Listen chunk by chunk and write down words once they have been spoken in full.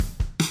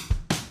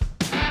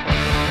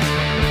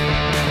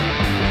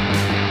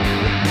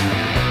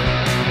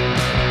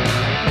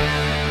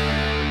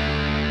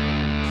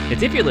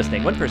So if you're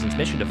listening, one person's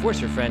mission to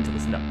force your friend to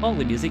listen to all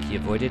the music he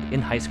avoided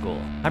in high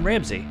school. I'm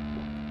Ramsey.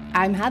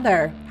 I'm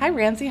Heather. Hi,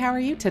 Ramsey. How are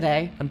you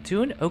today? I'm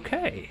doing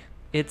okay.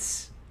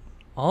 It's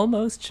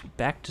almost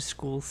back to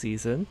school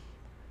season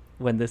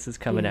when this is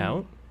coming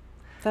out.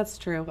 That's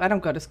true. I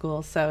don't go to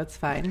school, so it's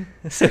fine.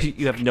 So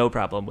you have no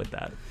problem with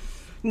that.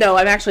 No,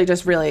 I'm actually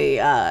just really,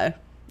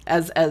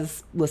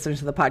 as listeners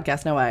to the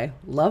podcast know, I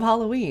love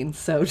Halloween.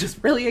 So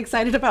just really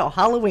excited about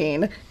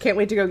Halloween. Can't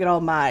wait to go get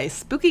all my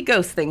spooky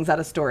ghost things out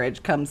of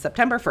storage come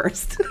September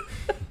 1st.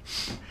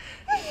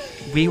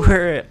 We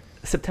were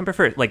September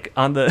 1st, like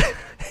on the,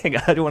 hang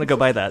on, I don't want to go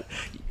by that.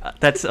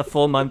 That's a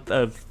full month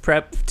of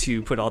prep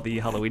to put all the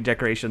Halloween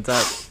decorations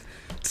up.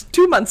 It's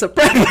 2 months of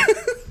prep.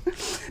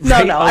 No,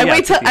 Right? no, Oh, I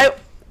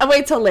yeah,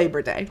 wait till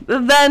Labor Day.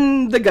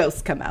 Then the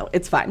ghosts come out.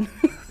 It's fine.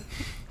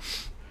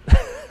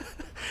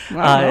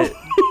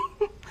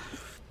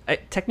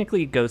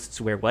 Technically,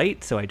 ghosts wear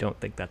white, so I don't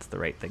think that's the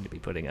right thing to be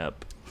putting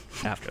up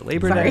after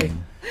Labor Sorry. Day.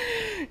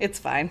 It's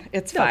fine.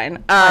 It's No,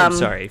 fine. I'm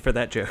sorry for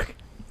that joke.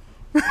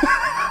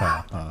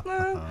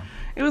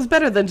 It was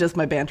better than just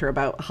my banter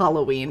about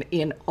Halloween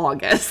in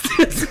August.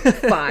 It's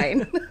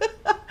fine.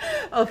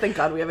 Oh, thank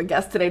God we have a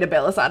guest today to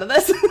bail us out of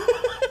this.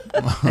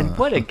 And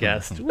what a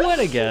guest. What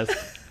a guest.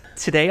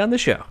 Today on the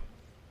show,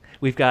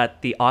 we've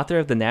got the author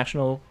of the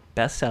national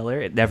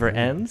bestseller, It Never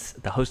Ends,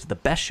 the host of The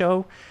Best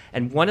Show,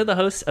 and one of the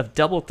hosts of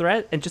Double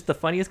Threat, and just the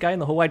funniest guy in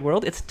the whole wide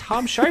world. It's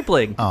Tom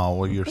Scharpling. Oh,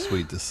 well, you're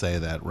sweet to say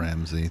that,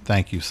 Ramsey.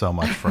 Thank you so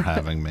much for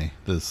having me.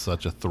 This is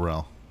such a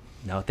thrill.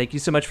 No, thank you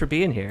so much for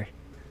being here.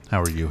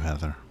 How are you,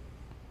 Heather?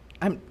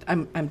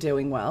 I'm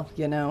doing well,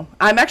 you know.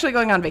 I'm actually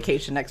going on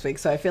vacation next week,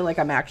 so I feel like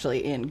I'm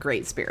actually in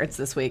great spirits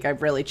this week.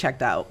 I've really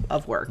checked out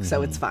of work,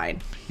 so it's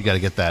fine. You got to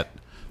get that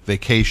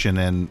vacation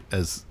in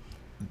as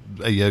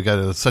you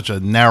got such a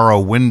narrow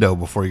window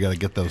before you got to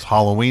get those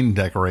Halloween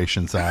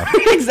decorations out.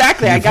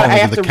 Exactly. I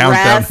have the to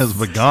countdown rest. has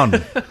begun.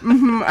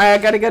 I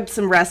got to get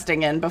some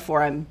resting in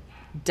before I'm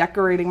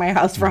decorating my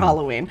house for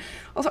Halloween.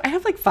 Also, I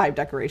have like 5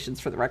 decorations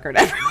for the record.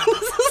 Everyone,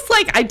 this is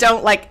like, I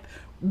don't like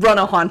run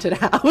a haunted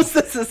house.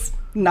 This is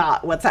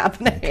not what's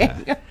happening.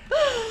 Okay.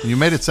 You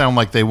made it sound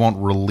like they won't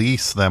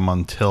release them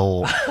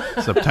until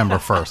September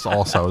 1st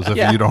also, as if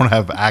Yeah. you don't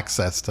have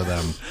access to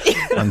them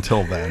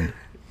until then.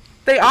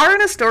 They are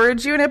in a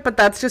storage unit, but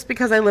that's just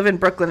because I live in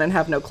Brooklyn and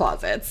have no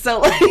closets. So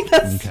like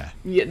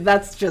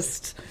that's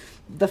just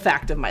the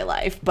fact of my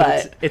life.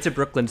 But It's a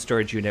Brooklyn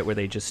storage unit where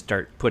they just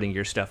start putting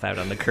your stuff out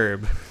on the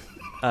curb.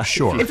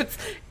 Sure. if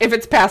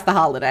it's past the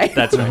holiday.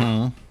 That's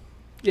right.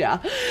 Yeah.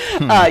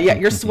 Yeah,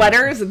 your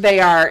sweaters, they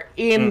are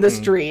in the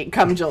street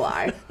come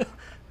July.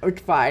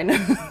 It's fine.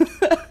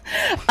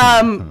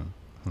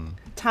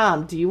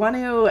 Tom, do you want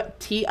to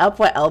tee up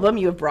what album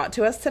you have brought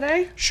to us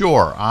today?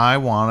 Sure. I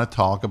want to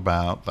talk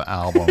about the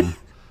album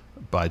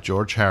by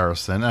George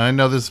Harrison. And I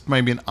know this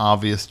may be an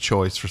obvious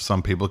choice for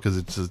some people because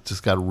it's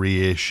just got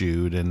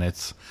reissued and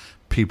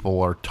people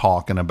are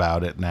talking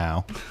about it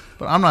now.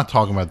 But I'm not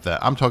talking about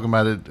that. I'm talking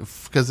about it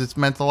because it's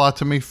meant a lot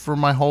to me for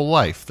my whole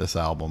life, this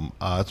album.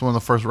 It's one of the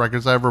first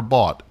records I ever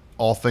bought.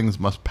 All Things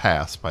Must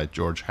Pass by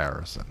George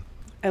Harrison.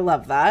 I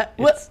love that.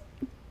 What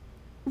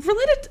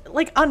related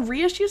like on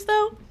reissues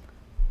though?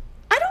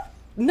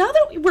 Now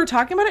that we're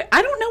talking about it,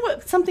 I don't know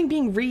what something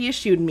being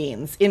reissued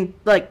means in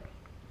like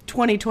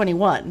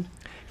 2021.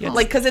 Yeah,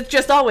 like because it's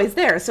just always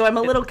there, so I'm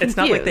a little confused. It's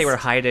not like they were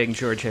hiding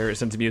George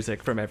Harrison's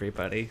music from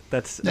everybody.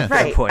 That's a fair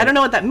right. point. I don't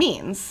know what that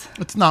means.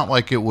 It's not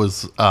like it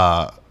was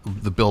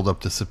the build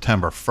up to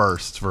September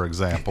 1st, for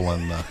example,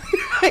 and the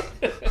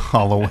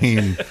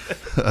Halloween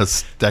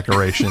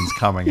decorations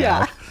coming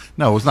out.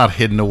 No, it was not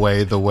hidden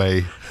away the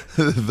way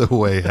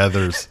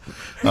Heather's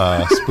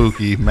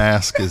spooky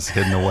mask is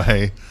hidden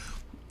away.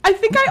 I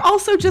think I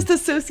also just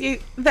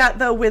associate that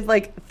though with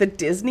like the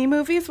Disney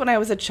movies when I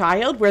was a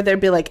child, where there'd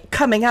be like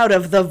coming out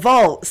of the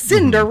vault,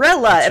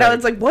 Cinderella, and I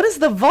was like, "What is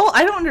the vault?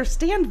 I don't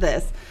understand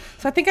this."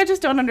 So I think I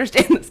just don't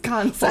understand this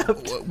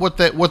concept. What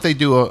they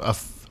do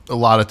a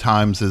lot of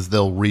times is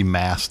they'll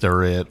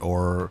remaster it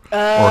or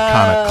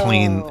kind of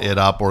clean it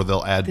up, or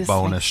they'll add This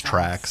bonus makes sense.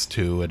 tracks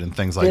to it and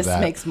things like This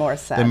that. makes more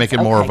sense. They make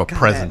it more Okay, of a got it.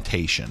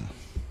 presentation.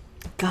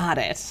 Got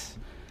it.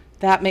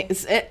 That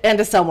makes it, and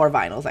to sell more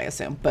vinyls, I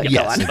assume. But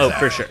Yes, go on. exactly. Oh,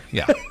 for sure.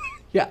 Yeah.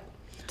 Yeah.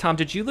 Tom,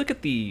 did you look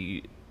at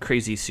the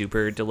Crazy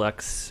Super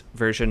Deluxe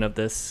version of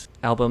this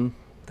album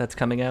that's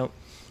coming out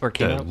or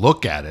came To out?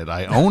 look at it,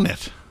 I own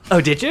it. Oh,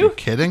 did you?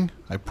 Kidding?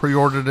 I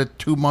pre-ordered it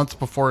 2 months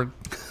before it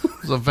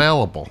was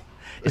available.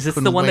 Is I this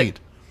the couldn't one wait.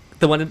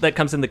 the one that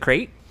comes in the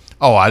crate?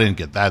 Oh, I didn't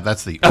get that.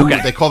 That's the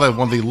Okay. they call that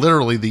one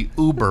literally the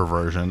Uber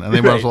version, and they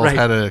might as well have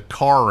Right. had a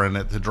car in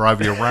it to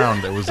drive you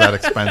around. It was that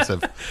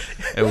expensive.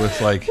 It was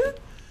like,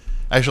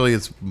 actually,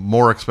 it's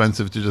more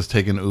expensive to just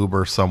take an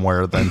Uber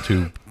somewhere than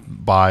to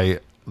buy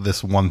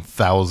this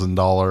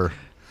 $1,000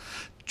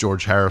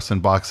 George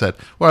Harrison box set.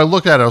 When I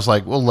looked at it, I was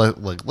like, well,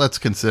 let's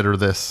consider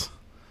this.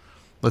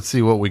 Let's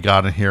see what we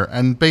got in here.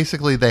 And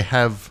basically, they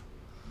have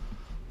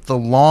the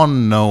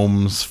lawn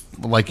gnomes.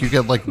 Like, you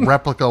get,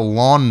 replica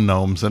lawn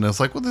gnomes. And it's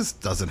like, well, this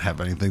doesn't have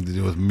anything to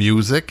do with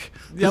music.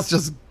 Yep. It's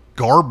just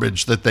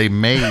garbage that they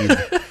made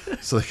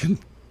so they can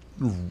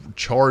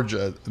charge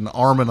an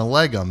arm and a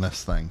leg on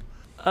this thing.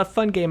 A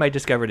fun game I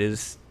discovered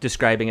is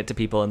describing it to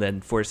people and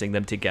then forcing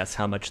them to guess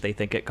how much they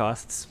think it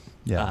costs.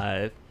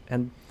 Yeah.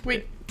 And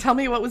Wait, tell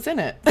me what was in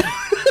it.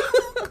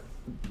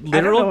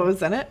 literal know what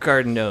was in it.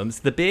 garden gnomes.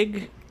 The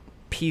big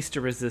piece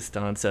de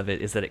resistance of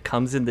it is that it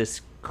comes in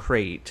this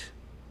crate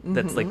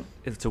that's like,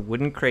 it's a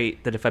wooden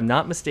crate that, if I'm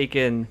not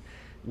mistaken,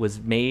 was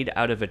made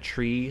out of a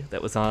tree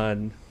that was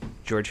on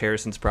George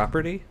Harrison's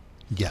property.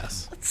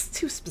 Yes. It's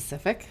too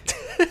specific.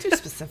 Too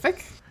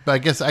specific. But I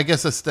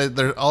guess it's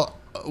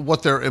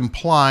what they're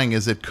implying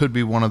is it could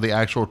be one of the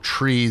actual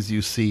trees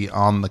you see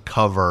on the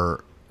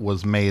cover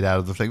was made out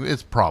of the thing.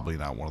 It's probably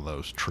not one of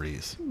those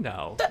trees.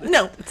 No.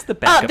 No, It's the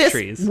backup this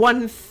trees.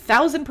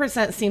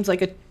 1000% seems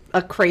like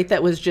a crate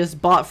that was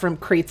just bought from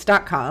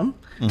crates.com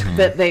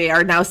that they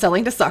are now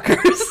selling to suckers.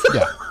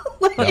 Yeah.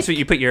 That's what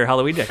you put your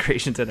Halloween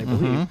decorations in, I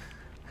believe.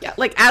 Yeah,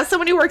 like as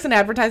someone who works in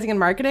advertising and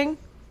marketing,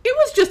 it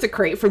was just a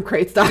crate from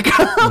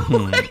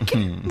crates.com. Like,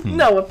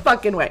 no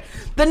fucking way.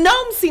 The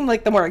gnomes seem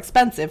like the more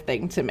expensive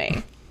thing to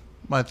me.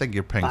 Well, I think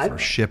you're paying for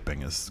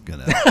shipping is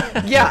gonna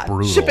Yeah,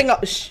 brutal.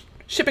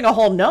 shipping a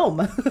whole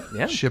gnome.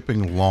 Yeah.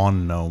 Shipping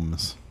lawn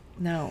gnomes.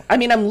 No, I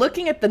mean I'm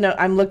looking at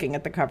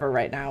the cover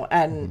right now,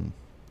 and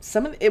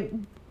some of it,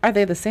 are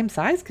they the same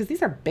size? Because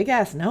these are big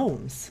ass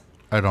gnomes.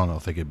 I don't know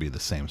if they could be the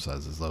same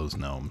size as those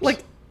gnomes.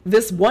 Like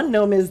this one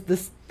gnome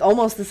is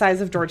almost the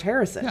size of George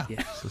Harrison. yeah,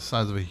 it's the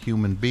size of a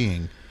human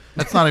being.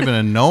 That's not even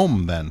a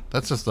gnome then.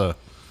 That's just a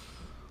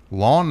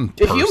lawn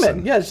A person.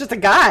 human. Yeah, it's just a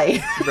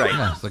guy. Right.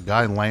 Yeah, it's the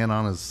guy laying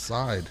on his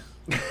side.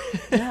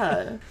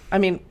 Yeah. I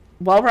mean,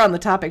 while we're on the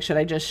topic, should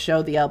I just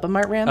show the album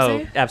art, Ramsey?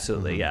 Oh,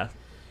 absolutely, yeah.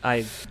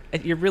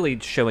 You're really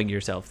showing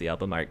yourself the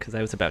album art, because I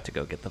was about to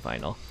go get the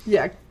vinyl.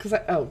 Yeah, because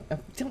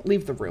don't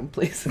leave the room,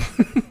 please.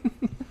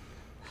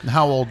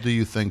 How old do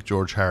you think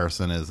George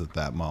Harrison is at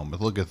that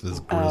moment? Look at this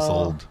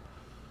grizzled.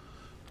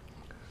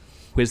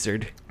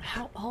 Wizard.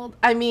 How old?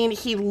 I mean,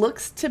 he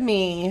looks to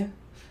me.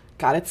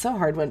 God, it's so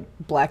hard when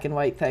black and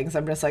white things.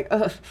 I'm just like,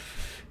 ugh.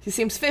 He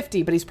seems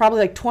 50, but he's probably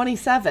like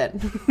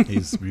 27.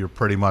 You're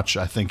pretty much,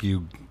 I think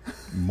you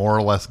more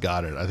or less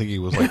got it. I think he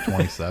was like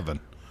 27.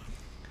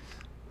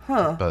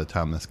 By the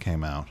time this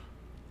came out.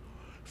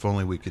 If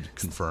only we could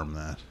confirm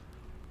that.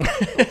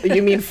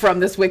 You mean from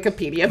this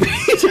Wikipedia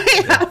page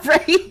I have,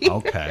 right?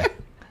 Okay.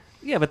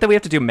 Yeah, but then we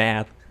have to do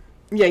math.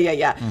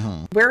 Yeah.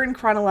 Where in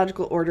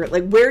chronological order?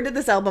 Like, where did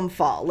this album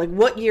fall? Like,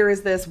 what year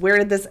is this? Where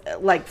did this,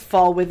 like,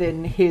 fall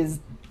within his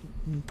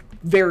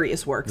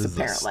various works, This is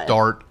apparently? the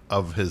start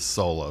of his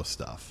solo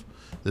stuff.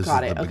 This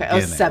Got is it. the Okay.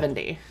 beginning.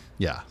 70.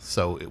 Yeah.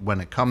 So when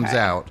it comes Okay.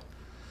 out,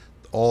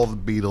 all the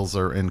Beatles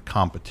are in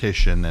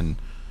competition, and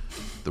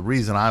the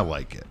reason I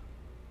like it,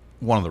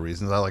 one of the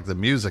reasons I like the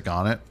music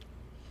on it,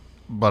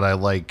 but I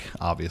like,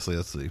 obviously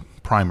that's the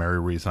primary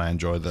reason I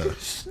enjoy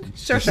this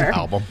Sure.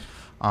 album.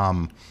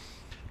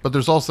 But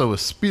there's also a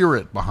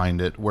spirit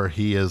behind it where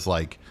he is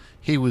like,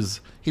 he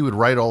would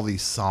write all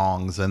these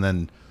songs, and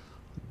then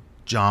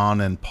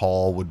John and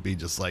Paul would be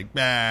just like,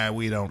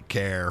 we don't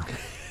care.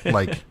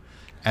 Like,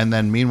 and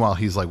then meanwhile,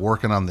 he's like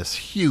working on this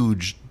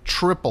huge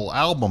triple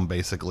album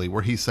basically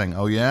where he's saying,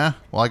 oh yeah,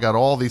 well, I got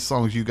all these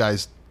songs. You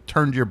guys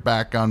turned your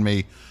back on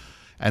me.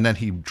 And then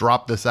he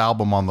dropped this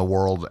album on the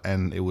world,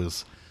 and it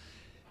was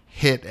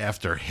hit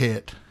after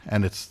hit.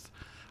 And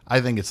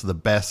I think it's the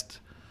best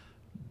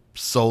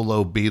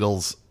solo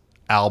Beatles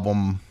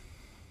album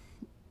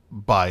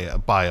by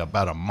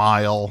about a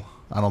mile.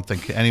 I don't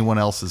think anyone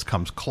else's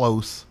comes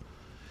close.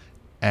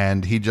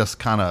 And he just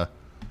kind of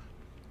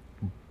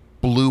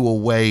blew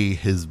away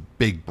his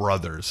big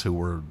brothers who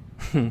were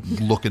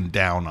looking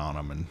down on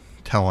him and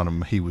telling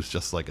him he was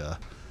just like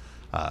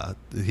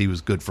he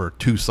was good for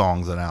 2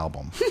 songs an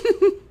album.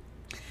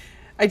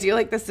 I do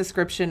like this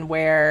description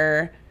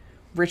where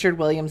Richard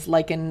Williams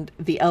likened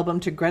the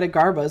album to Greta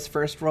Garbo's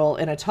first role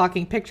in a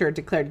talking picture,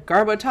 declared,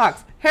 "Garbo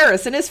talks,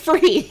 Harrison is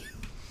free."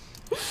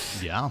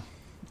 Yeah.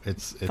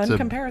 It's Fun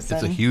comparison.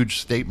 It's a huge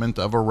statement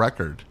of a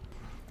record.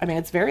 I mean,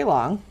 it's very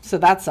long, so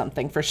that's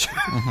something for sure.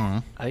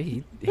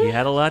 He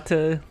had a lot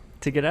to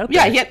get out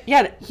Yeah,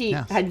 there. he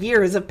Yes. had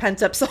years of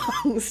pent-up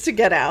songs to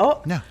get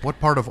out. Yeah. What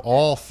part of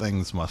all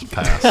things must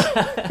pass?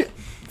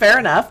 Fair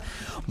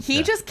enough.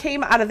 He just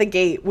came out of the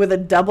gate with a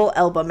double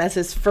album as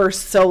his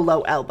first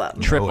solo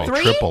album. Triple. A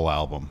 3? triple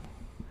album.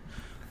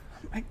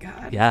 Oh my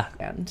God. Yeah.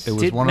 And It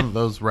was Did one Ma- of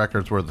those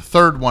records where the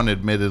third one,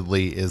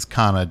 admittedly, is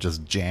kind of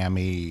just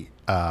jammy,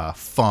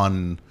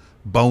 fun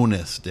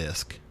bonus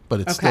disc, but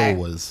it Okay. still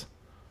was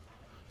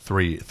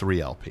three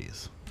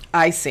LPs.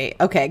 I see.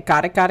 Okay,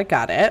 got it.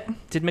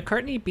 Did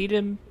McCartney beat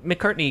him?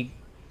 McCartney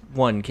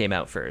 1 came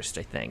out first,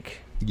 I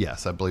think.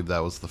 Yes, I believe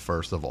that was the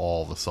first of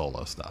all the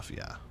solo stuff.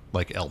 Yeah,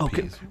 like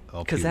LPs,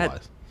 Because LP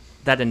wise.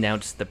 that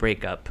announced the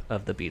breakup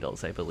of the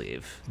Beatles, I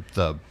believe.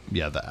 The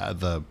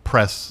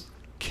press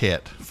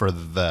kit for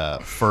the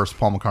first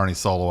Paul McCartney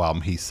solo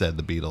album, he said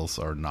the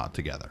Beatles are not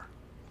together.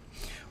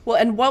 Well,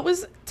 and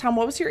Tom,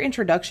 what was your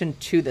introduction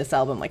to this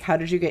album? Like, how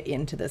did you get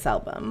into this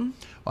album?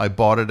 I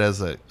bought it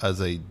as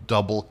a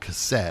double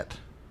cassette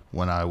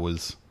when I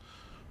was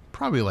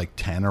probably like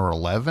 10 or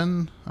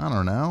 11. I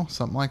don't know,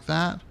 something like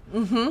that.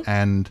 Mm-hmm.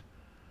 And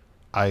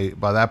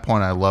by that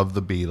point, I loved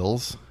the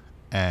Beatles,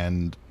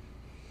 and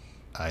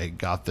I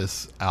got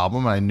this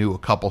album. I knew a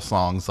couple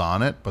songs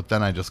on it, but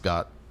then I just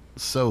got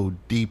so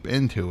deep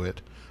into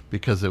it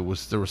because there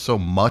was so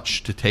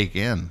much to take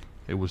in.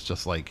 It was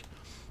just like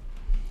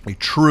a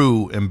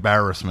true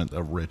embarrassment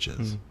of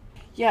riches.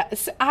 Yeah,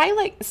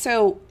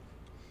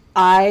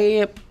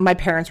 my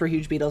parents were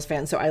huge Beatles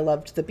fans, so I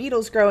loved the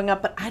Beatles growing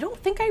up, but I don't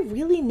think I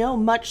really know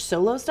much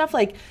solo stuff.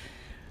 Like,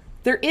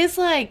 there is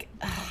like,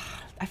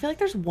 I feel like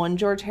there's one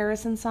George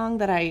Harrison song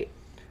that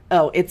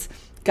it's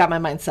Got My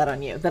Mind Set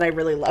on You, that I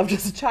really loved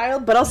as a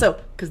child, but also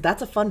because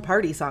that's a fun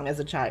party song as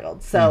a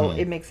child, so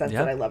it makes sense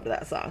that I loved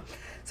that song.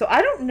 So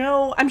I don't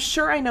know, I'm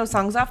sure I know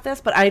songs off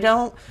this, but I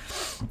don't,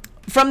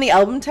 from the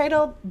album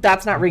title,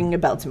 that's not ringing a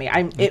bell to me.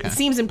 It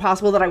seems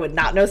impossible that I would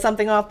not know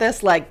something off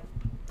this, like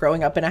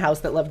growing up in a house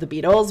that loved the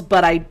Beatles,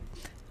 but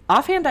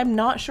offhand, I'm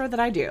not sure that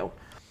I do.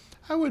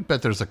 I would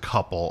bet there's a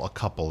couple.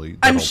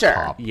 I'm sure.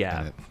 Pop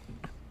Yeah. in it.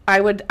 I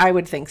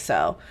would think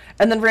so.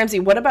 And then Ramsey,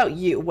 what about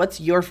you? What's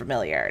your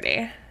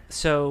familiarity?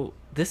 So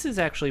this is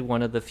actually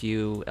one of the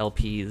few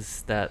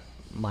LPs that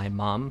my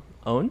mom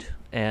owned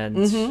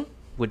and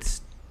would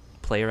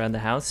play around the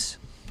house.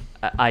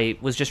 I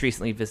was just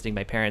recently visiting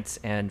my parents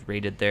and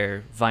raided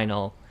their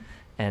vinyl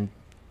and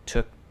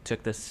took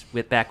this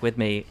back with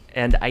me.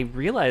 And I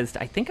realized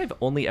I think I've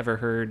only ever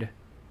heard,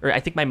 or I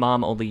think my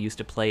mom only used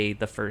to play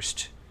the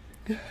first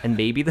and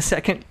maybe the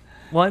second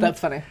one. That's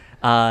funny.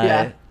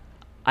 Yeah.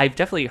 I've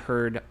definitely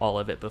heard all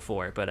of it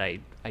before, but I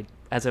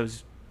as I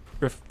was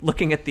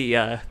looking at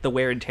the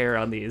wear and tear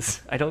on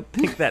these, I don't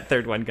think that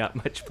third one got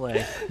much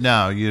play.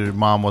 No, your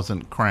mom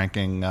wasn't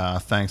cranking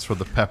Thanks for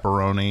the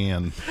Pepperoni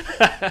and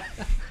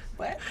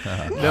What?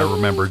 I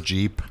remember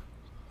Jeep.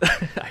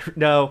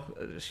 No,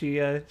 she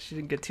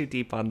didn't get too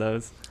deep on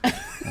those.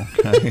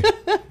 Okay.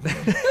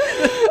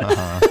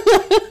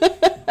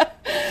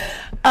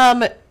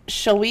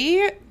 Shall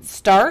we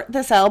start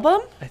this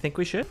album? I think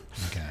we should.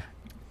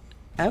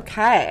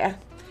 Okay.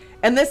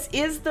 And this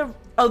is the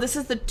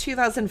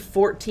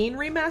 2014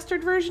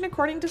 remastered version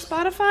according to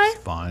Spotify?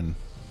 Fine.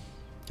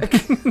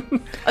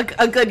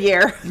 A good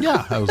year.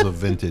 Yeah, that was a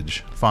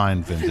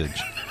fine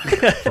vintage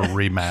for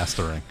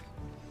remastering.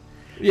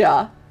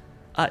 Yeah.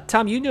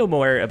 Tom, you know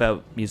more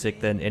about music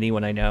than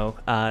anyone I know.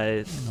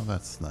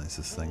 That's the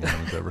nicest thing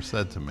anyone's ever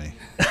said to me.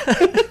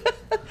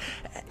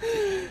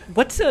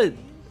 What's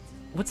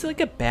like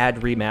a bad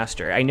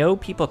remaster? I know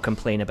people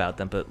complain about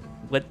them, but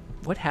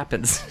what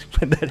happens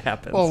when that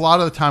happens? Well, a lot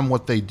of the time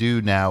what they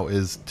do now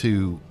is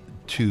to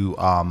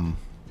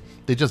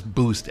they just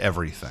boost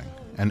everything,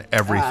 and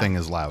everything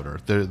is louder.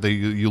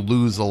 You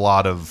lose a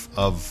lot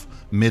of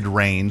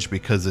mid-range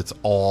because it's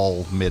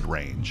all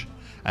mid-range.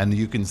 And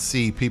you can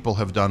see people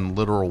have done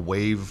literal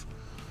wave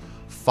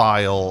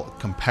file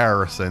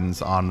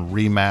comparisons on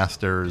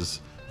remasters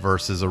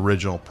versus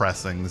original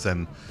pressings,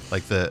 and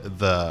like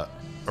the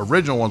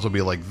original ones will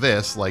be like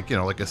this, like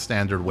a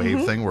standard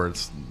wave thing where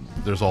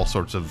there's all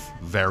sorts of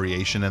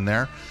variation in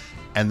there,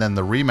 and then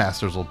the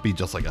remasters will be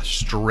just like a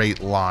straight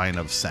line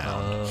of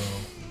sound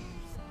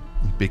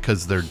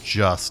because they're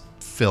just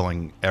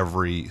filling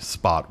every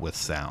spot with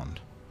sound.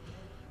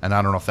 And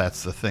I don't know if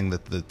that's the thing,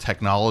 that the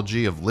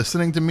technology of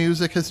listening to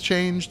music has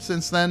changed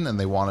since then, and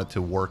they want it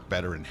to work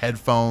better in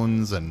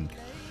headphones and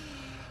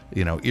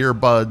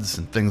earbuds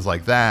and things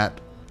like that.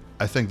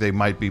 I think they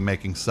might be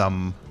making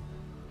some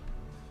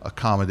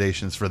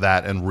accommodations for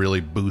that and really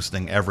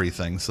boosting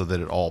everything so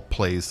that it all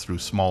plays through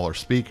smaller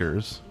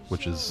speakers,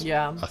 which is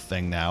a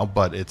thing now,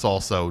 but it's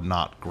also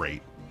not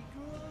great.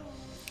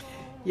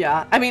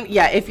 Yeah, I mean,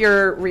 if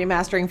you're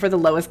remastering for the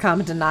lowest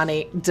common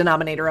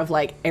denominator of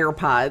like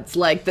AirPods,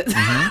 like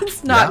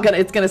it's not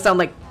it's gonna sound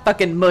like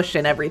fucking mush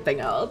and everything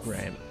else.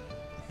 Right.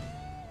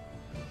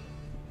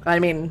 I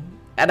mean,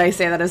 and I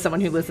say that as someone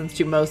who listens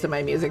to most of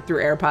my music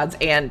through AirPods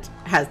and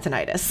has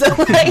tinnitus, so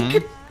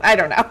like I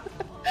don't know.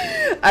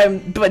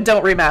 But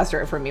don't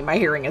remaster it for me. My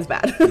hearing is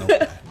bad.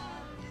 Okay.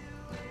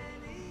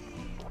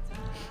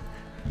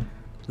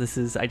 This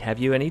is I'd Have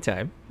You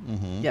Anytime.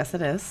 Yes,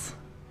 it is.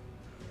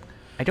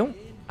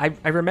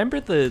 I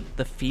remember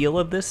the feel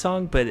of this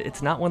song, but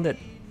it's not one that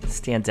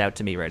stands out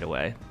to me right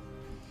away.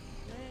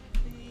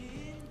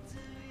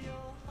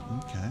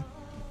 Okay.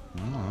 I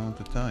don't know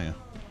what to tell you.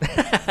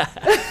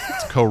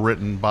 It's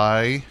co-written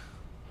by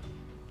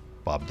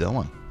Bob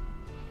Dylan.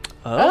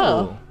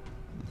 Oh.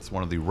 It's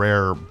one of the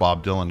rare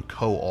Bob Dylan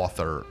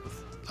co-author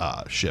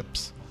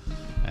ships,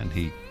 and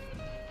he,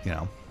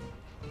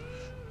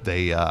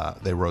 they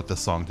wrote this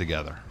song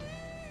together.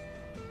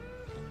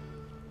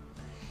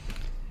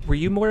 Were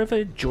you more of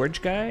a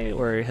George guy,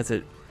 or has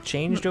it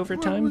changed over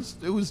time?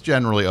 It was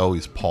generally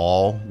always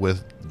Paul,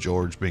 with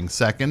George being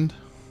second.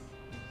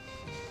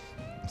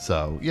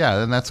 So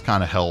yeah, and that's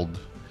kind of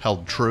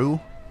held true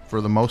for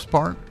the most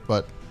part.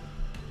 But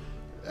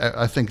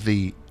I think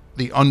the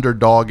the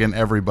underdog in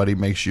everybody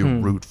makes you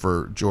root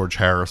for George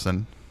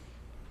Harrison.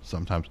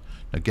 Sometimes.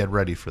 Now get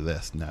ready for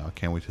this. Now I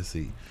can't wait to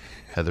see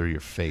Heather your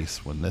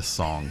face when this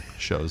song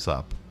shows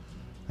up,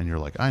 and you're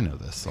like, I know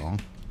this song.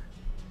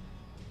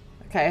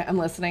 Okay, I'm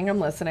listening. I'm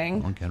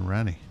getting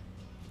ready.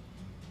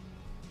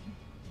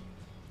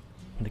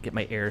 I'm going to get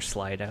my air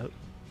slide out.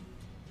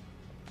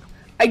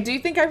 I do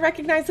think I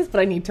recognize this,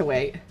 but I need to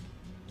wait.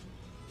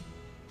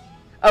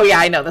 Oh, yeah,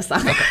 I know the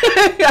song.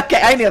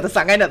 Okay, I know the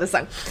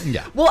song.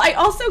 Yeah. Well, I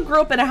also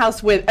grew up in a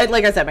house with,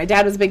 like I said, my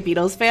dad was a big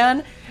Beatles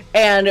fan,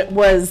 and it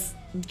was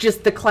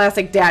just the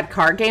classic dad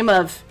card game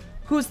of,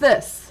 who's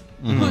this?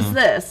 Who's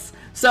this?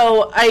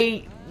 So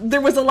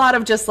there was a lot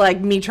of just like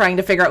me trying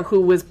to figure out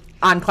who was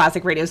on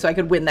classic radio so I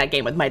could win that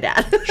game with my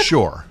dad.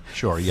 Sure,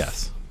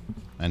 yes.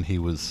 And he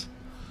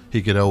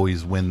could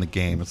always win the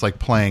game. It's like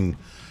playing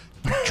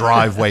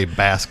driveway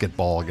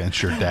basketball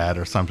against your dad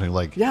or something.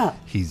 Like, yeah,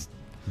 he's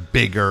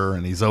bigger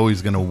and he's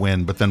always going to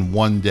win, but then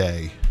one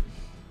day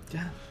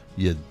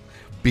you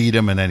beat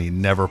him and then he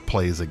never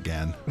plays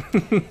again.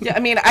 Yeah, I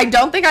mean, I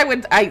don't think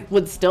I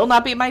would still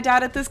not beat my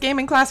dad at this game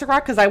in Classic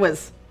Rock because I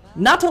was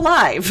not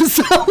alive.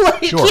 So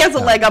like, Sure, he has a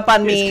leg up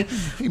on me.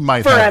 He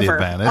might forever have the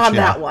advantage on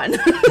that one.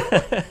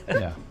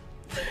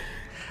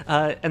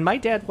 Yeah. And my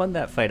dad won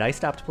that fight. I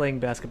stopped playing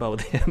basketball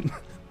with him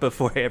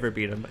before I ever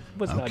beat him. I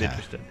was not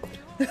interested.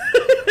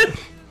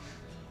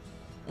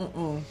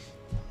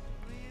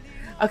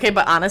 Okay,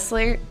 but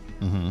honestly,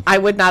 I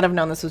would not have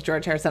known this was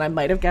George Harrison. I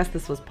might have guessed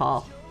this was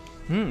Paul.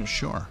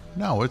 Sure.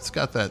 No, it's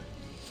got that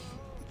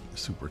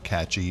super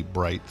catchy,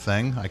 bright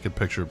thing. I could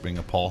picture it being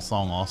a Paul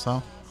song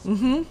also.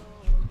 Mm-hmm.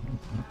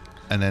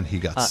 And then he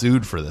got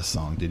sued for this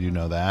song. Did you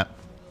know that?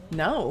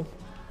 No.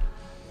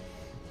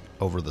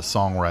 Over the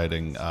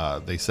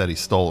songwriting, they said he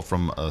stole it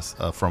from a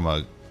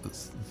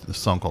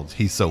song called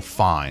 "He's So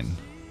Fine,"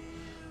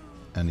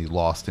 and he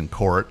lost in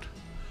court.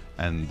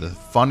 And the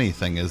funny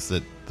thing is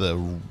that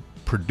the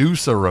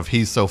producer of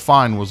 "He's So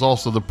Fine" was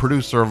also the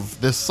producer of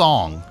this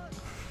song.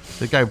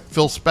 The guy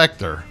Phil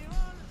Spector.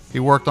 He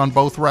worked on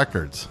both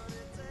records.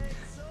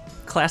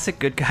 Classic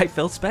good guy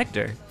Phil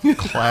Spector.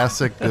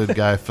 Classic good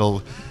guy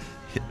Phil.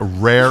 A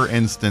rare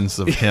instance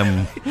of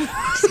him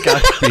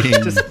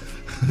being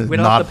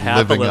went not off the path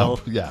living a little.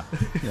 up. Yeah.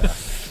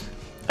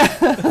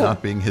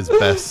 Not being his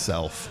best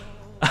self.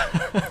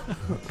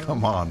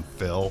 Come on,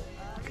 Phil.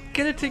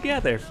 Get it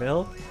together,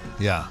 Phil.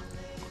 Yeah.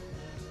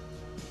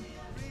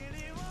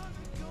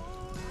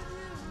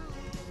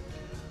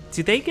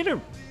 Do they get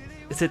a...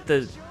 Is it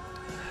the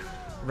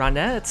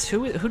Ronettes?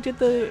 Who did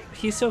the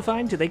He's So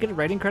Fine? Do they get a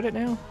writing credit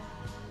now?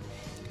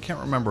 I can't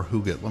remember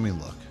who get. Let me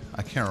look.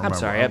 I can't remember. I'm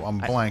sorry.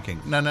 I'm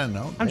blanking.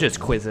 No. I'm just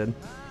quizzing.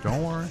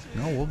 Don't worry.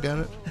 No, we'll get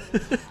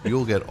it.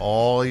 You'll get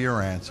all your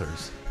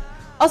answers.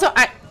 Also,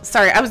 I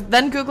was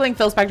then Googling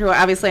Phil Spector.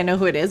 Obviously, I know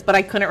who it is, but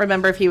I couldn't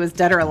remember if he was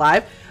dead or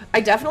alive.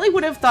 I definitely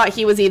would have thought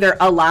he was either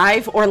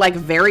alive or like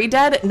very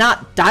dead,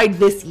 not died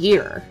this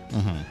year.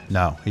 Mm-hmm.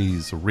 No,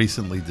 he's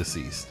recently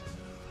deceased.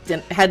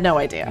 Had no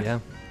idea. Yeah.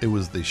 It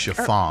was the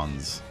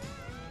Chiffons,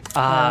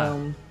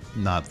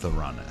 not the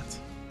Ronettes.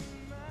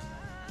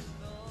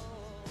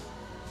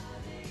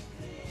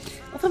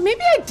 Although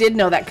maybe I did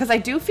know that because I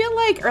do feel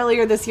like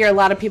earlier this year a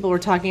lot of people were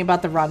talking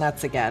about the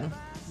Ronettes again.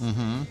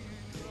 Mm-hmm.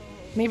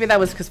 Maybe that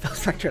was because Phil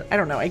Spector. I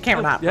don't know. I can't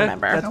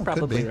remember. That's No,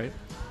 probably right.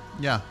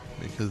 Yeah,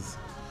 because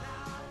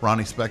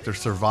Ronnie Spector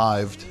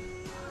survived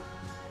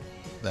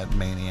that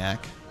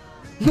maniac.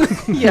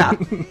 Yeah.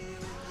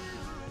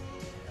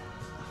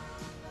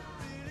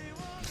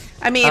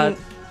 I mean,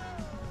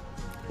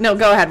 no,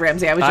 go ahead,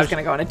 Ramsey. I was just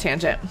going to go on a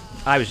tangent.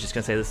 I was just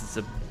going to say this is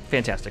a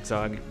fantastic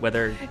song,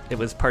 whether it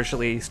was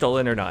partially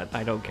stolen or not.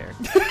 I don't care.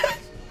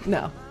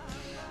 No.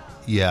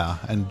 Yeah,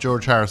 and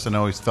George Harrison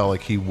always felt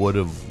like he would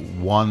have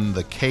won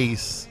the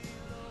case,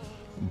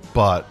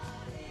 but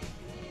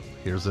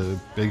here's a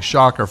big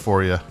shocker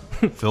for you.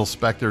 Phil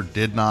Spector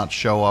did not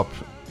show up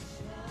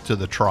to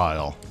the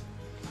trial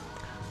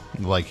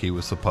like he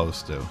was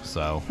supposed to.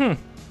 So,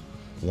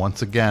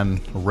 once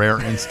again, a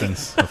rare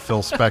instance of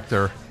Phil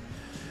Spector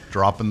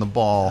dropping the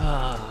ball.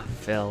 Oh,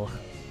 Phil.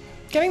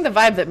 Getting the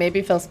vibe that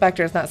maybe Phil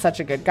Spector is not such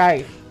a good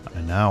guy.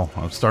 I know.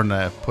 I'm starting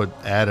to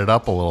add it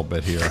up a little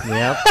bit here.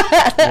 Yep.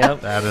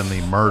 That and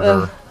the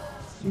murder.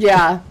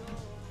 Yeah.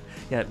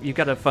 Yeah, you've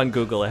got a fun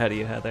Google ahead of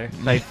you, Heather.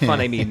 By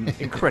fun, I mean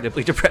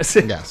incredibly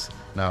depressing. Yes.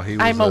 No, he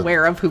was I'm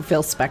aware of who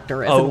Phil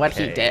Spector is and what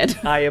he did.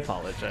 I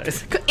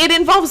apologize. It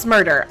involves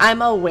murder.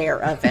 I'm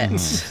aware of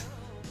it.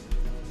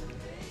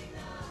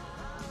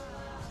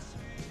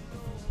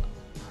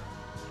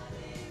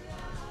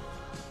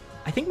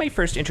 I think my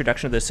first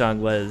introduction to this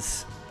song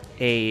was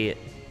a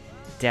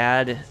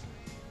dad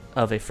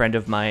of a friend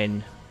of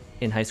mine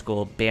in high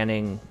school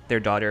banning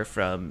their daughter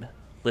from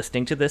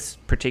listening to this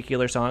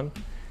particular song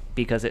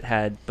because it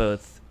had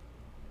both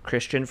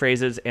Christian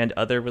phrases and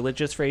other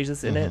religious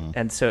phrases in it,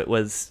 and so it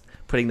was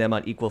putting them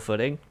on equal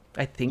footing,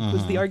 I think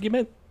was the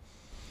argument.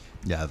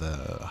 Yeah,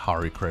 the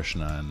Hare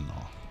Krishna and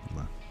all.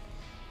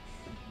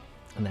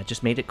 And that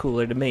just made it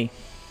cooler to me.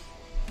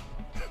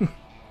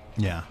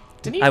 Yeah.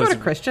 Didn't you I go was- to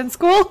Christian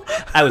school?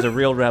 I was a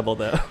real rebel,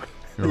 though.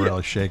 You're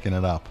really shaking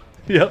it up.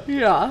 Yep.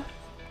 Yeah.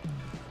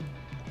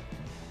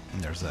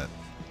 And there's the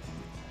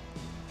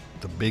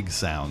big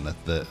sound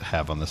that they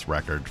have on this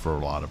record for a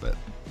lot of it.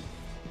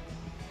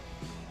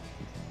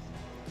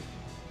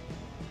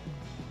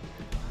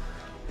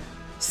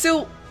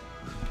 So,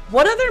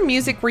 what other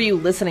music were you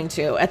listening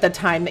to at the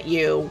time that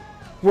you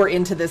were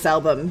into this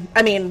album?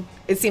 I mean,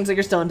 it seems like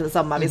you're still into this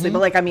album, obviously, but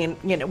like, I mean,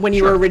 you know, when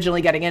you were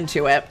originally getting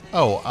into it.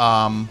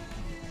 Oh,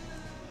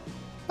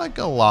 like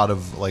a lot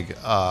of like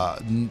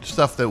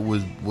stuff that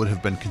would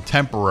have been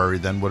contemporary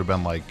then would have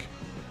been like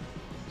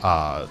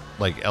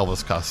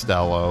Elvis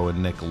Costello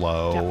and Nick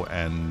Lowe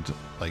and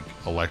like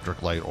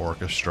Electric Light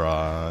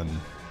Orchestra and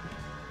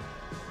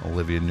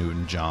Olivia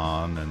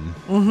Newton-John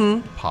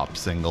and pop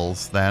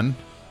singles then,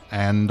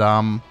 and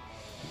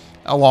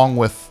along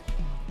with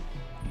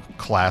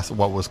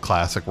what was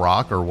classic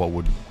rock or what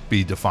would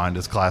be defined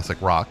as classic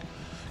rock.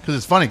 Because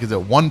it's funny because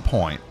at one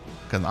point,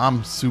 because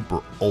I'm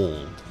super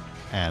old,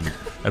 and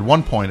at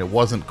one point it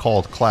wasn't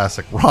called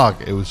classic rock,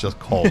 it was just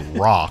called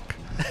rock.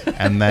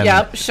 And then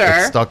Yep, sure.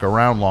 it stuck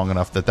around long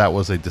enough that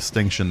was a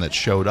distinction that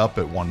showed up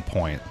at one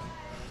point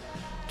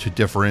to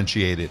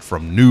differentiate it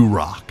from new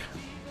rock.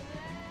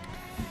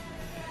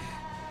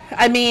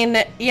 I mean,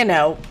 you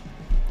know,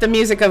 the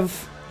music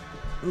of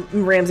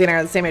Ramsey and I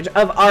are the same age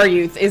of our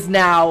youth is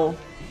now,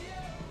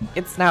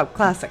 it's now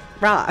classic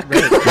rock.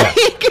 Yeah.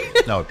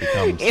 No, it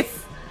becomes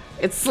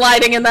It's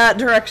sliding in that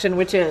direction,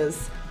 which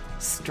is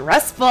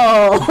stressful.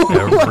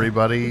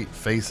 everybody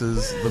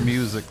faces the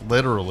music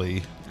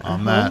literally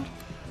on that.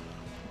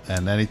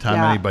 And anytime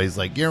Yeah. anybody's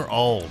like, "You're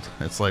old,"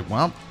 it's like,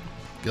 well,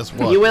 guess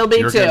what? You will be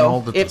You're too. getting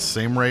old at the If-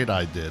 same rate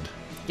I did.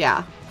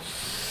 Yeah.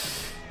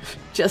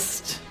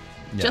 Just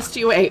Yeah.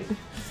 you wait.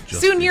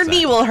 Just Soon your knee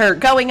exactly. will hurt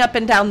going up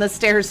and down the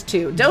stairs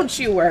too. Don't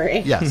you worry.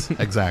 Yes,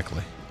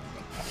 exactly.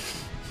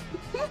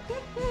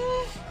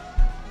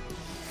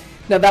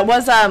 No, that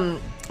was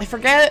I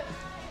forget.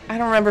 I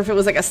don't remember if it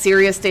was like a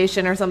Sirius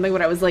station or something,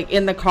 but I was like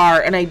in the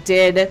car and I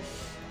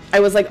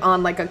was like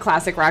on like a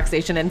classic rock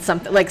station and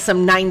something like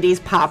some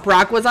 90s pop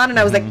rock was on and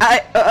I was like,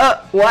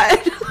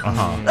 what?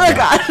 Uh-huh. Oh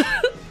god.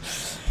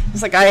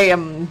 It's like, I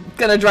am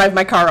gonna drive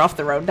my car off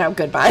the road now.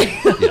 Goodbye.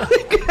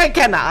 I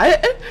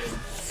cannot.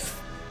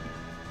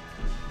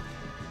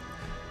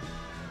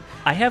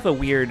 I have a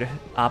weird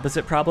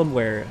opposite problem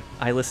where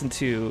I listen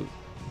to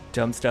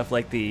dumb stuff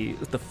like the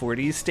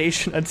 40s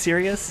station on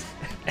Sirius,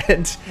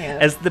 and Yeah.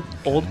 as the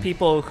old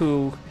people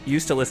who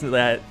used to listen to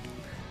that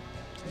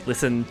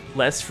listen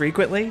less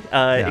frequently,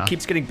 it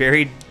keeps getting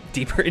buried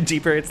deeper and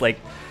deeper. It's like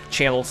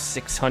channel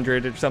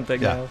 600 or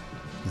something Yeah. now.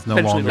 It's no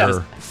Eventually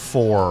longer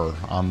 4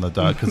 on the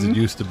dot because it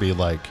used to be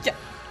like Yeah.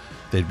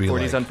 they'd be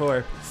 40s like on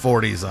 4.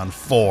 40s on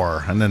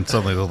 4, and then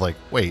suddenly they're like,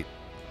 wait,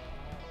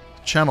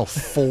 channel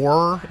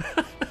 4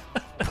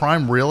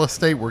 prime real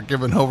estate we're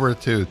giving over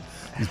to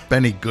these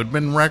Benny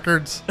Goodman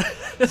records?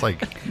 It's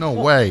like, no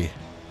way.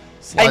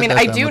 Slide I mean, that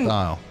I down do- the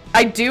dial.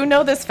 I do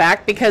know this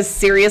fact because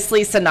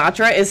Seriously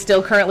Sinatra is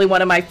still currently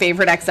one of my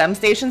favorite XM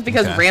stations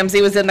because Okay.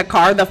 Ramsey was in the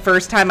car the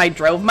first time I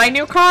drove my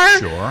new car.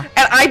 Sure.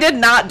 And I did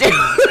not do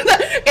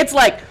it's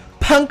like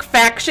Punk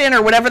Faction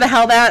or whatever the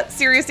hell that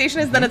Sirius station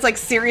is. Then it's like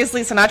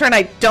Seriously Sinatra, and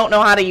I don't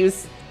know how to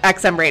use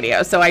XM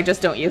radio, so I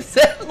just don't use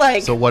it.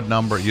 Like, So what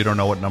number? You don't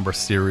know what number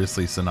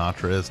Seriously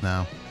Sinatra is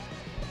now?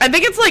 I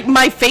think it's like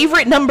my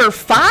favorite number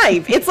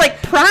 5. It's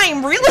like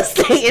prime real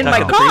estate in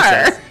my Oh,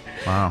 car. princess.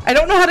 Wow. I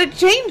don't know how to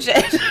change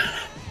it.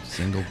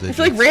 Single digits. I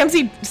feel like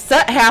Ramsey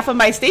set half of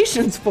my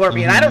stations for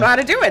me, and I don't know how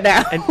to do it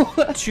now.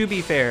 And to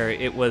be fair,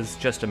 it was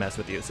just a mess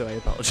with you, so I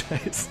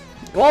apologize.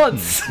 Well,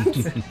 it's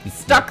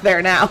stuck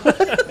there now.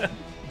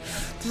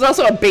 There's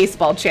also a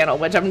baseball channel,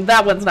 which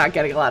that one's not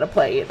getting a lot of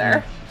play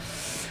either.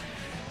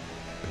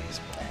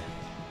 Baseball.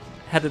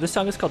 Heather, this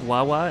song is called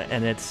Wawa,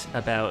 and it's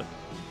about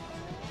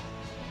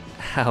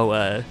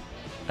how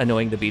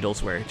annoying the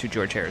Beatles were to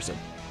George Harrison.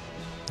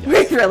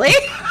 Wait, really?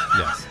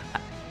 Yes.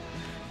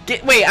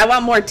 Wait, I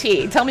want more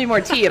tea. Tell me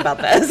more tea about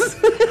this.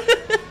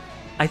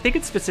 I think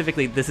it's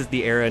specifically this is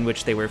the era in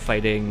which they were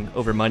fighting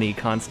over money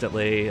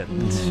constantly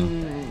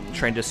and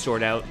trying to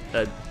sort out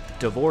a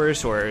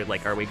divorce, or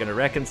like, are we going to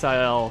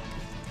reconcile?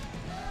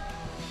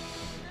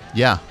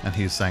 Yeah, and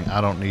he's saying,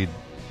 I don't need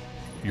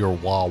your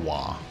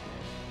wah-wah.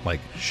 Like,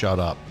 shut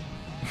up.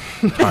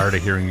 I'm tired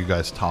of hearing you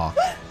guys talk.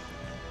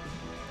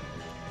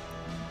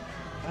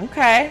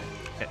 Okay.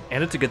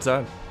 And it's a good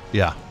song.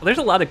 Yeah. Well, there's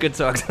a lot of good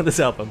songs on this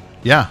album.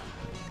 Yeah.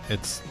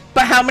 It's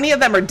But how many of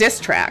them are diss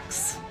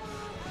tracks?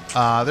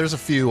 there's a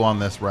few on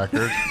this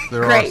record.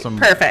 There are Great, some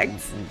perfect.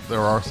 There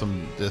are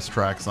some diss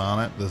tracks on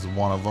it. This is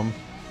one of them.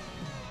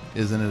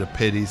 Isn't It a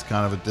Pity's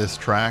kind of a diss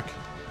track?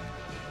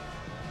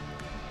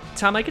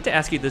 Tom, I get to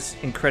ask you this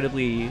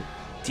incredibly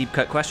deep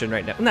cut question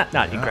right now. Not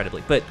Yeah.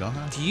 incredibly, but Go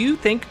ahead. do you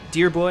think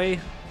Dear Boy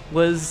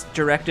was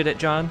directed at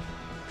John?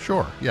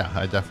 Sure. Yeah,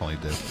 I definitely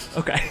do.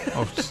 Okay.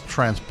 Oh, it's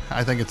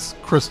I think it's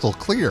crystal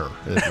clear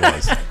it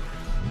was.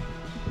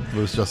 It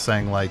was just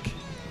saying, like,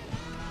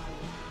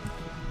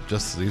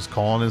 he's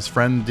calling his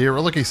friend dear.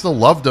 Look, he still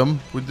loved him.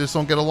 We just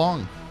don't get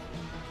along.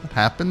 It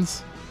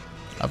happens.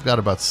 I've got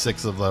about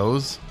 6 of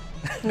those.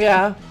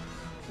 Yeah.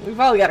 We've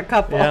all got a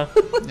couple. Yeah.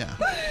 Yeah.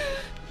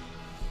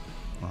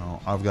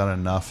 Well, I've got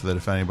enough that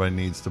if anybody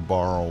needs to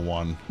borrow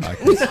one, I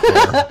can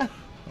spare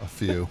a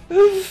few.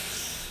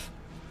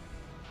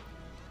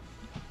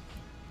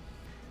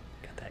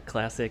 Got that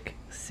classic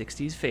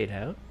 60s fade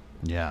out.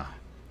 Yeah.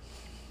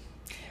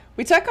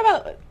 We talk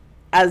about,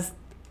 as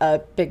a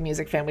big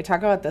music fan, we talk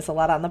about this a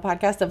lot on the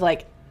podcast of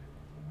like,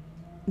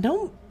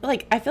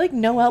 I feel like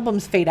no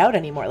albums fade out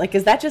anymore. Like,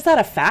 is that just out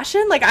of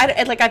fashion?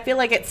 I feel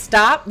like it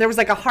stopped. There was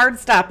like a hard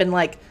stop in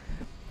like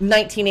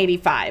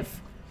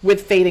 1985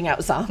 with fading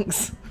out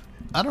songs.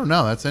 I don't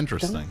know. That's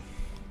interesting.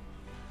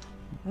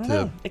 I don't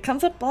know. It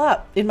comes up a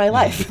lot in my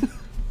life.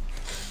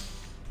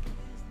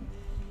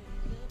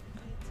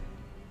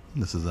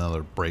 This is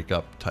another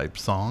breakup type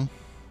song.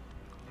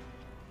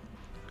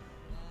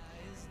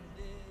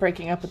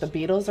 Breaking up with the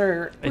Beatles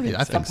or I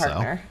think so.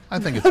 partner? I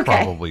think it's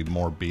probably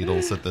more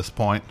Beatles at this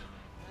point.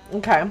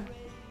 Okay.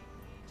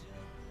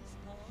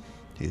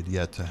 He had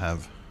yet to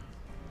have.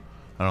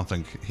 I don't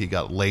think he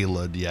got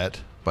Layla'd yet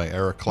by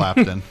Eric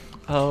Clapton.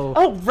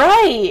 Oh,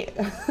 right.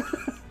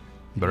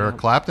 But Eric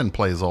Clapton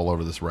plays all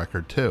over this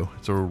record too.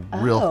 It's a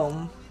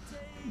real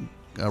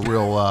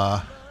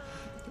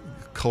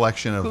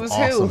collection of Who's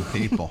awesome who?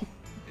 people.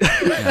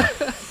 Yeah.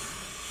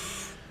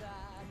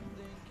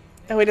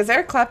 Oh, wait, is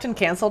Eric Clapton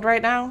canceled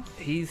right now?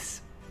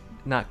 He's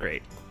not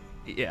great.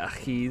 Yeah,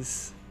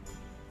 he's,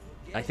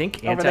 I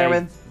think, Over there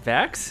with-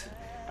 anti-vax?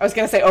 I was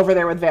going to say over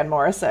there with Van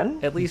Morrison.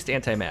 At least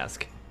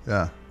anti-mask.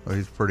 Yeah. Well,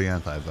 he's pretty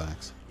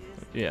anti-vax.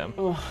 Yeah.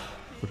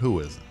 But who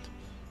isn't?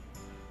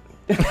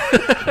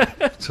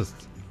 Just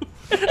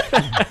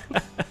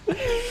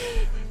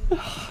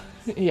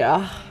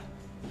Yeah.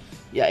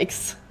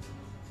 Yikes.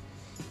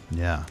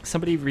 yeah.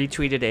 Somebody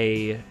retweeted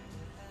a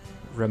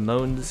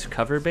Ramones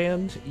cover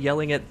band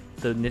yelling at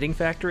the Knitting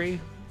Factory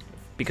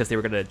because they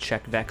were going to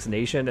check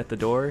vaccination at the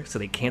door, so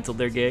they canceled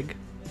their gig.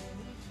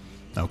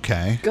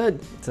 Okay. Good.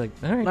 It's like,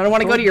 all right. I don't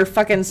want to cool. go to your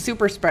fucking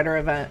super spreader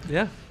event.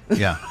 Yeah.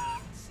 Yeah.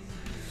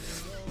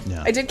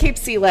 Yeah. I did keep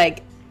seeing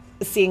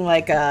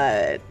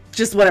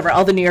just whatever,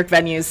 all the New York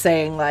venues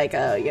saying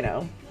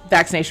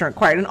vaccination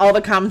required, and all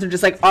the comments are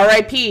just like,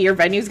 RIP, your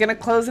venue's gonna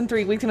close in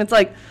 3 weeks, and it's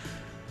like,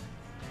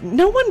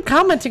 no one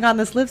commenting on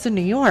this lives in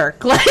New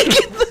York. Like,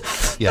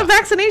 Yeah. the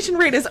vaccination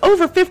rate is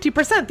over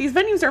 50%. These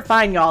venues are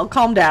fine, y'all.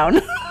 Calm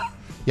down.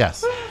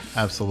 Yes.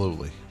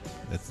 Absolutely.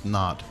 It's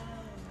not.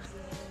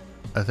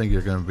 I think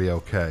you're going to be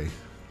okay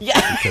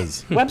Yeah.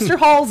 because Webster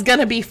Hall's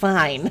gonna be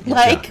fine.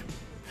 Like,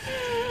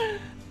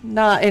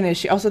 not an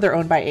issue. Also, they're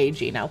owned by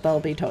AG now. They'll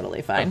be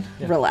totally fine.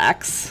 yeah.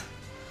 Relax.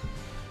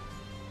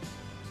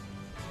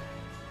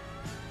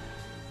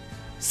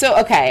 So,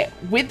 okay,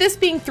 with this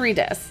being 3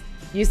 discs,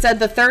 you said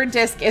the 3rd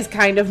disc is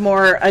kind of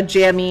more a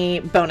jammy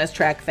bonus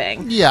track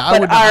thing. yeah,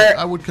 But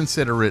I would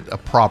consider it a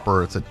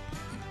proper.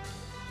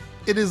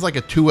 It is like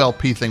a 2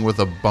 LP thing with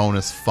a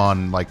bonus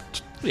fun. Like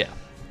Yeah.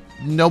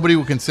 nobody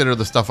would consider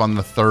the stuff on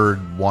the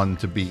 3rd one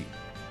to be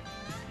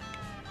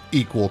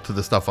equal to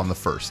the stuff on the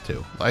first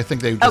 2. I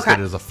think they just Okay.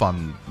 did it as a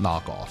fun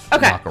knockoff,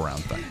 Okay. knock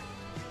around thing.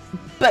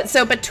 But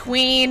so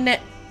between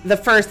the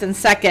 1st and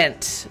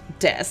 2nd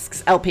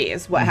discs,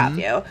 LPs, what have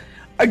you,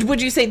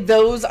 would you say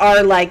those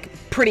are like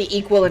pretty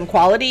equal in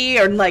quality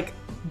or like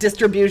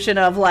distribution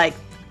of like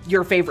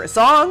your favorite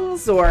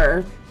songs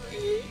or?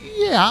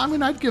 Yeah, I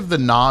mean, I'd give the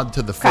nod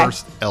to the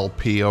first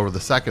LP over the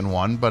second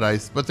one, but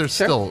there's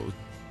Sure. still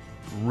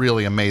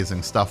really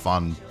amazing stuff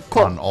on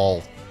Cool. on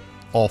all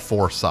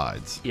 4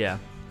 sides. Yeah.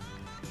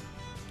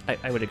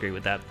 I would agree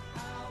with that.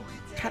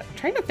 God, I'm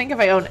trying to think if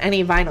I own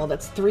any vinyl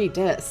that's 3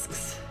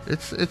 discs.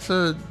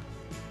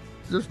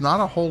 There's not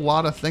a whole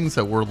lot of things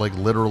that were like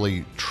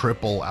literally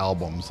triple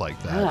albums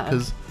like that Yeah.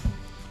 because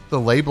the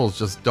labels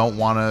just don't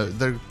want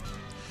to.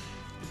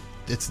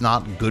 It's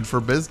not good for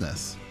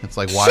business. It's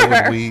like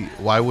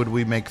why would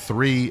we make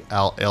 3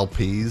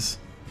 LPs?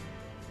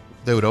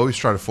 They would always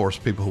try to force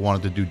people who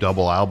wanted to do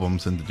double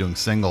albums into doing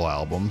single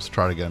albums,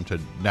 try to get them to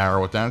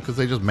narrow it down because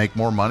they just make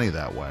more money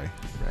that way.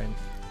 Right.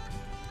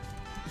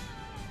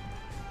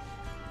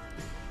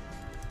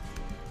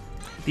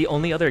 The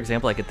only other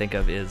example I could think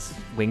of is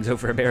Wings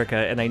Over America,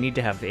 and I need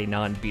to have a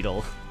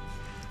non-Beatle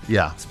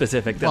Yeah.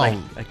 specific that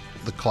Well, I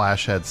the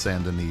Clash had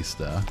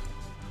Sandinista,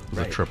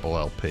 the Right. triple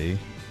LP.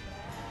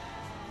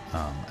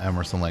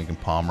 Emerson, Lake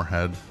and Palmer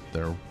had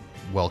their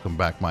Welcome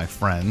Back My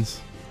Friends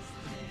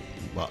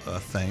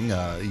thing.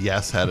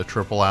 Yes had a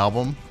triple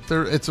album.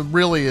 It's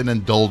really an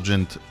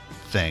indulgent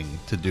thing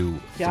to do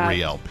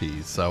 3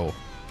 LPs. So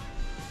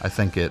I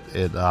think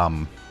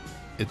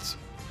it's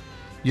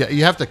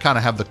you have to kind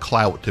of have the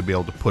clout to be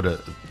able to put a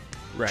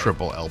Right.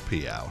 triple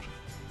LP out.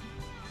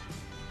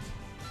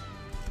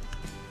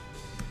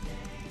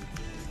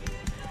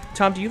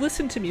 Tom, do you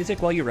listen to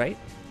music while you write?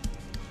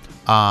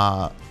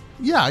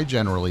 Yeah, I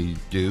generally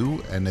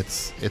do, and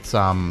it's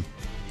funny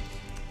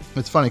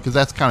because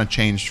that's kind of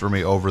changed for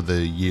me over the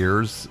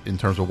years in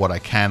terms of what I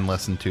can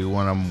listen to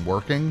when I'm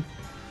working.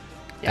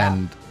 Yeah.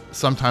 And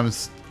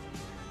sometimes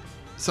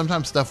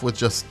stuff with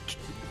just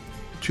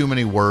too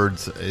many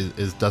words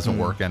doesn't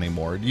work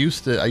anymore. I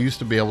used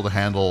to be able to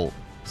handle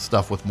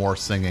stuff with more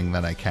singing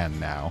than I can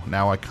now.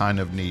 Now I kind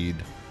of need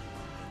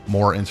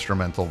more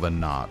instrumental than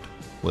not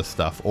with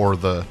stuff, or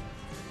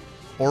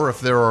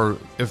if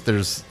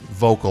there's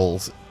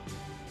vocals,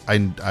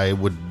 I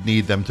would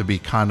need them to be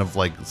kind of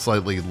like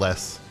slightly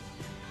less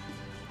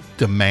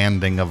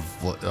demanding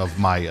of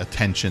my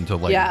attention to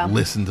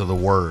listen to the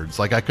words.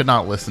 Like I could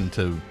not listen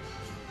to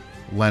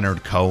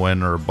Leonard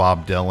Cohen or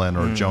Bob Dylan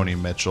or Joni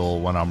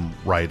Mitchell when I'm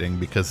writing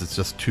because it's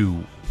just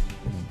too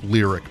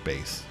lyric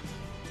based.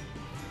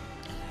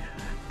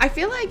 I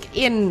feel like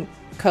in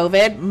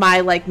COVID,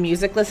 my like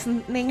music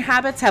listening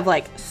habits have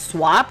like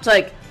swapped.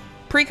 Like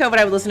pre-COVID,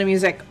 I would listen to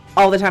music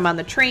all the time on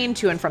the train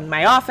to and from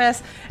my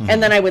office,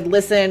 and then I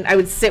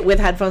would sit with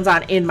headphones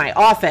on in my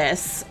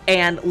office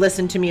and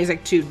listen to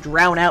music to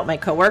drown out my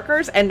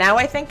coworkers. And now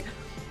I think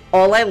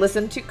all I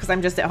listen to, because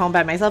I'm just at home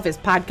by myself, is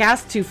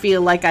podcasts to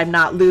feel like I'm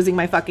not losing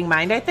my fucking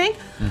mind, I think.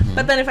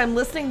 But then if I'm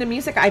listening to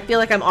music, I feel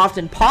like I'm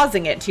often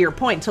pausing it, to your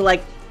point, to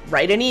like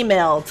write an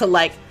email, to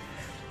like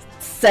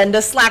send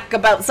a Slack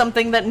about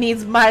something that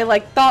needs my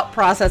like thought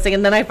processing,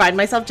 and then I find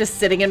myself just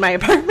sitting in my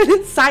apartment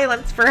in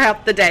silence for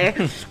half the day,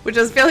 which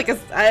I feel like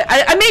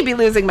I may be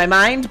losing my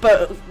mind,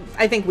 but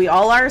I think we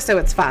all are, so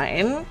it's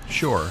fine.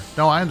 Sure.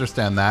 No, I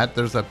understand that.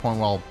 There's that point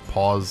where I'll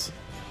pause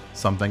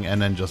something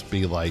and then just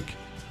be like,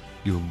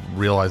 you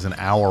realize an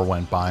hour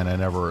went by and I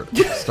never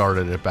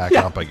started it back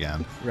up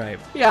again. Right.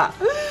 Yeah,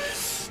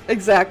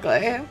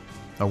 exactly.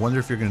 I wonder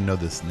if you're going to know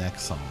this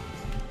next song,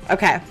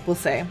 Okay, we'll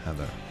see.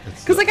 Heather.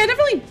 Because like I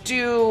definitely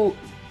do.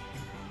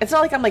 It's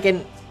not like I'm like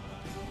a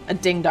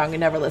ding dong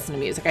and never listen to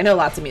music. I know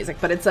lots of music,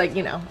 but it's like,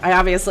 you know, I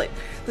obviously,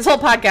 this whole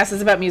podcast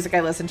is about music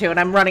I listen to, and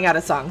I'm running out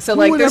of songs. So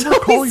like, there's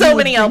only so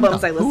many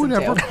albums I listen to. Who would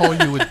ever call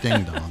you a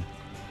ding dong?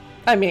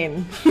 I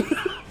mean,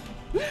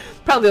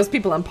 probably those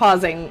people I'm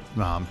pausing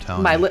No, I'm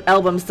telling my you.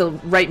 albums to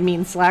write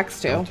mean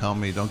slacks to. Don't tell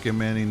me. Don't give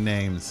me any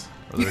names,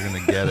 or they're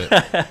gonna get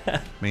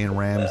it. Me and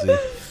Ramsey.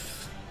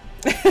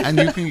 And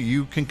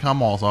you can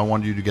come also. I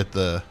want you to get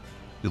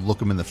you look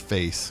them in the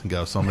face and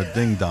go, so I'm a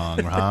ding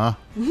dong, huh?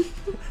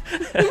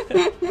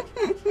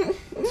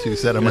 So you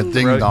said I'm a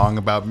ding dong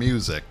about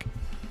music.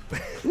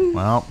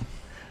 Well,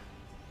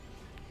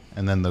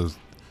 and then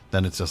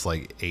it's just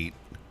like 8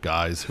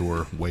 guys who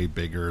are way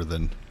bigger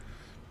than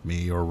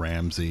me or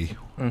Ramsey,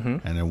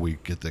 and then we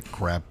get the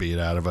crap beat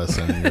out of us,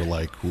 and you're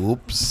like,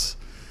 "Whoops!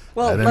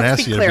 Well, I didn't let's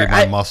ask be you clear. to be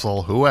my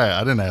muscle. I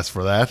didn't ask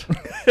for that."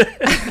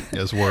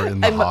 As we're in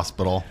the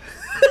hospital.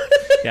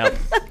 Yeah.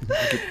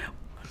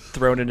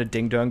 Thrown in a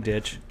ding dong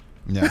ditch.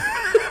 Yeah.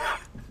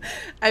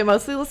 I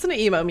mostly listen to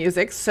emo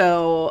music,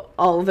 so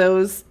all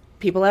those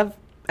people have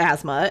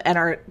asthma and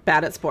are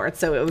bad at sports,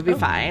 so it would be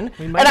fine.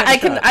 we And might have a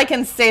shot. I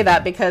can say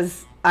that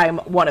because I'm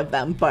one of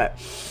them, but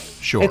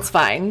Sure. it's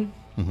fine.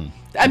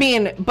 I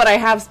mean, but I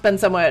have been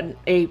someone,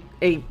 a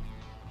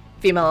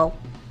female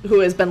who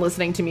has been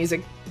listening to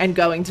music and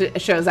going to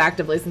shows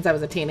actively since I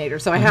was a teenager,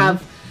 so I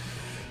have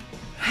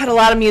had a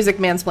lot of music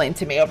mansplained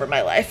to me over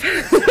my life.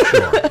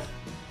 Sure.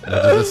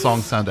 Now, does this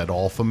song sound at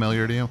all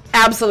familiar to you?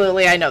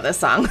 Absolutely, I know this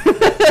song.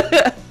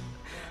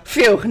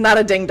 Phew, not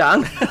a ding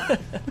dong.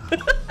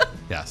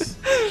 Yes.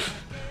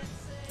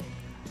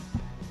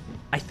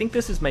 I think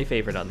this is my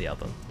favorite on the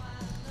album.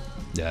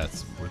 Yeah,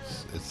 it's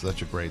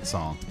such a great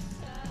song.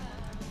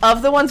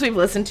 Of the ones we've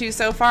listened to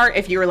so far,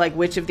 if you were like,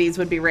 which of these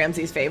would be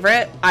Ramsey's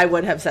favorite, I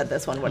would have said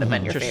this one would have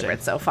been your Interesting.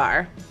 favorite so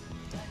far.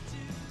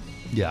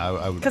 Yeah,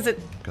 I would 'Cause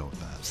go with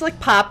that. It's like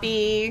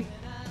poppy.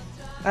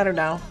 I don't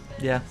know.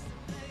 Yeah.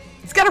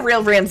 It's got a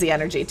real Ramsey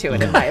energy to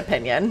it, in my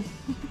opinion.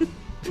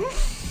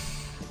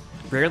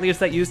 Rarely is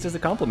that used as a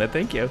compliment.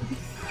 Thank you.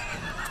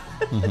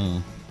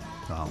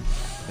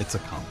 It's a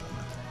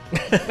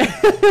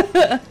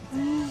compliment.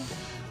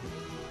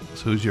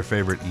 So who's your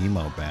favorite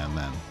emo band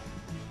then?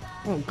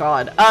 Oh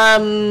God.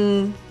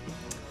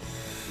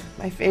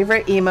 My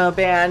favorite emo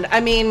band. I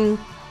mean,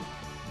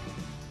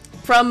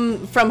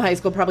 from high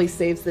school, probably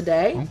Saves the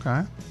Day.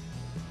 Okay.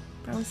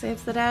 Probably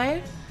Saves the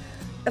Day.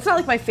 It's not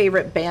like my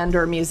favorite band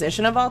or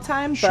musician of all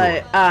time, Sure.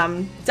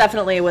 but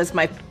definitely it was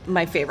my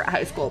favorite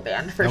high school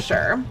band for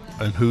sure.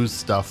 And whose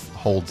stuff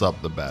holds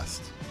up the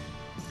best?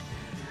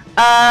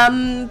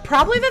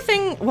 Probably the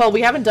thing. Well,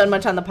 we haven't done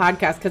much on the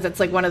podcast because it's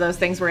like one of those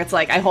things where it's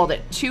like I hold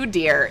it too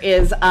dear.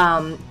 Is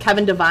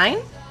Kevin Devine?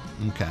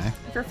 Okay.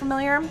 If you're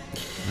familiar,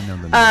 I know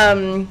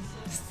the name.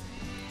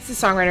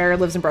 he's a songwriter,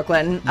 lives in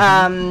Brooklyn.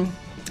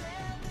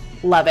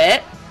 Love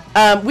it.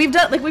 We've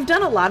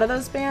done a lot of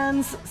those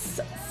bands.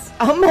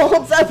 Some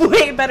holds up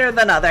way better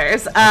than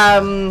others.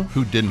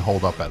 Who didn't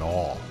hold up at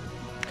all?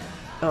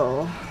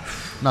 Oh.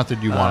 Not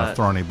that you want to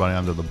throw anybody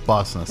under the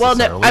bus Well,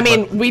 necessarily. no, I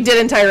mean, we did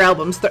entire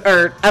albums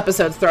or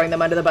episodes throwing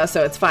them under the bus,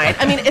 so it's fine.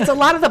 I mean, it's a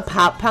lot of the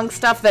pop punk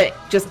stuff that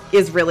just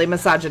is really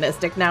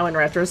misogynistic now in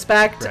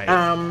retrospect.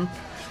 Right.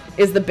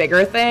 Is the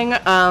bigger thing.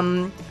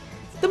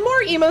 The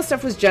more emo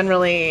stuff was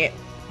generally,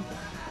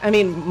 I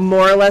mean,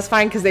 more or less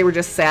fine because they were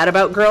just sad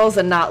about girls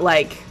and not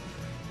like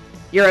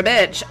you're a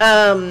bitch.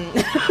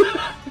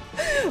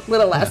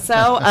 Little less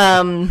so.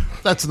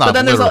 That's not but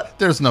then literal.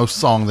 There's no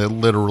song that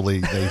literally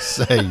they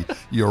say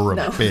you're a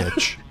No.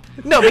 bitch.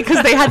 No,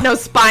 because they had no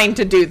spine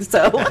to do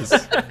so.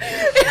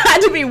 It had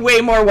to be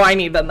way more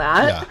whiny than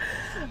that. Yeah.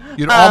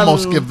 You'd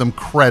almost give them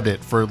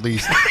credit for at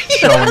least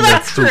showing their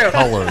that's true true.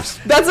 colors.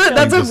 That's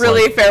a just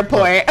really like, fair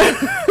point.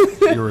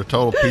 You're a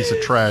total piece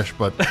of trash,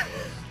 but at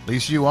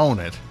least you own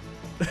it.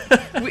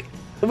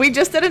 We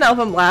just did an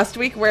album last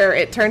week where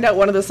it turned out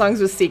one of the songs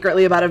was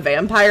secretly about a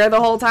vampire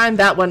the whole time.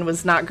 That one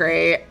was not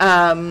great.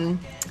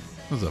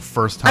 This is the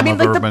first time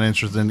I've ever been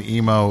interested in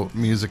emo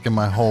music in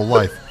my whole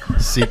life.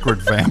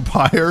 Secret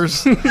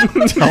vampires?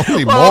 Tell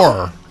me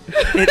more.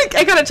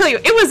 I gotta tell you,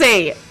 it was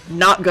a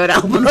not good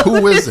album.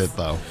 Who is it,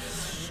 though?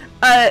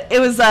 It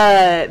was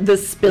the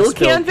Spill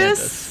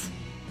Canvas.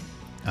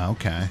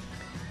 Okay.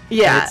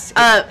 Yeah.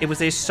 It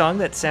was a song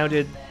that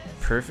sounded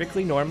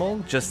perfectly normal,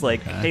 just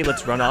like, hey,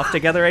 let's run off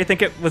together. I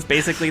think it was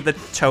basically the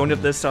tone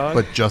of this song.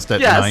 But just at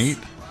Yes.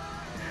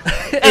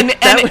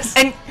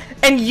 night?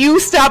 And you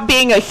stop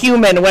being a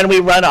human when we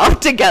run off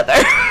together.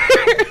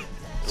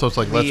 So it's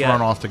like, let's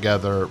run off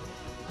together.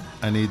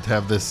 I need to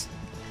have this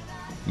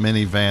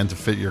minivan to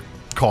fit your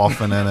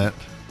coffin in it.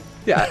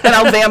 Yeah, and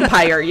I'll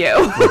vampire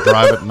you. We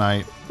drive at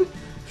night.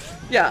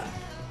 Yeah.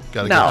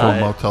 Got to No. get to a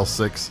Motel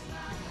 6.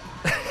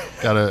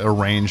 Got to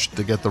arrange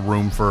to get the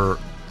room for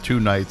 2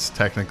 nights,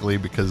 technically,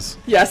 because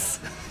Yes.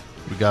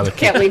 we got to keep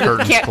Can't the leave.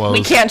 curtains closed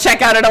We can't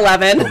check out at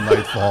 11. till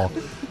nightfall.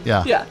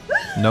 Yeah. Yeah.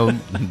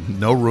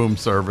 No room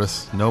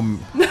service. No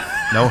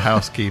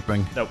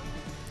housekeeping. Nope.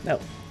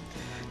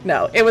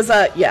 No. It was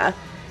yeah.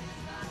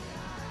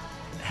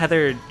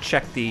 Heather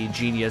checked the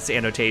Genius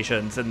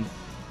annotations, and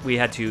we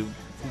had to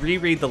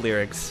reread the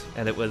lyrics,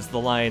 and it was the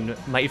line,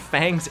 "My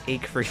fangs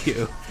ache for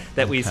you,"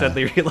 that we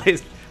suddenly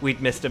realized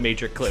we'd missed a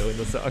major clue in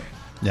the song.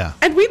 Yeah.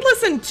 And we'd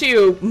listened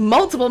to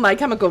multiple My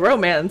Chemical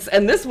Romance,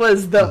 and this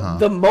was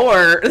the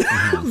more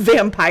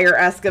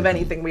vampire-esque of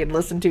anything we had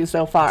listened to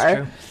so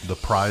far. The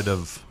pride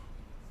of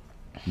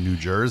New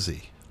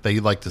Jersey. They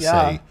like to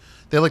Yeah.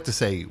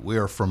 say we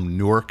are from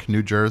Newark,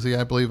 New Jersey,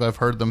 I believe I've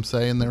heard them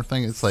say in their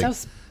thing. It's like,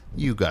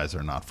 you guys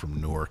are not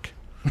from Newark.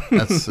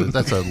 That's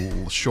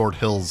a Short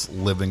Hills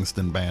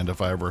Livingston band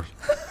if I ever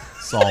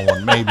saw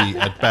one. Maybe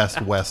at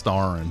best West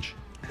Orange.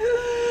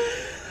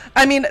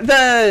 I mean,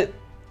 the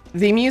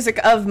music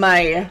of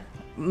my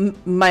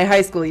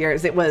high school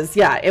years, it was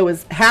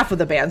half of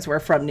the bands were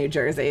from New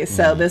Jersey.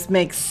 So this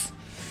makes,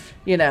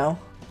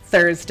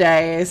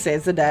 Thursday,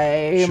 Saves the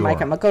Day, Sure. My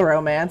Chemical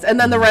Romance, and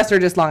then the rest are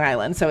just Long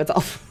Island. So it's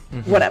all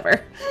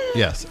whatever.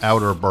 Yes,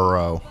 Outer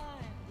Borough.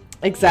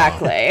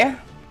 Exactly.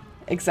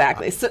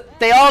 Exactly. So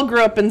they all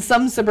grew up in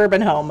some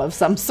suburban home of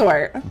some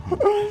sort.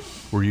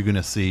 Were you going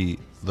to see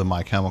the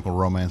My Chemical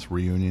Romance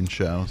reunion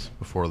shows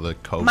before the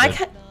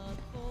COVID?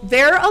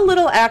 They're a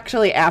little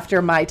actually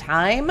after my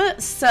time.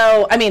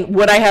 So, I mean,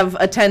 would I have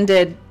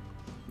attended?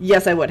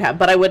 Yes, I would have,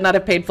 but I would not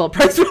have paid full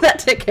price for that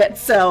ticket.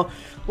 So,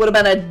 would have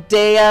been a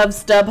day of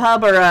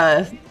StubHub or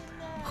a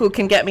who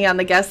can get me on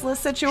the guest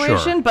list situation.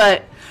 Sure.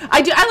 But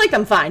I like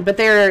them fine, but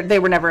they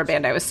were never a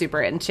band I was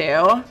super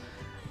into.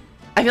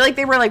 I feel like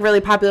they were like really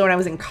popular when I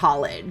was in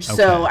college.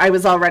 So, I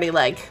was already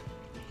like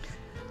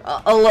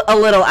a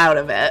little out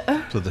of it.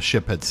 So the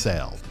ship had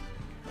sailed.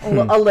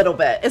 A little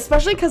bit,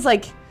 especially because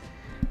like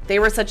they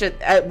were such a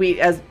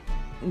as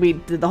we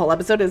did the whole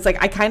episode. It's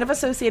like I kind of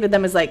associated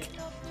them as like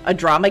a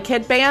drama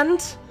kid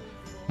band,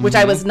 which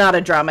I was not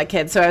a drama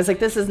kid. So I was like,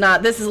 this is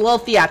a little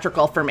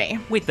theatrical for me.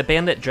 Wait, the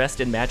band that dressed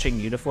in matching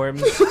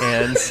uniforms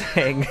and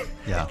sang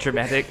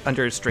dramatic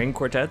under string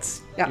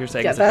quartets? Yeah. You're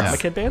saying Yeah, it's a drama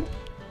kid band?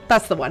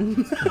 That's the one.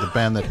 The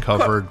band that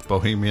covered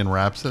Bohemian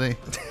Rhapsody.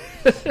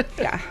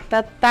 Yeah,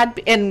 that's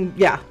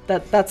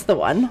the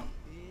one.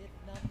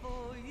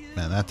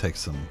 Man, that takes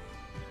some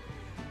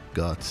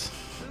guts.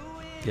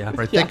 Yeah.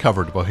 Right, they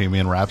covered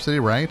Bohemian Rhapsody,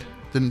 right?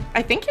 Didn't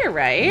I think you're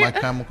right. My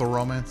Chemical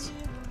Romance?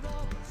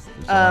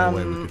 It's the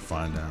only way we could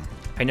find out.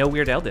 I know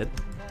Weird Al did.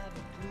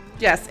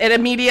 Yes, it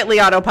immediately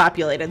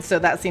auto-populated, so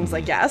that seems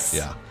like yes.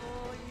 Yeah.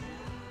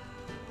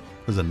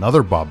 There's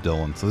another Bob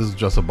Dylan, so this is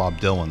just a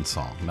Bob Dylan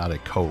song, not a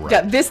co-write.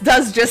 Yeah, this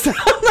does just sound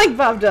like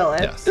Bob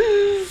Dylan. Yes.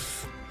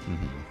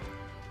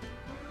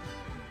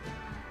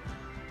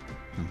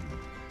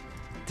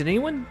 Did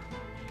anyone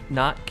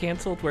not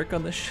canceled work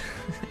on this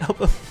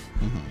album?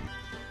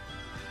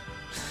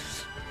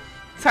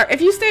 Sorry,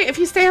 if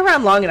you stay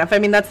around long enough, I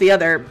mean that's the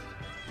other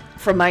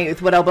from my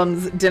youth. What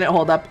albums didn't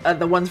hold up?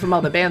 The ones from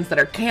all the bands that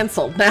are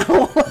canceled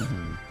now.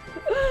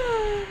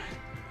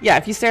 Yeah,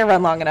 if you stay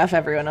around long enough,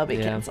 everyone will be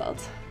canceled.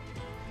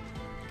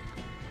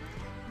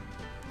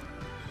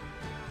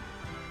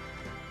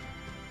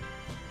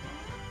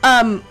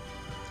 Tom,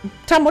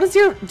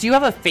 do you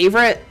have a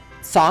favorite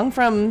song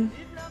from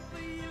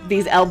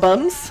these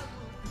albums?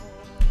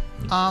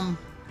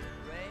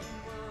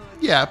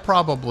 Yeah,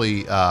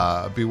 probably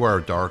Beware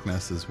of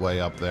Darkness is way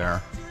up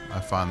there. I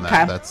find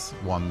that that's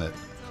one that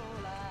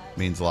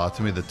means a lot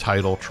to me. The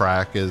title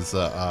track is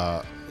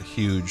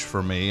huge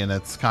for me, and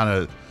it's kind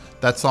of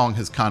that song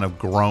has kind of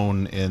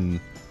grown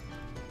in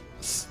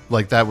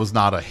like that was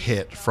not a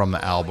hit from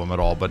the album at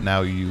all, but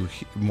now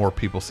more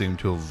people seem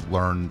to have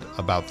learned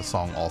about the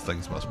song All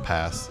Things Must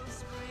Pass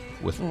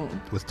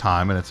with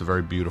time, and it's a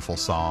very beautiful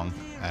song.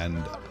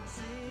 And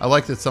I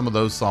like that some of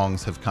those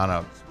songs have kind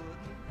of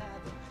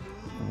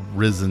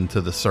risen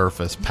to the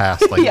surface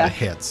past like the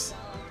hits.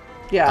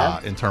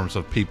 Yeah. In terms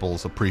of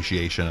people's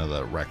appreciation of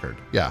the record.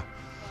 Yeah.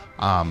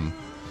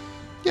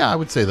 I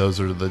would say those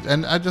are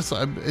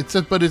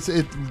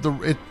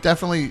it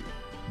definitely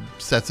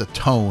sets a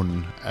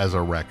tone as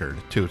a record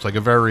too. It's like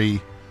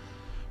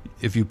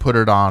if you put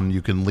it on,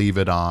 you can leave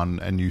it on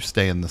and you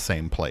stay in the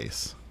same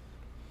place.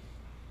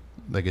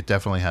 Like it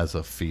definitely has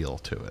a feel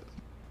to it.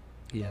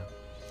 Yeah.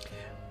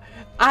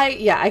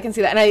 I can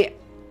see that. And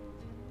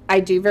I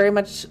do very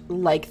much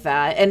like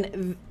that.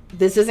 And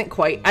this isn't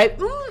quite,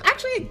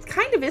 actually it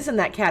kind of is in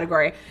that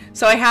category.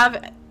 So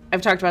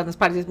I've talked about in this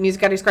podcast,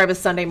 music I describe as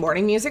Sunday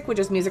morning music, which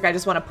is music I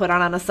just want to put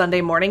on a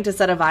Sunday morning to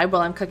set a vibe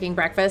while I'm cooking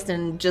breakfast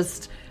and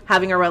just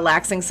having a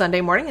relaxing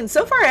Sunday morning. And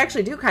so far I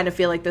actually do kind of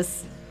feel like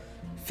this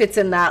fits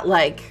in that,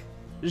 like,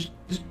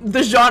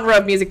 the genre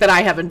of music that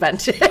I have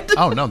invented.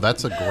 Oh no,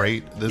 this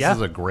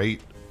is a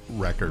great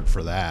record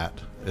for that.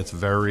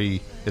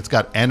 It's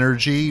got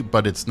energy,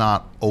 but it's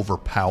not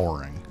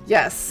overpowering.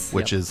 Yes.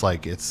 Which is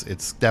like,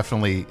 it's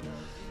definitely,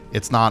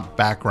 it's not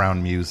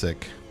background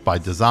music by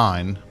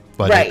design,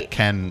 but it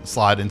can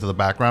slide into the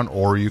background,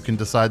 or you can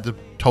decide to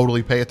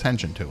totally pay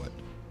attention to it.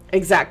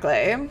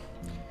 Exactly.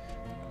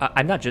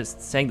 I'm not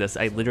just saying this.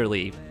 I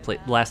literally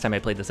last time I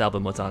played this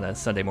album was on a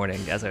Sunday morning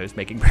as I was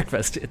making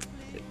breakfast. It's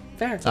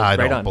fair. I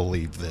don't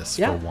believe this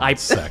for one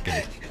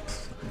second.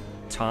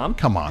 Tom?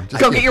 Come on.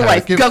 Just go get your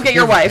wife. Go get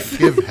your wife.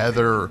 Give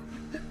Heather...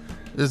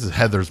 This is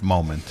Heather's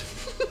moment.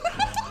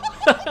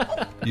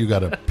 You got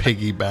to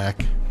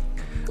piggyback.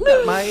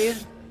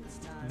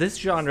 This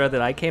genre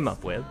that I came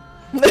up with...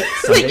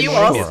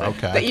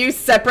 that you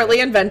separately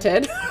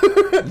invented.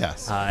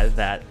 Yes.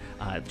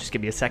 Just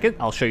give me a second.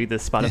 I'll show you the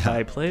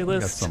Spotify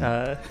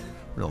playlist.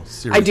 Real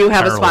serious I do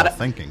have a parallel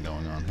thinking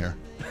going on here.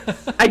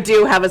 I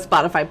do have a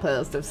Spotify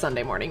playlist of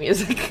Sunday morning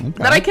music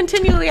that I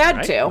continually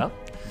add to. Well,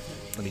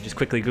 let me just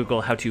quickly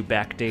Google how to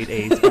backdate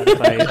a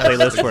Spotify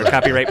playlist for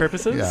copyright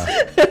purposes.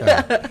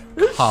 Yeah.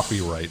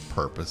 Copyright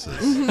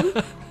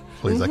purposes.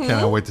 Please, I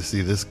cannot wait to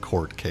see this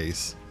court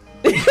case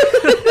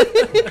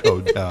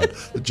go down.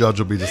 The judge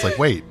will be just like,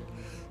 wait,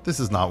 this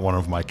is not one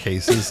of my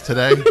cases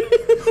today.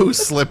 Who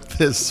slipped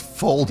this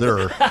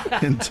folder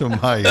into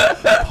my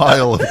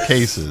pile of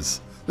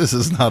cases? This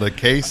is not a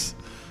case.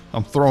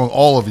 I'm throwing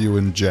all of you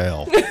in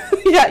jail.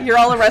 Yeah, you're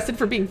all arrested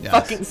for being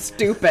fucking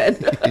stupid.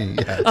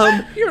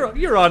 Yes.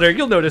 Your Honor,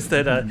 you'll notice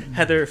that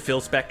Heather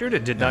Phil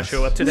Spector did not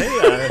show up today.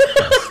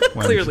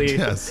 Clearly.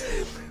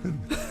 Yes.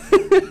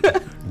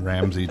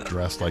 Ramsey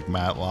dressed like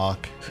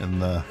Matlock in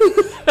the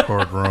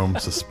courtroom,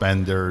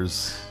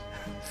 suspenders,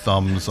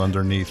 thumbs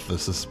underneath the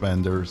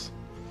suspenders.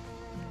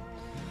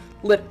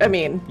 I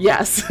mean,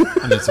 yes.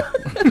 And it's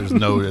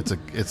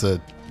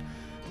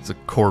a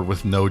court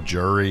with no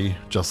jury,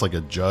 just like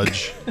a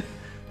judge.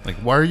 Like,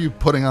 why are you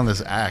putting on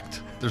this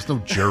act? There's no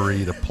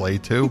jury to play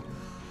to.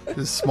 This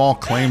is small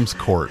claims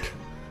court.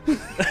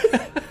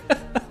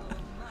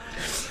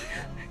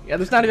 Yeah,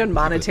 there's not even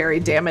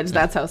monetary damage.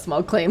 That's how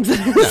small claims it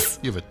is.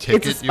 You have a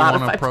ticket you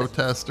want to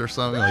protest or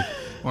something? Like,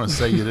 you want to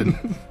say you didn't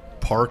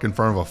park in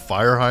front of a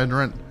fire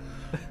hydrant?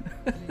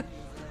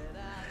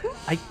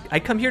 I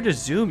come here to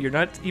Zoom. You're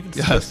not even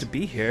supposed to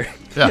be here.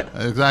 Yeah,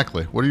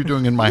 exactly. What are you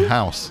doing in my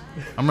house?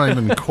 I'm not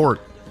even in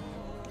court.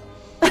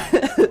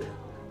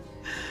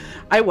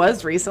 I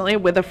was recently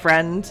with a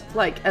friend,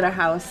 like, at a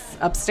house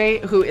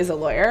upstate who is a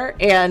lawyer,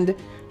 and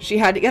she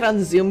had to get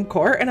on Zoom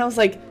court, and I was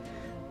like,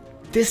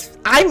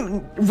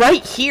 I'm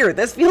right here.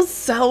 This feels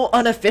so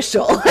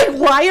unofficial. Like,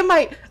 why am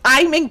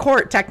I'm in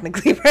court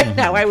technically right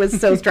now. I was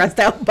so stressed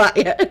out by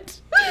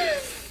it.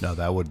 No,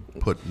 that would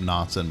put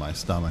knots in my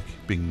stomach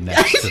being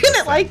next to I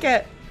didn't like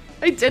it.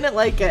 I didn't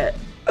like it.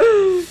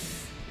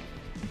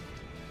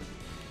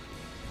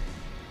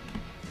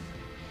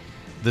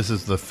 This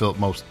is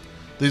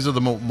these are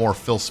the more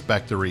Phil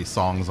Spector-y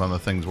songs on the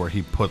things where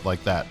he put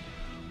like that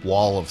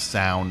wall of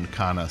sound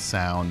kind of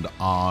sound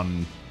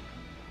on.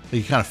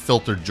 He kind of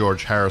filtered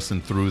George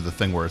Harrison through the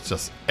thing where it's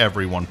just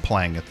everyone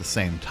playing at the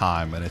same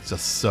time, and it's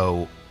just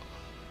so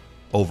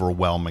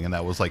overwhelming. And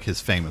that was like his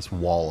famous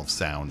wall of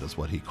sound, is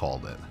what he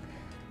called it.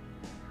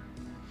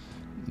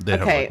 They'd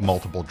have like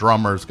multiple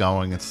drummers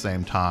going at the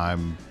same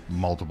time,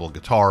 multiple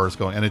guitars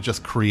going, and it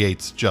just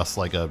creates just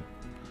like it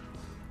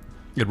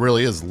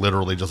really is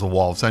literally just a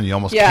wall of sound. You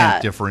almost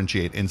can't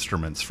differentiate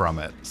instruments from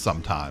it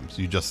sometimes.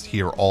 You just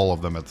hear all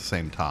of them at the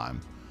same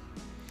time.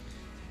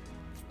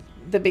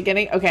 The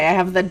beginning, I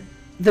have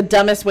the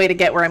dumbest way to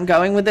get where I'm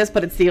going with this,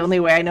 but it's the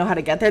only way I know how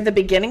to get there. The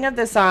beginning of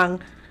this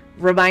song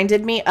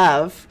reminded me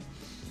of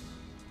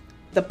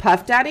the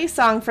Puff Daddy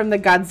song from the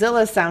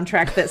Godzilla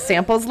soundtrack that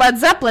samples Led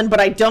Zeppelin, but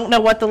I don't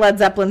know what the Led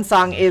Zeppelin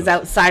song is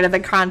outside of the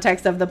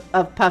context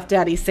of Puff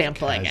Daddy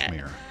sampling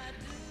Cashmere. it.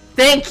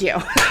 Thank you.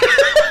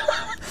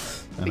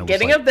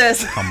 Beginning of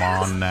this. Come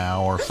on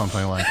now, or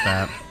something like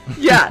that.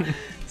 Yeah.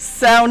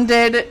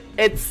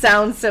 It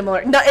sounds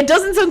similar. No, it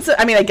doesn't sound.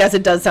 I mean, I guess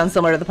it does sound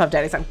similar to the Puff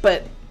Daddy song,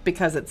 but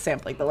because it's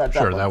sampling the Led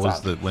Zeppelin Sure, that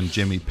was song. when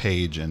Jimmy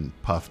Page and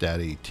Puff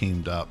Daddy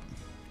teamed up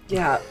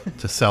Yeah.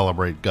 to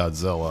celebrate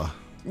Godzilla.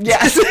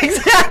 Yes,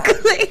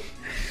 exactly.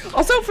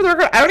 Also, for the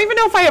record, I don't even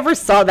know if I ever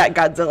saw that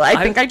Godzilla.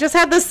 I think I just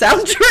had the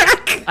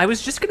soundtrack. I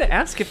was just going to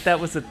ask if that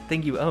was a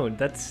thing you owned.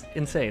 That's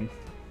insane.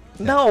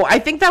 No, I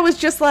think that was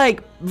just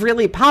like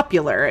really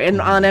popular, and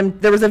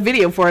there was a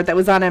video for it that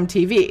was on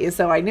MTV,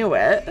 so I knew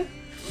it.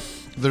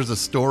 There's a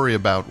story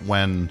about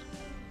when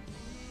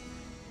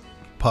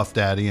Puff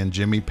Daddy and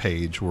Jimmy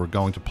Page were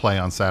going to play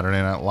on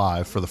Saturday Night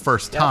Live for the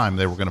first time.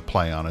 They were going to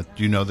play on it.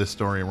 Do you know this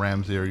story,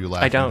 Ramsey? Or are you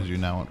laughing? I don't. Because you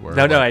know it.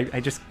 No,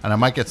 I just... And I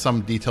might get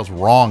some details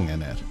wrong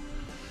in it,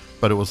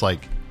 but it was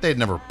like they'd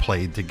never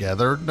played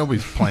together.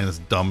 Nobody's playing this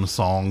dumb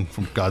song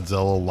from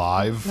Godzilla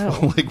live.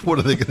 No. Like, what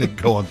are they going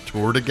to go on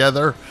tour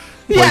together?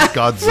 Play Yeah,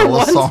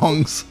 Godzilla for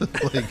songs?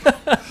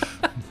 Like,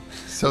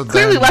 so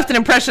Clearly then, left an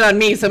impression on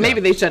me, so maybe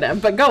they should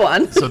have, but go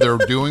on. so they're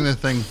doing the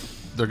thing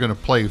they're going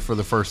to play for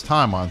the first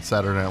time on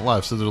Saturday Night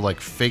Live. So they're like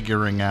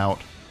figuring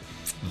out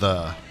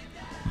the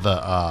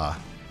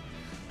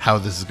how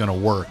this is going to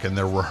work, and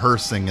they're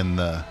rehearsing in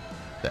the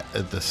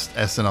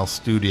SNL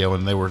studio,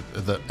 and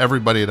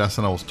everybody at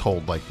SNL was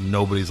told like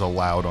nobody's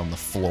allowed on the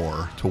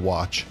floor to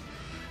watch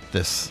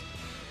this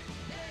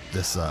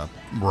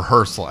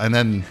rehearsal, and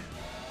then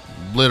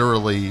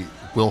literally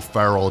Will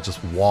Ferrell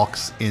just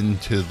walks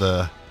into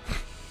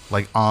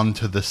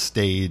onto the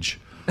stage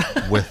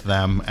with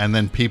them, and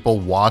then people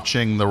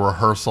watching the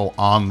rehearsal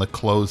on the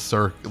closed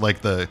circuit,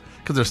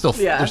 because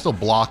they're still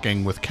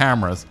blocking with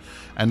cameras,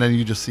 and then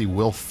you just see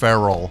Will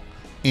Ferrell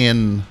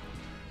in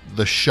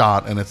the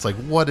shot, and it's like,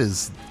 what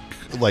is,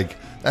 like,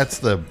 that's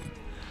the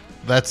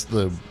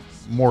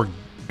more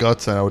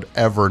guts than I would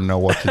ever know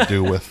what to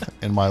do with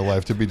in my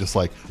life, to be just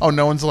like, oh,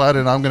 no one's allowed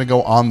in, I'm going to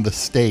go on the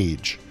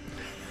stage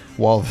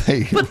while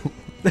they...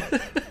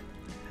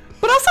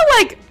 But also,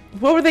 like,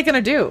 what were they going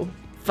to do?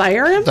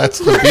 Fire him? That's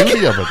the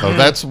beauty of it, though.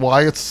 That's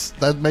why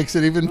that makes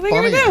it even What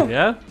are they funnier.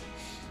 gonna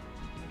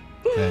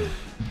do? Yeah? Yeah.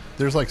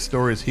 There's like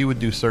stories. He would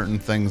do certain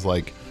things,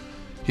 like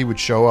he would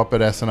show up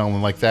at SNL,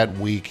 and like that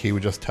week he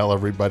would just tell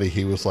everybody,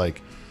 he was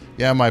like,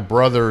 yeah, my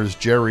brother is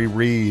Jerry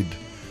Reed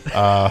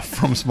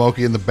from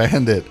Smokey and the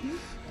Bandit,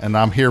 and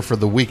I'm here for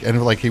the week.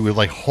 And like he would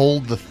like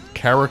hold the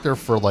character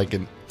for like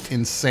an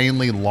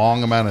insanely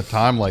long amount of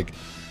time, like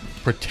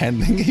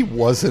pretending he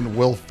wasn't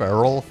Will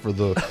Ferrell for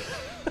the...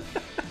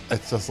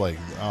 It's just like,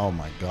 oh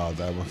my God,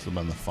 that must have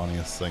been the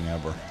funniest thing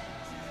ever.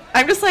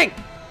 I'm just like,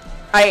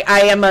 I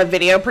am a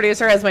video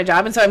producer as my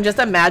job, and so I'm just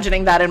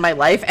imagining that in my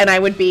life, and I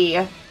would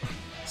be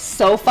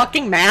so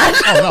fucking mad.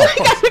 Oh no, of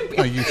course.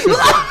 No, you should.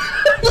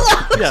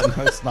 Yeah.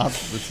 It's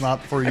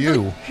not for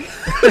you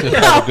to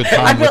have a good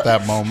time with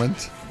that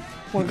moment.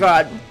 Oh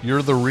God.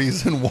 You're the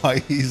reason why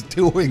he's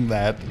doing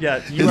that.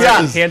 Yeah, you It's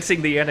are just-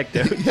 enhancing the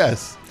anecdote.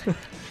 Yes.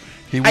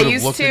 He would have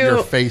used looked to- at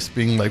your face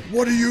being like,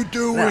 what are you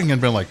doing? And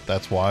been like,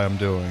 that's why I'm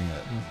doing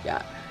it.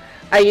 Yeah.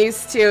 I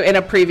used to, in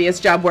a previous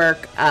job,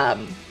 work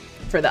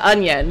for The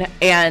Onion,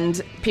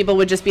 and people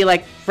would just be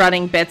like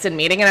running bits and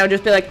meeting, and I would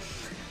just be like,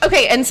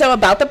 okay, and so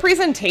about the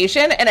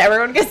presentation, and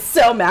everyone gets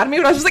so mad at me,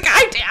 but I was just like,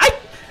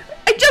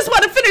 I just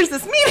want to finish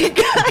this meeting,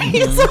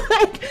 guys.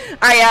 Like,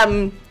 I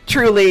am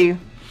truly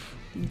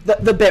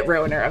the bit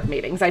ruiner of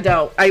meetings.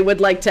 I would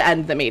like to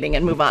end the meeting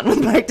and move on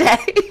with my day.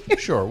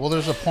 Sure. Well,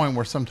 there's a point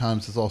where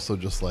sometimes it's also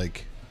just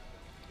like,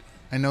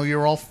 I know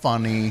you're all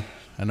funny.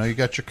 I know you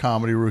got your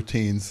comedy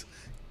routines.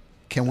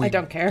 Can we I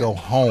don't care. go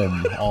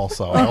home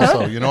also?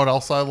 Also, you know what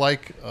else I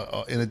like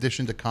in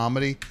addition to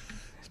comedy?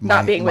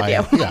 Not being with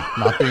you. Yeah,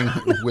 not being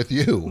with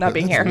you. Not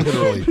being here.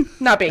 Literally,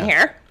 Not being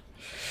here.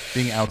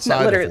 being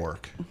outside literally. of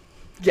work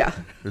Yeah.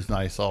 is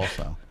nice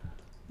also.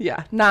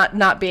 Yeah.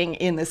 Not being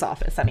in this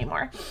office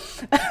anymore.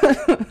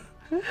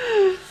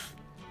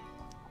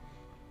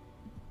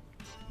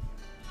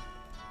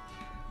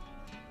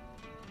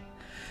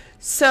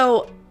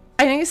 So,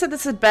 I know you said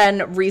this had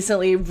been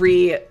recently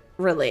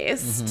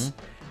re-released.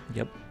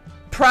 Yep.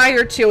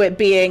 Prior to it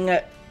being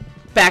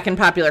back in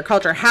popular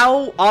culture,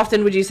 how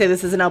often would you say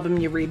this is an album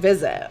you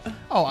revisit?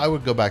 Oh, I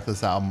would go back to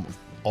this album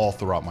all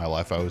throughout my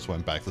life. I always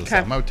went back to this Okay.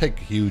 album. I would take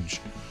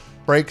huge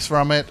breaks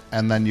from it,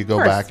 and then you go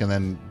course. back and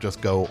then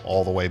just go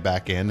all the way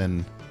back in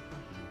and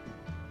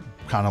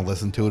kind of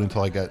listen to it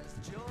until I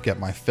get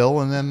my fill,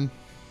 and then...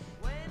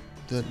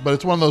 But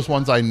it's one of those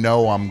ones I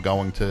know I'm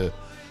going to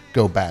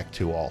go back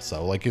to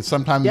also. Like, it's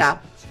sometimes... Yeah.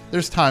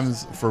 There's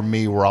times for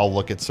me where I'll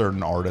look at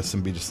certain artists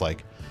and be just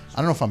like, I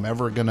don't know if I'm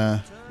ever going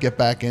to get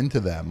back into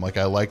them. Like,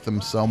 I like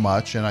them so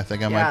much, and I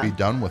think I might Yeah. be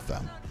done with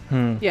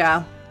them.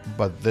 Yeah.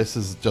 But this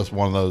is just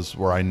one of those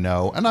where I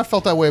know, and I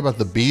felt that way about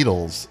the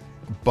Beatles,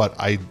 but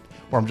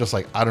where I'm just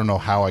like, I don't know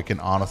how I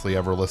can honestly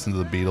ever listen to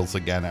the Beatles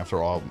again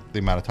after all the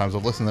amount of times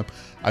I've listened to them.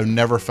 I've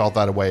never felt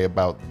that way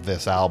about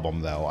this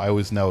album, though. I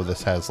always know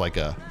this has like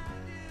a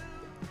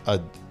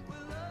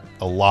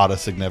lot of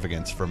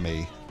significance for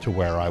me to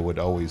where I would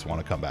always want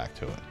to come back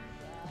to it.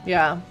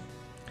 Yeah.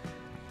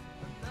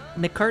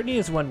 McCartney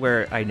is one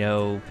where I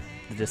know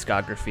the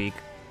discography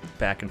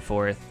back and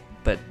forth,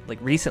 but like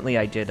recently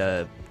I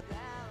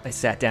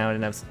sat down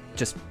and I was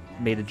just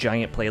made a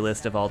giant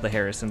playlist of all the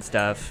Harrison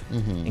stuff,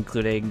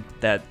 including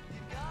that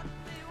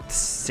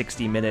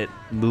 60-minute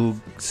Moog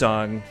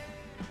song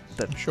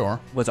that Sure.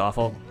 was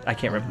awful. I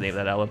can't remember the name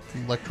of that album.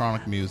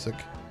 Electronic music.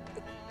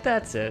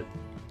 That's it.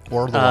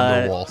 Or the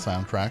Wonderwall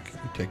soundtrack.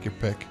 You take your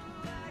pick.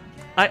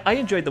 I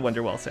enjoyed the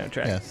Wonderwall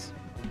soundtrack. Yes.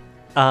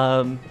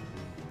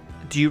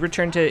 Do you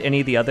return to any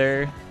of the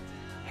other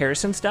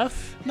Harrison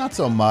stuff? Not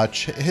so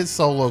much. His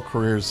solo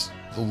career's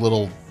a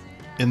little,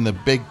 in the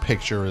big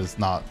picture, is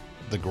not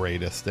the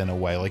greatest in a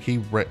way. Like he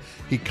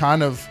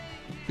kind of,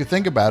 if you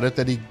think about it,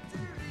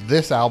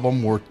 this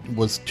album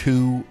was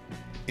two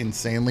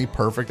insanely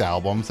perfect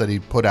albums that he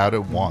put out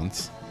at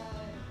once,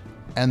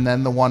 and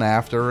then the one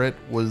after it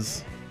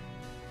was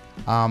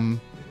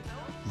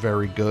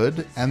very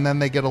good, and then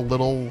they get a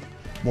little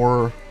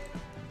more.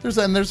 There's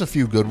a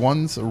few good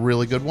ones,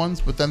 really good ones,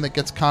 but then it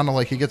gets kind of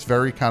like, he gets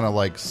very kind of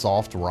like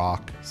soft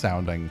rock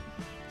sounding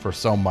for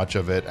so much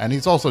of it, and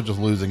he's also just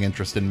losing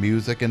interest in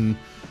music and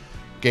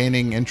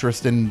gaining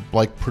interest in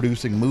like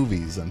producing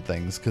movies and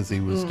things, because he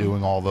was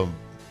doing all the,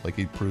 like,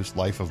 he produced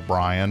Life of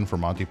Brian for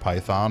Monty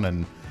Python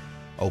and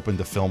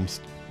opened a film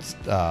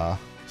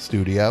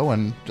studio,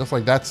 and just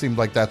like that seemed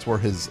like that's where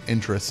his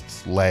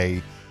interests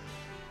lay,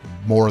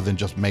 more than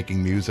just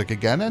making music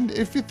again. And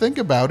if you think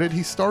about it,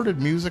 he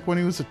started music when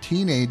he was a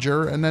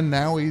teenager, and then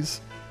now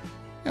he's,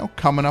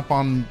 coming up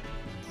on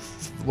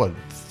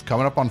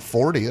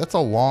 40. That's a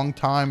long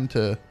time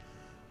to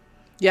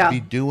be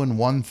doing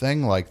one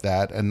thing like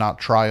that and not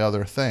try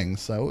other things.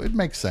 So it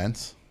makes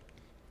sense.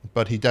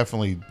 But he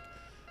definitely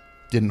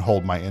didn't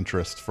hold my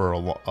interest for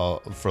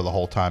the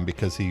whole time,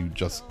 because it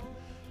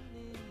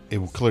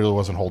clearly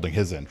wasn't holding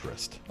his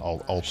interest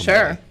ultimately.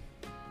 Sure.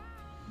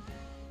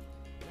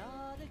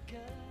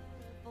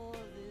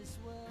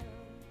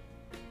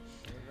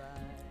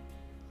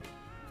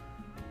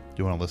 Do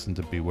you want to listen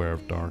to Beware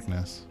of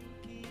Darkness?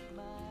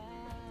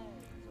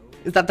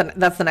 Is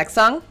that's the next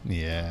song?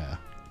 Yeah.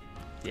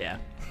 Yeah.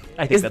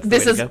 I think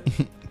that's the way to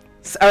go.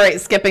 All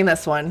right, skipping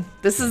this one.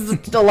 This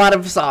is a lot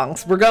of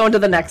songs. We're going to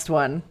the next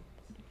one.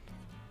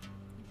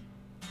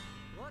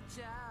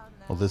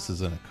 Well, this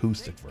is an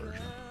acoustic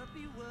version.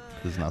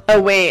 This is not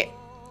Oh, wait.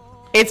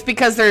 It's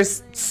because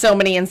there's so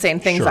many insane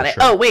things Sure, on it.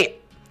 sure. Oh,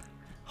 wait.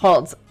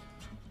 Hold.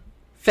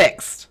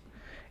 Fixed.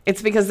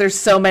 It's because there's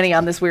so many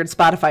on this weird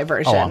Spotify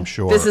version. Oh, I'm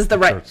sure. This is the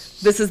I'm right. sure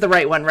it's- This is the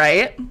right one,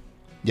 right?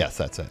 Yes,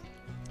 that's it.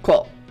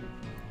 Cool.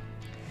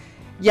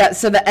 Yeah,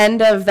 so the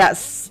end of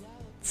that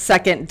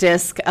second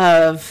disc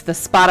of the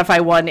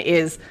Spotify one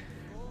is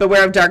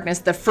Beware of Darkness,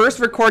 the first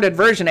recorded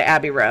version of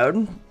Abbey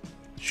Road.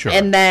 Sure.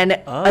 And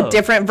then a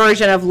different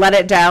version of Let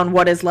It Down,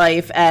 What Is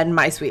Life, and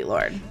My Sweet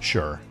Lord.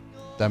 Sure.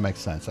 That makes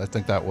sense. I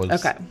think that was...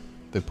 Okay.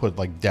 They put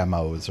like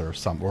demos or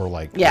some, or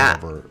like Yeah.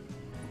 whatever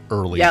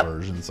early Yep.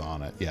 versions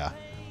on it. Yeah.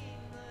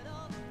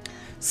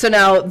 So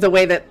now the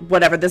way that,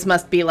 whatever, this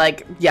must be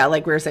like, yeah,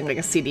 like we were saying, like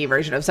a CD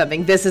version of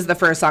something. This is the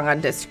first song on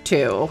disc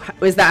 2.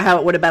 Is that how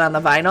it would have been on the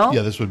vinyl?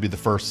 Yeah, this would be the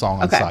first song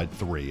on Okay. side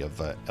 3 of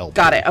the LP.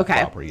 Got it. Okay.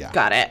 Proper, yeah.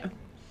 Got it.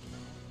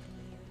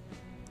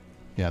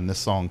 Yeah, and this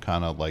song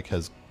kind of like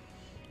has...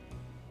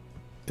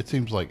 It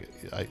seems like...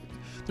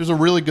 there's a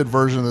really good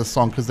version of this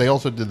song, because they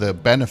also did the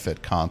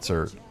benefit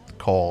concert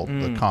called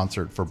the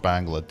Concert for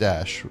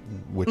Bangladesh,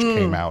 which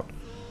came out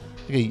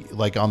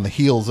like on the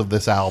heels of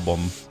this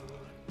album.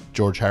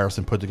 George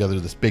Harrison put together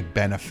this big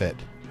benefit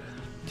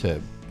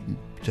to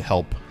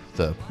help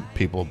the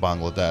people of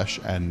Bangladesh,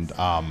 and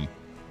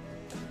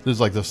this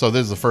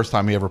is the first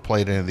time he ever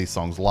played any of these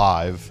songs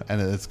live,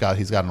 and he's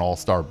got an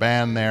all-star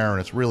band there, and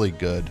it's really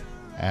good.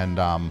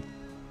 And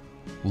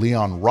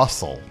Leon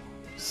Russell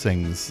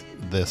sings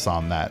this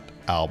on that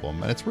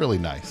album, and it's really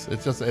nice.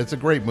 It's a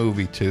great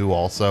movie too.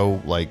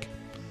 Also, like,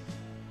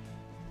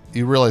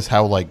 you realize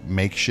how like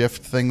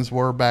makeshift things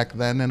were back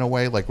then, in a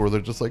way, like where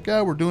they're just like,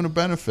 yeah, we're doing a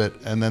benefit,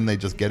 and then they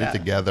just get it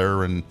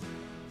together, and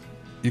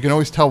you can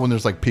always tell when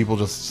there's like people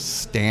just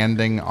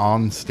standing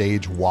on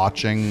stage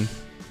watching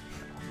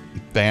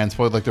bands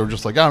play. Like they were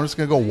just like, oh, I'm just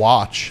gonna go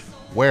watch.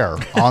 Where?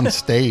 On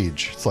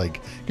stage. It's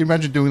like, can you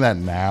imagine doing that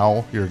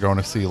now? You're going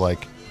to see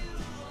like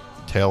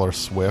Taylor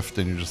Swift,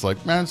 and you're just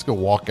like, man, let's go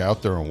walk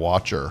out there and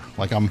watch her.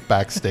 Like, I'm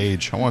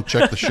backstage. I want to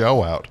check the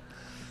show out.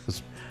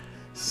 Just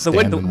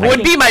standing right-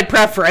 Would be my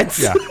preference.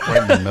 yeah,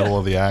 right in the middle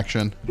of the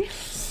action.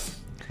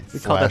 We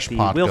call that the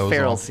pot Will goes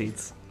Ferrell off.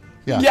 seats.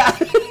 Yeah. Yeah.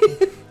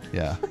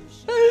 Yeah.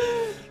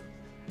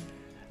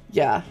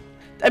 Yeah.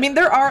 I mean,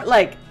 there are,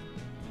 like,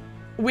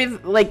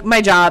 with, like,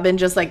 my job and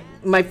just, like,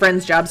 my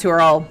friends' jobs who are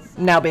all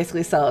now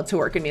basically sell out to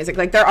work in music.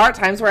 Like, there are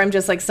times where I'm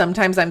just, like,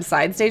 sometimes I'm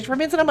side stage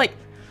performance, and I'm like,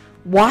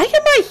 why am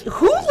I,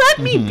 who let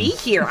me be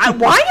here? Why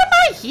am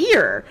I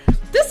here?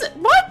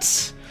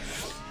 What?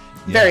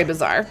 Very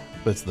bizarre.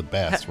 But it's the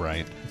best,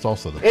 right? It's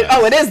also the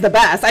best. It is the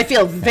best. I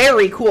feel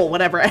very cool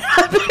whenever it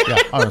happens. Yeah,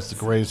 it's the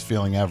greatest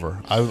feeling ever.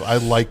 I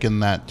liken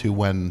that to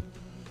when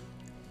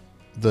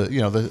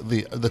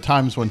the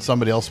times when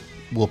somebody else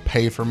will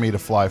pay for me to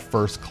fly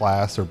first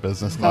class or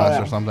business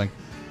class or something,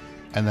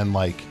 and then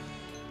like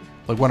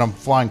when I'm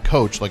flying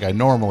coach, like I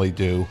normally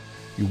do,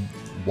 you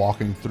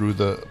walking through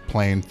the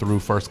plane through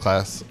first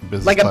class,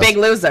 business Like class, a big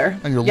loser.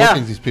 and you're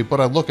looking at these people,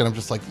 but I look and I'm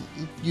just like,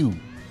 you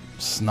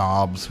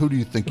snobs, who do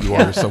you think you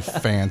are? You're so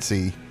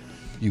fancy.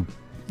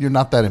 You're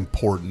not that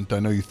important. I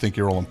know you think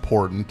you're all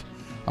important.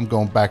 I'm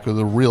going back to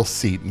the real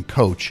seat and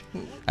coach.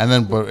 And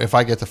then but if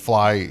I get to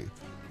fly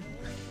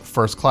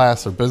first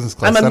class or business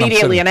class, I'm then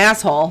immediately sitting, an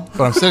asshole.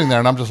 but I'm sitting there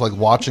and I'm just like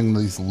watching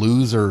these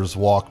losers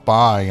walk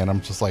by, and I'm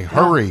just like,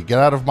 hurry, get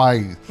out of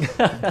my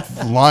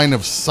line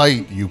of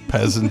sight, you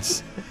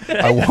peasants.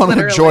 I want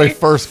to enjoy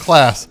first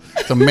class.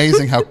 It's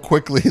amazing how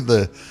quickly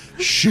the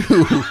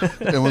shoe,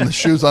 and when the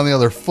shoe's on the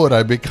other foot,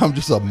 I become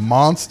just a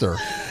monster.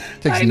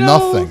 It takes I know.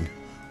 nothing.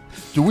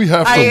 Do we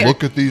have to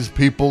look at these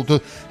people?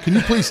 Can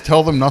you please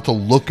tell them not to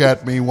look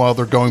at me while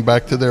they're going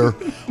back to their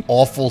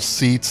awful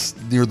seats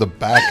near the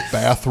back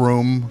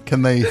bathroom?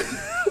 Can they?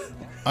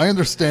 I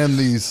understand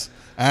these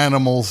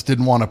animals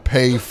didn't want to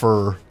pay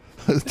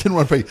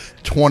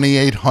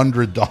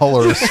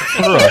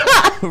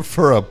 $2,800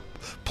 for a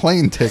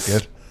plane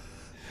ticket.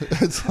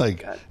 It's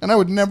like, and I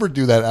would never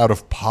do that out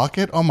of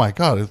pocket. Oh my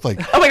God! It's like,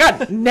 Oh my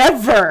God,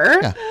 never.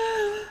 yeah,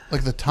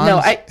 like the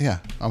times. No, yeah,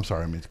 I'm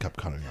sorry, I mean, kept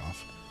cutting you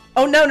off.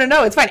 Oh, no,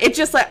 it's fine. It's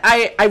just like,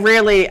 I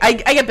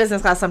get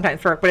business class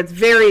sometimes for work, but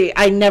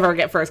I never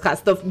get first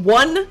class. The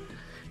one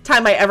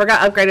time I ever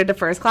got upgraded to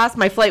first class,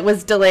 my flight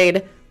was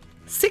delayed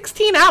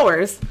 16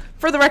 hours,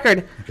 for the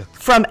record,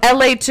 from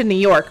LA to New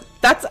York.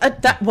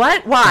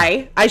 What?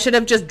 Why? I should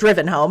have just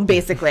driven home,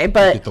 basically,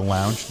 but... Get the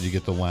lounge? Did you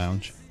get the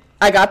lounge?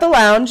 I got the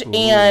lounge,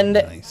 and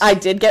nice. I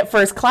did get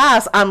first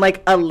class on,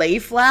 like, a lay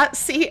flat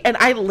seat, and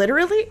I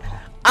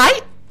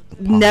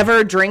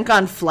never drink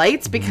on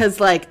flights because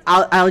like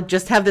I'll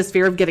just have this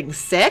fear of getting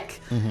sick.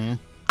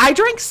 I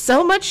drank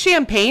so much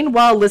champagne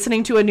while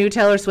listening to a new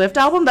Taylor Swift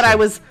album that I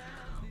was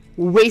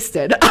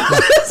wasted on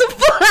this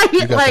flight.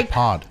 You got like the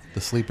pod,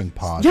 the sleeping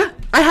pod. yeah,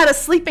 I had a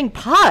sleeping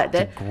pod.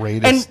 The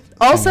greatest and thing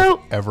also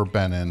I've ever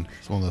been in.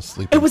 It's one of those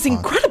sleeping it was pods.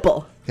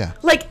 incredible. Yeah.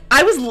 Like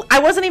I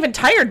wasn't even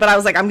tired, but I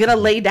was like, I'm gonna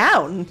lay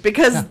down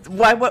because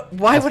why would I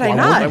why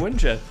not? Why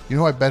wouldn't you? You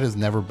know who I bet has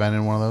never been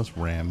in one of those?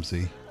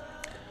 Ramsey.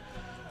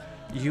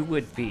 You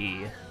would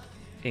be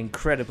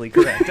incredibly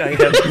correct.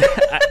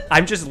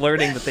 I'm just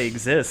learning that they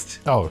exist.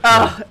 Oh,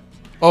 yeah.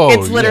 Oh,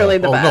 it's literally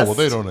the No, best. well,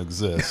 they don't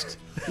exist.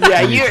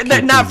 Yeah, We need to they're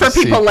keep not for these a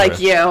people like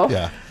secret. you.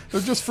 Yeah.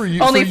 They're just for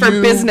you. Only for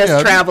you. business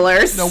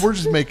travelers. No, we're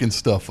just making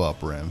stuff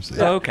up, Ramsey.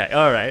 Okay,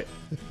 all right.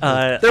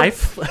 I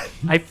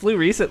flew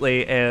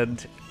recently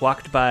and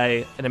walked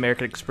by an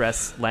American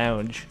Express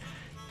lounge,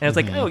 and I was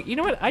like, oh, you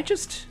know what? I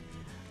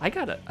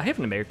have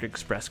an American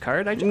Express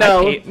card. I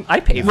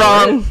pay for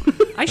wrong.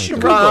 it. I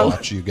should Wrong. Google.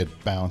 Watch you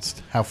get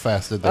bounced. How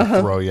fast did they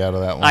throw you out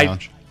of that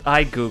lounge?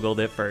 I Googled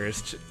it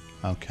first.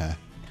 Okay.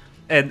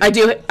 And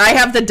I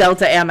have the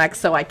Delta Amex,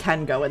 so I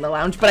can go in the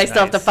lounge, but I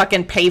still have to Nice.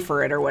 fucking pay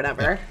for it or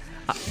whatever.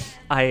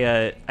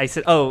 I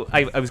said,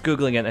 I was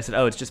Googling it, and I said,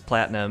 it's just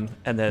platinum.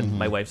 And then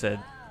my wife said,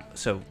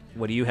 so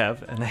what do you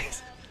have? And I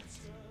said,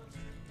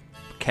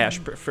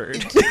 cash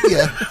preferred.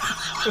 Yeah.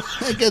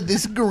 I got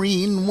this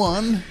green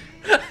one.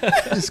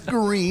 This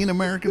green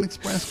American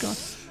Express card.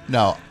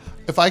 No,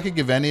 if I could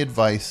give any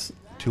advice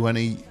to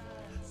any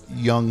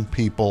young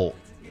people,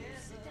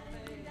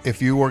 if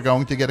you were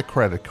going to get a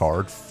credit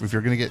card, if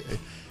you're going to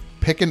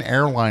pick an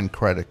airline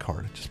credit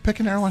card. Just pick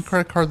an airline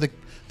credit card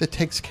that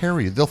takes care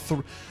of you.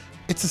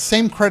 It's the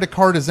same credit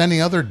card as any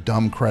other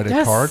dumb credit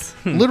Yes. card.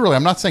 Literally,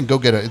 I'm not saying go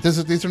get it.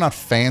 These are not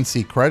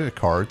fancy credit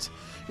cards.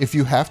 If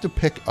you have to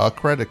pick a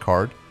credit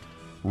card,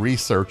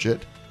 research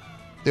it.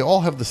 They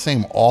all have the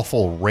same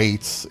awful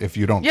rates if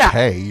you don't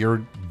pay.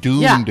 You're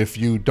doomed if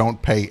you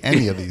don't pay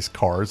any of these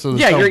cards. So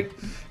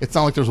it's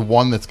not like there's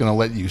one that's going to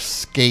let you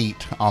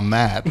skate on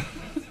that.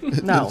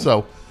 No.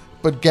 So,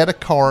 but get a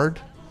card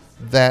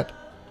that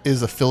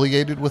is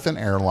affiliated with an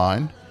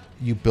airline.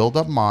 You build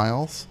up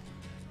miles.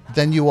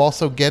 Then you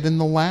also get in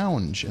the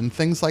lounge and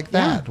things like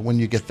that when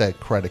you get that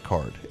credit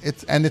card.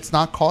 It's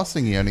not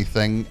costing you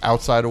anything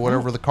outside of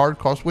whatever the card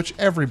costs, which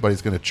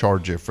everybody's going to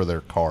charge you for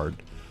their card.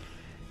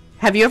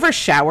 Have you ever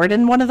showered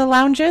in one of the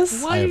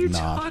lounges? What I are have you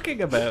not.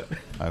 talking about?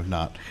 I've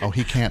not. Oh,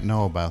 he can't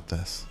know about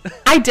this.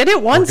 I did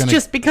it once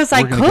just because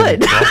I We're gonna get in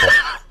could. trouble.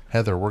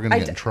 Heather, we're going to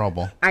get in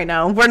trouble. I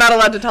know. We're not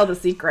allowed to tell the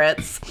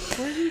secrets.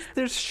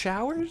 There's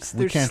showers?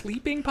 There's can't-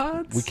 sleeping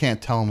pods? We can't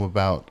tell him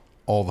about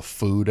all the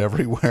food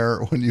everywhere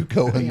when you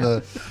go in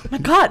the... Oh my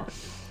God.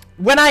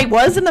 When I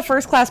was in the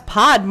first class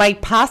pod, my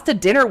pasta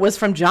dinner was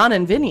from John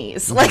and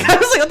Vinny's. Like, I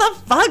was like, what the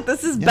fuck?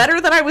 This is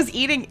better than I was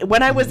eating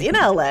when I was in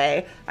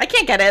LA. I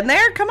can't get in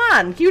there. Come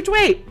on. Huge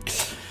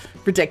wait.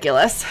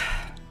 Ridiculous.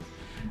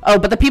 Oh,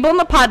 but the people in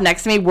the pod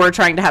next to me were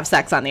trying to have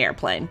sex on the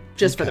airplane,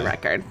 just for the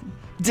record.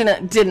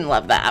 Didn't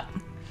love that.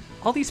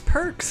 All these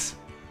perks.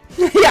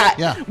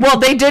 Yeah. Well,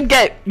 they did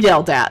get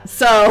yelled at,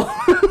 so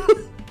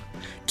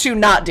to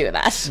not do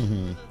that.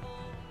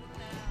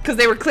 Because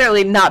they were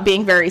clearly not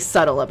being very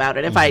subtle about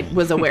it, if I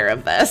was aware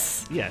of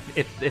this. Yeah,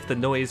 if the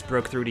noise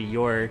broke through to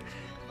your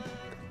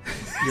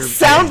Your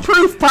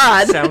Soundproof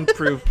pod.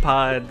 soundproof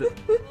pod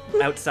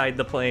outside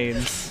the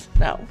planes.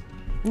 No.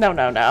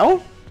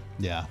 No.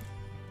 Yeah.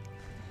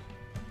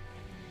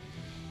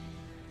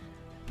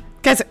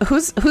 Guys,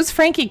 who's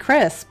Frankie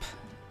Crisp?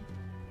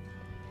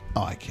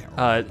 Oh, I can't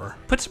remember.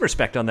 Put some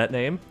respect on that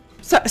name.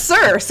 Sir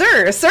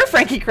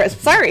Frankie Crisp.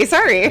 Sorry.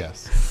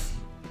 Yes.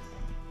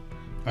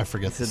 I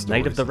forget the This is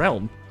Knight of the stories.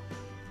 Realm.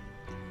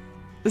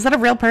 Is that a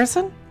real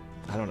person?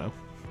 I don't know.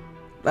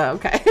 Oh,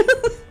 okay.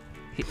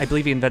 I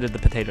believe he invented the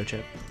potato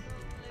chip.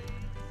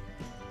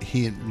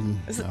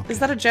 Is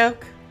that a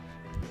joke?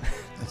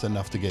 It's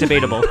enough to get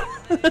Debatable.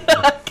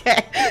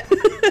 Okay.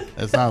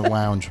 It's not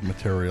lounge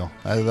material.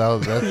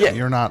 Yeah.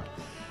 You're not.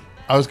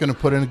 I was going to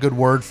put in a good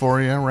word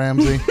for you,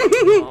 Ramsey.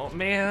 Oh,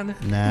 man.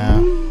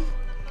 Nah.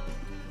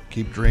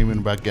 Keep dreaming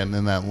about getting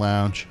in that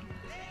lounge.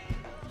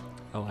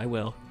 Oh, I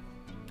will.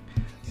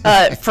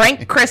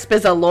 Frank Crisp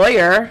is a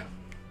lawyer.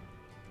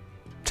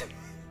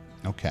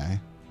 Okay.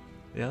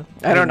 Yeah.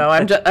 I don't know.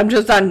 I'm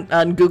just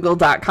on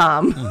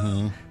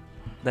Google.com.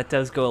 That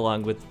does go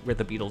along with where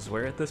the Beatles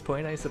were at this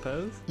point, I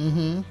suppose.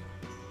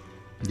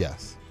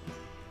 Yes.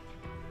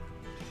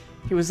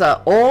 He was an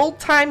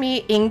old-timey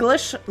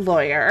English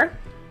lawyer.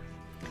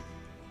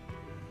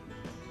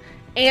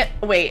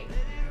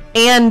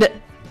 And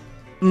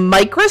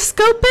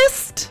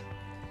microscopist?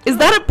 Is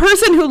that a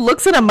person who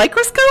looks in a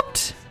microscope?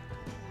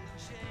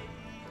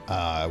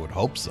 I would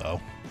hope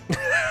so.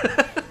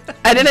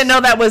 I didn't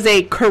know that was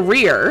a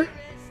career.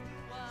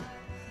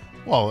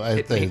 Well,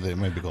 they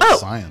may be called Oh.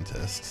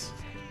 scientists.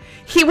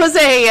 He was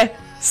a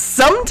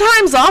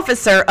sometimes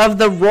officer of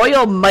the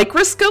Royal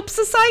Microscope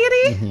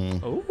Society.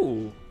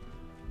 Oh.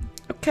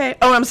 Okay.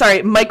 Oh, I'm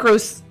sorry.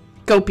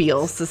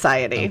 Microscopial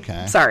Society.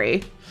 Okay.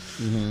 Sorry.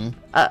 He's in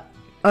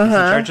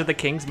charge of the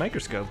King's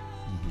microscope.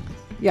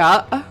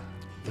 Yeah.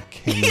 The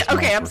King's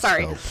Okay, I'm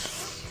sorry. microscope.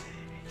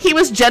 He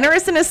was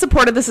generous in his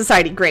support of the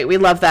society. Great. We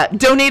love that.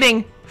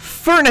 Donating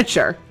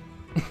furniture.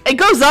 It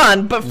goes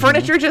on, but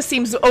furniture just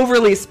seems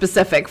overly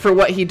specific for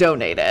what he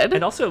donated.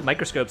 And also,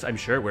 microscopes, I'm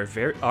sure,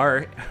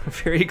 are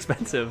very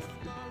expensive.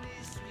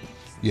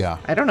 Yeah.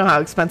 I don't know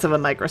how expensive a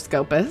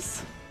microscope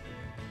is.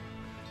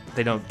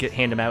 They don't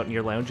hand them out in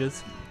your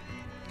lounges.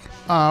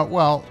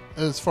 Well,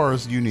 as far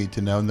as you need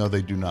to know, no,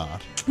 they do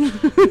not.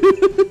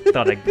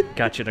 Thought I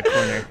got you in a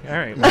corner. All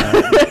right,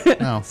 well,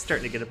 No,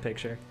 starting to get a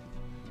picture.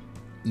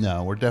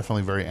 no, we're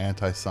definitely very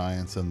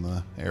anti-science in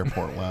the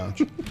airport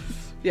lounge.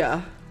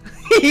 Yeah.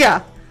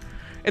 Yeah.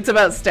 It's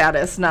about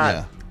status, not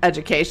Yeah.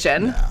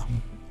 education. Yeah.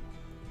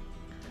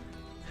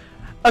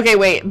 Okay,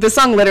 wait. The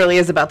song literally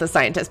is about the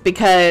scientist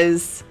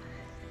because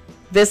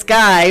this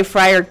guy,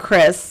 Friar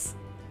Chris,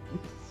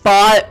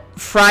 bought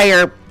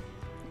Frank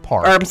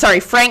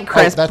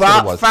Chris that's what it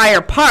bought was.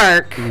 Friar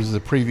Park, He was the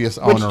previous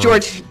owner. which of-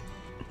 George,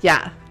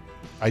 yeah,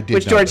 I did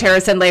which know George that.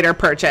 Harrison later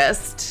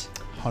purchased.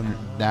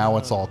 Now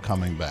it's all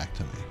coming back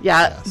to me.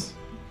 Yeah. Yes.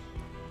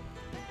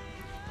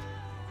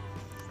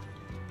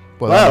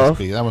 Well,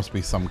 Whoa. that must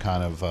be some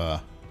kind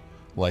of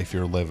life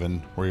you're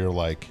living where you're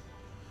like,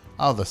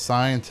 oh, the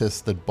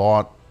scientist that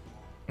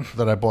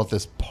I bought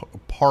this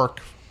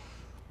park,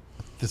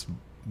 this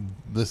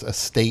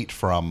estate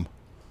from.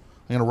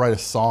 I'm gonna write a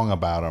song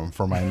about him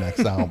for my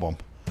next album.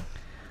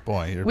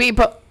 Boy, you're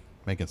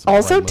making some.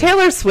 Also, right moves.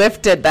 Taylor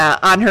Swift did that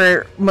on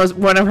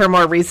one of her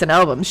more recent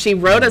albums. She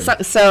wrote a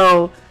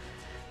song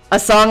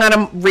on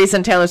a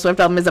recent Taylor Swift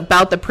album is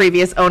about the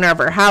previous owner of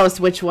her house,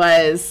 which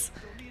was,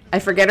 I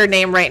forget her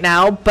name right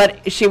now,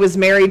 but she was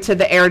married to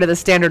the heir to the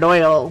Standard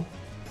Oil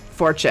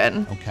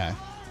fortune. Okay.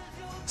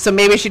 So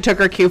maybe she took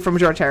her cue from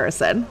George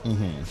Harrison.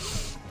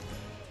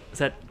 Is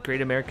that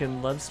Great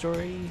American Love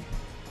Story?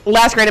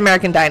 Last Great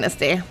American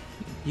Dynasty.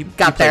 You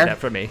Got played there. that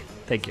for me.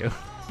 Thank you.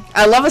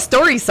 I love a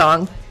story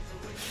song.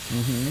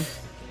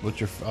 What's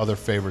your other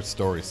favorite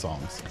story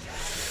songs?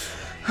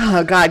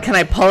 Oh God, can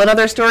I pull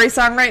another story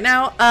song right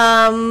now?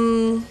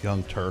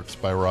 Young Turks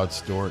by Rod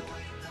Stewart.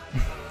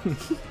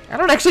 I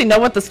don't actually know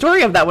what the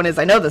story of that one is.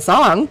 I know the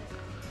song.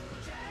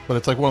 But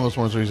it's like one of those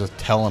ones where he's just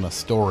telling a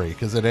story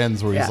because it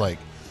ends where Yeah. he's like,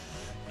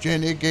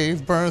 Jenny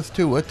gave birth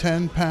to a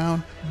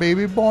 10-pound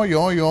baby boy,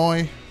 yoy,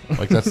 yoy.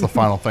 Like, that's the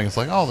final thing. It's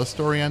like, oh, the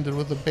story ended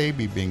with a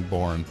baby being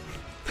born.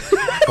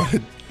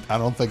 But I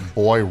don't think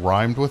boy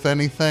rhymed with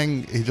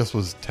anything. He just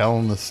was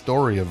telling the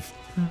story of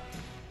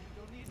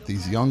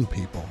these young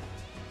people.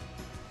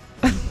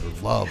 Their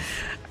love.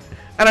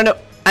 I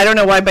don't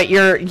know why, but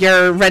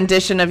your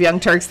rendition of Young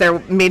Turks there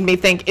made me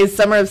think, is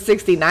Summer of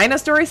 '69 a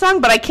story song?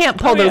 But I can't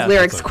pull Oh, those yeah.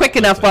 lyrics That's a- quick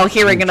that's enough a while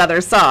hearing huge- another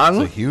It's a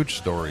song. huge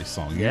story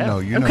song. Yeah.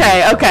 You know Okay,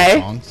 your story okay.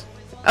 songs.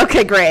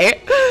 Okay,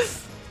 great.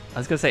 I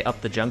was gonna say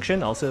Up the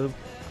Junction, also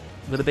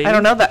with a baby. I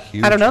don't know that.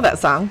 Huge. I don't know that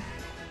song.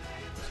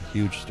 It's a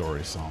huge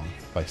story song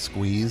by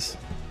Squeeze.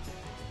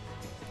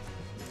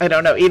 I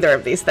don't know either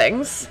of these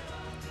things.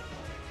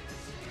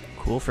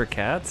 Cool for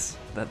Cats.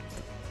 That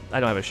I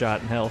don't have a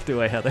shot in hell,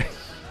 do I, Heather?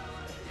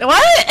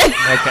 What?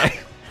 Okay.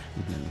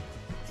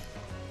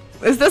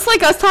 Is this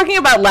like us talking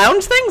about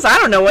lounge things? I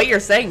don't know what you're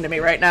saying to me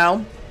right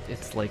now.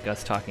 It's like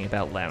us talking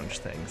about lounge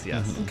things.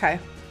 Yes. Okay.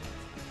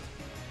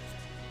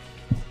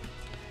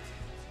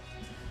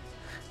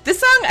 This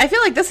song, I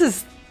feel like this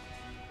is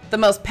the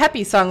most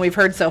peppy song we've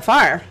heard so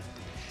far.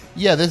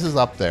 Yeah, this is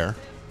up there.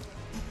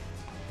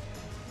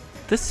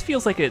 This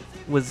feels like it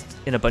was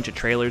in a bunch of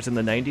trailers in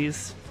the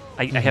 90s.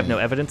 I have no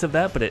evidence of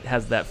that, but it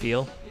has that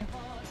feel.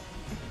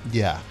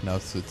 Yeah, no,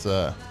 this is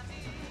a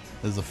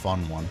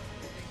fun one.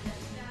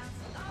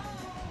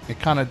 It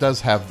kind of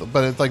does have,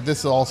 but it's like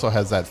this also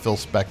has that Phil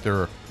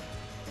Spector,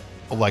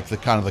 like the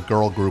kind of the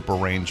girl group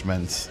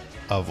arrangements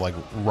of like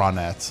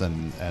Ronettes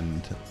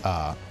and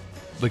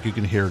like you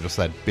can hear just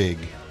that big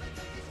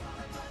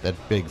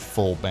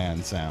full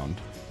band sound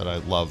that I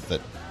love,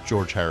 that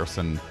George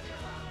Harrison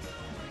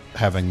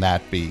having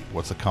that be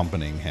what's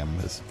accompanying him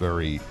is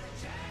very,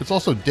 it's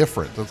also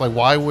different. It's like,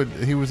 why would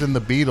he was in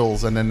the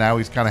Beatles and then now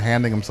he's kind of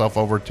handing himself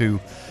over to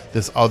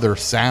this other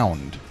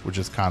sound, which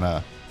is kind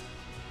of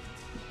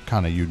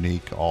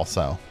unique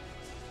also.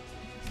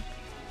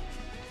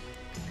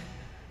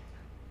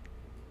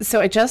 So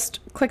I just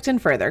clicked in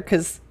further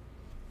because,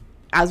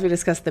 as we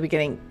discussed at the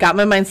beginning, Got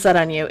My Mind Set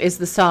on You is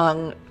the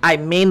song I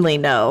mainly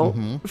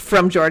know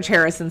from George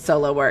Harrison's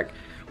solo work,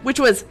 which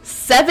was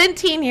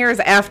 17 years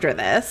after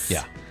this.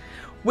 Yeah.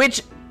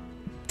 Which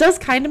does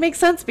kind of make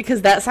sense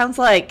because that sounds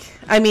like,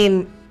 I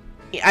mean,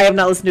 I have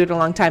not listened to it in a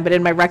long time, but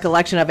in my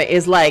recollection of it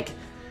is like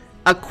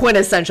a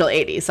quintessential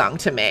 80s song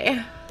to me.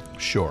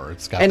 Sure,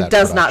 it's got And that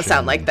does not production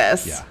sound like and-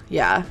 this.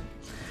 Yeah.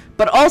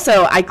 But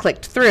also, I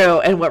clicked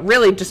through, and what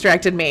really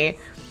distracted me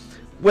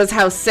was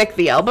how sick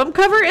the album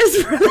cover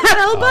is for that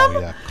album. Oh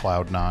yeah,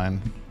 Cloud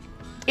 9.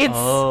 It's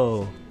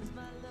Oh.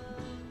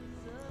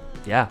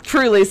 Yeah.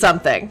 truly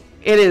something.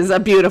 It is a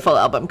beautiful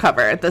album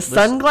cover. The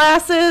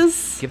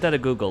sunglasses. Give that a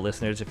Google,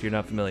 listeners, if you're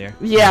not familiar.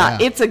 Yeah,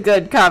 Yeah. it's a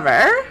good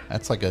cover.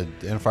 That's like and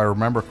if I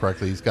remember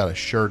correctly, he's got a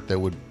shirt that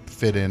would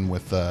fit in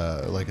with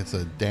like it's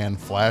a Dan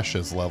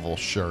Flash's level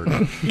shirt.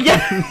 Like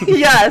Yeah,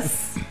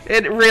 yes,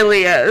 it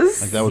really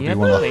is. that would Yeah, be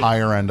one of the really.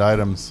 higher end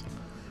items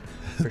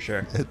For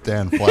sure. at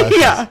Dan Flash's.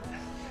 Yeah.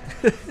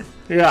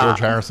 Yeah. George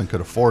Harrison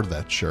could afford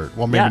that shirt.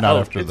 Well, maybe Yeah, not oh,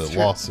 after the it's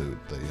true. lawsuit.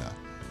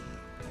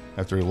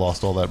 After he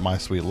lost all that My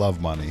Sweet Love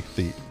money.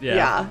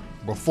 Yeah.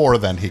 Before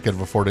then, he could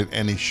have afforded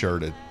any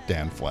shirt at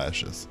Dan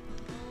Flash's.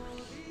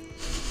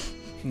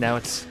 Now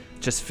it's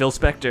just Phil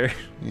Spector.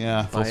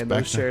 Yeah, Phil Buying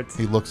those Spector. shirts.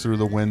 He looks through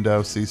the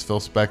window, sees Phil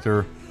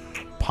Spector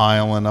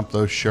piling up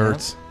those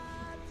shirts.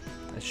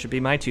 That should be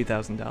my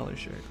 $2,000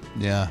 shirt.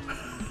 Yeah.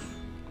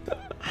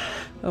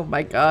 Oh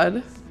my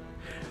god.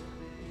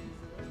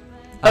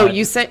 Oh,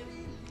 you said.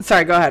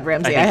 Sorry, go ahead, I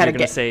Ramsey. think I had you're to going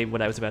get. to say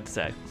what I was about to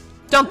say.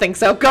 Don't think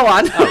so. Go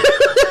on.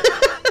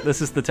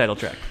 This is the title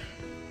track.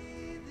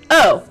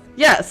 Oh,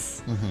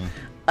 yes.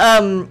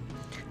 No,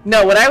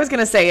 what I was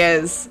gonna say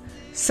is,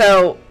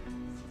 so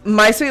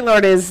My Sweet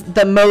Lord is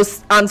the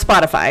most on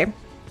Spotify,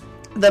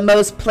 the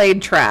most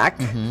played track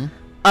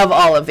of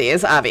all of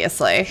these,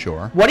 obviously.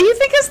 Sure. What do you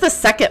think is the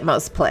second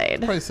most played?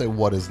 Probably say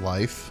What Is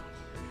Life?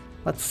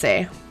 Let's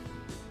see.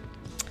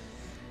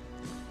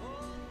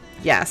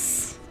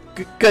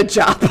 Good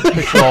job.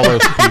 Picture all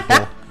those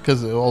people,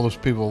 because all those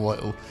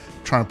people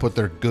trying to put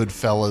their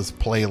Goodfellas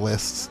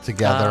playlists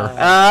together. Being like,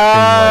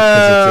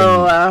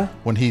 'cause it's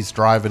when he's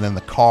driving in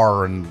the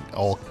car and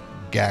all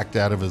gacked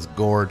out of his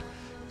gourd,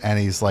 and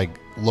he's like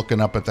looking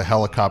up at the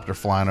helicopter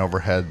flying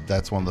overhead.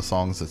 That's one of the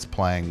songs that's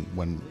playing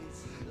when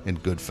in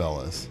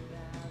Goodfellas.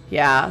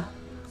 Yeah.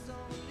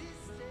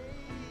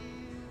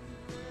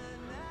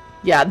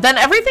 Yeah, then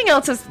everything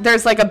else is,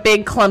 there's like a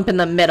big clump in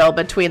the middle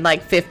between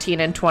like 15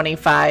 and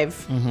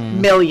 25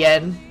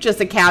 million, just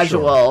a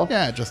casual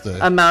Yeah, just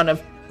amount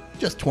of,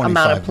 just 25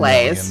 amount of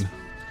plays.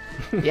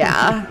 million.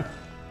 yeah.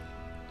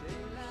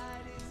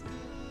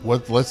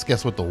 Let's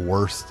guess what the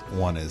worst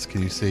one is.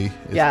 Can you see?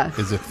 Yeah.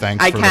 Is it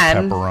Thanks I for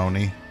can. the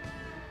Pepperoni?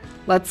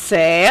 Let's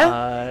see.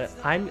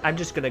 I'm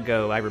just going to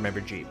go I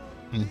Remember Jeep.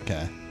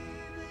 Okay.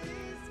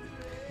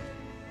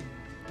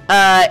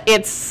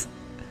 It's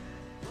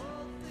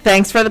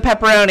Thanks for the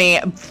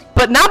Pepperoni,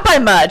 but not by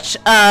much.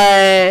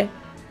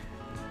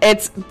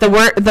 It's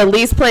the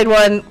least played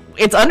one.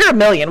 It's under 1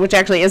 million, which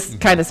actually is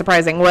kind of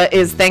surprising. What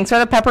is Thanks for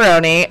the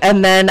Pepperoni,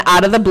 and then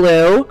Out of the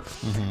Blue,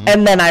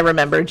 and then I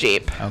Remember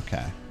Jeep.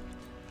 Okay.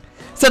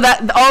 So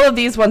that all of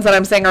these ones that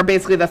I'm saying are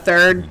basically the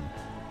third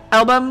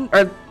album,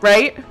 or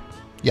right?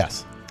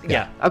 Yes.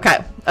 Yeah.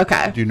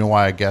 Okay. Do you know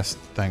why I guessed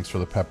Thanks for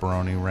the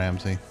Pepperoni,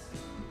 Ramsey?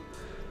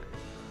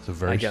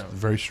 It's a I don't.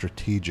 very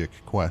strategic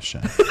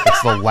question.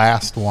 It's the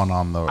last one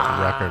on the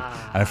record.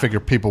 And I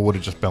figured people would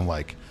have just been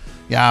like,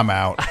 yeah, I'm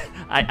out.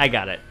 I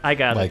got it. I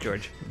got it,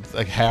 George.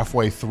 Like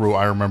halfway through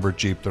I Remember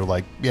Jeep, they're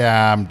like,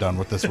 yeah, I'm done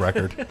with this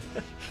record.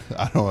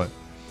 I don't know.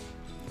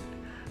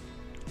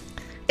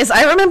 Is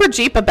I Remember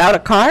Jeep about a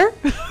car?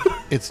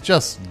 It's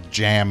just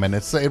jamming.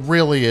 It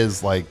really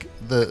is like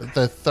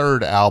the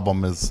third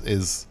album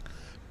is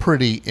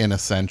pretty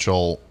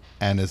inessential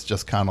and is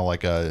just kind of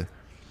like a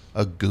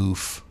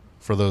goof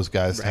for those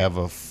guys to have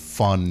a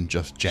fun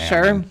just jamming.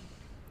 Sure.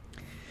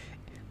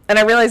 And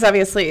I realize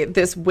obviously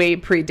this way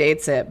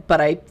predates it, but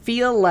I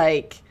feel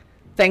like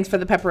Thanks for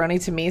the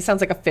Pepperoni to me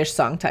sounds like a Fish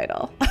song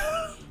title.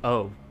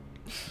 Oh,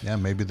 Yeah,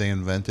 maybe they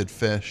invented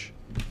fish.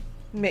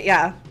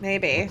 Yeah,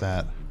 maybe.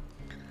 That.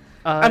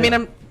 I mean,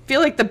 I feel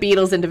like the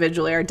Beatles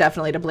individually are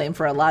definitely to blame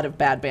for a lot of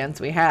bad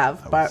bands we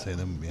have. I but would say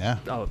them, yeah.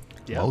 Oh,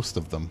 yeah. Most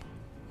of them.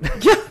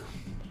 yeah,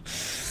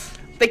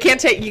 they can't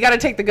take. You got to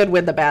take the good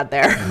with the bad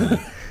there.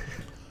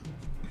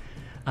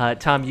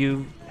 Tom,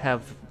 you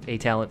have a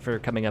talent for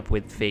coming up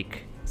with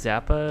fake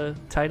Zappa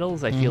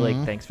titles. I feel like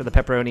Thanks for the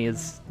Pepperoni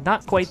is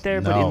not quite there,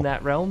 but No. in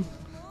that realm.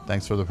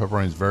 Thanks for the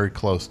Pepperoni is very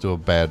close to a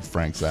bad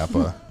Frank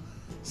Zappa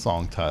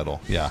song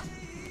title. Yeah.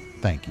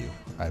 Thank you.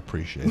 I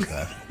appreciate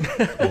that.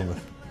 One of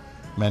the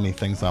many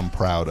things I'm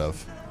proud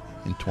of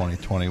in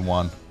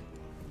 2021.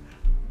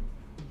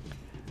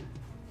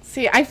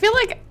 See, I feel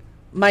like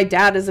my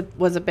dad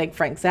was a big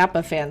Frank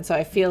Zappa fan, so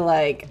I feel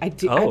like I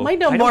might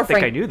know I more don't think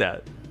Frank. I knew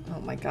that. Oh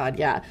my god,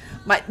 yeah.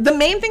 The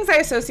main things I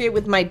associate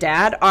with my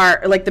dad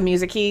are like the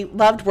music he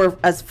loved were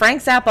as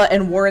Frank Zappa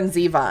and Warren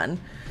Zevon.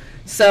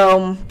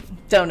 So,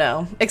 don't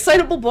know.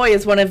 Excitable Boy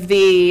is one of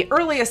the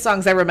earliest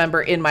songs I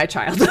remember in my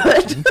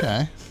childhood.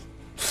 Okay.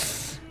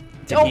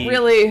 Don't he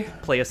really.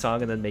 play a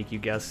song and then make you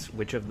guess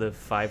which of the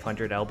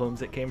 500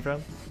 albums it came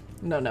from?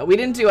 No, we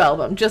didn't do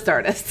album, just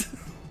artists.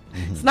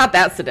 It's not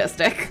that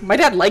sadistic. My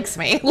dad likes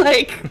me.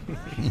 Like.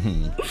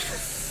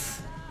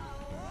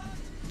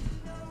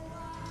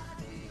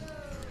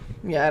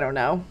 Yeah, I don't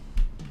know.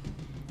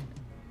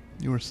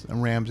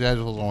 Ramsey, I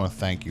just want to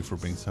thank you for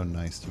being so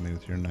nice to me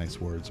with your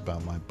nice words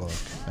about my book.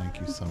 Thank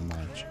you so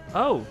much.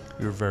 Oh,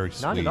 You were very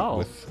sweet Not at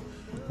all.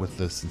 with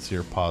the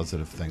sincere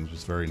positive things. It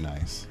was very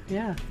nice.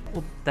 Yeah.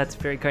 well, that's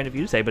very kind of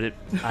you to say, but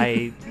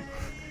I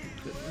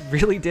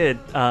really did.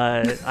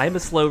 I'm a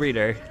slow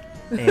reader,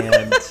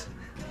 and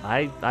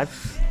I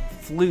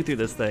flew through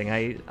this thing.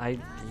 I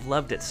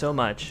loved it so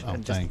much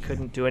and just thank you.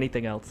 couldn't do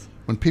anything else.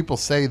 When people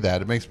say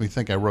that, it makes me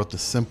think I wrote the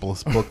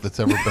simplest book that's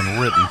ever been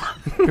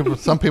written.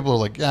 Some people are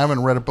like, yeah, I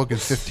haven't read a book in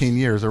 15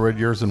 years. I read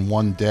yours in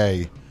one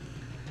day.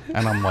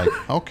 And I'm like,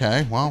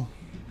 okay, well,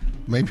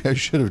 maybe I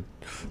should have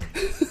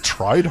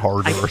tried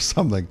harder or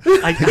something.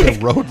 I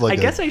wrote like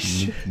I guess a I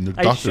should-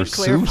 I Dr. should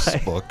clarify.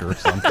 Seuss book or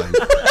something.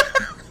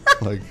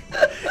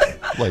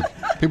 like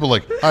people are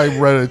like, I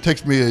read it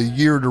takes me a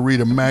year to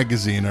read a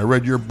magazine. I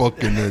read your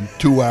book in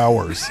 2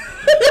 hours.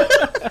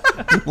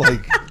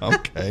 Like,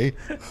 okay,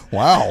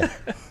 wow.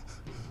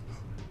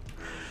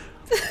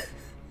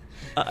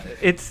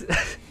 It's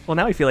well,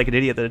 now I feel like an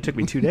idiot that it took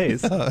me 2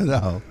 days.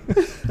 No,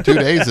 2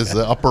 days is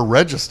the upper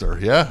register.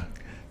 Yeah,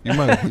 you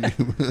might.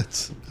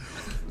 It's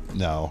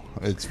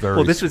very.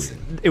 Well, sweet.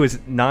 it was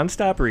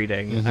nonstop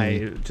reading.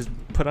 I just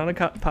put on a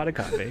pot of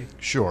coffee,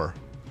 Sure.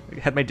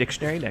 had my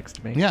dictionary next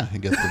to me. Yeah, you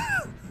get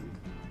to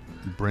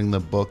bring the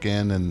book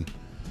in, and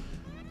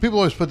people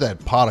always put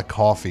that pot of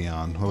coffee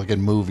on, or like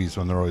in movies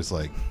when they're always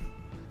like,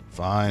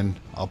 "Fine,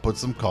 I'll put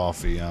some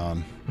coffee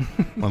on."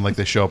 When like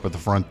they show up at the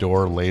front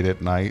door late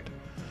at night,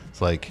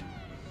 it's like,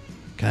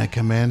 "Can I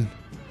come in?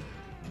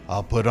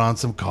 I'll put on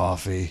some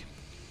coffee."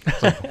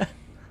 It's like,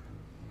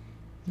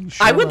 "You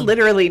sure I would about-"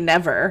 literally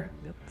never.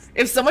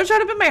 If someone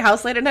showed up at my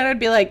house late at night, I'd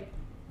be like,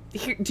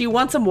 "Here, do you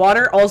want some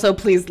water? Also,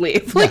 please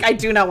leave. Like, Yeah. I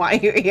do not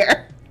want you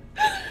here."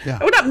 Yeah.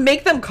 I would not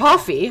make them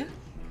coffee.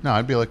 No,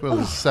 I'd be like, well,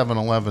 there's a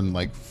 7-Eleven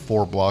like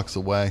 4 blocks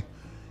away.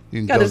 You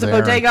can Yeah, go there's a there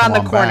and bodega come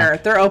on the corner.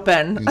 back. They're You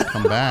open. can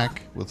come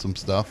back with some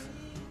stuff.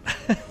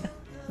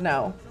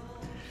 No.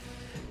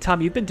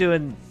 Tom, you've been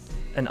doing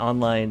an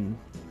online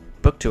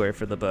book tour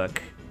for the book.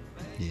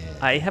 Yeah.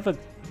 I have a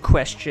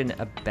question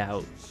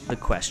about the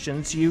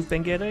questions you've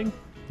been getting.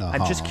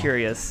 I'm just Uh-huh.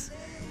 curious.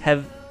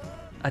 Have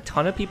a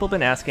ton of people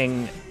been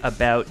asking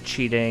about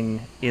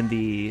cheating in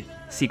the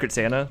Secret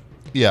Santa?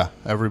 Yeah,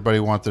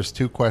 there's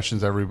 2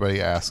 questions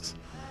everybody asks.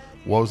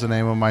 What was the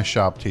name of my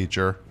shop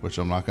teacher, which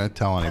I'm not going to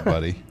tell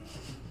anybody.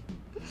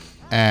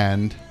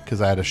 And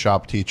because I had a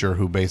shop teacher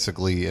who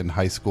basically in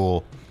high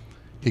school,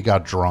 he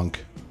got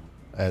drunk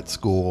at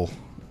school.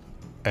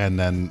 And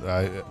then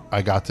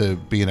I got to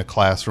be in a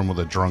classroom with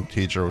a drunk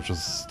teacher, which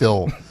was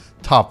still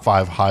top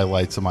 5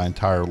 highlights of my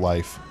entire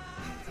life.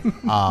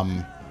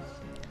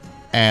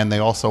 And they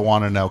also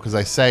want to know, because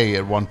I say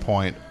at one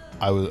point,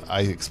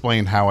 I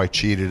explained how I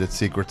cheated at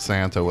Secret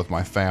Santa with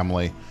my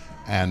family,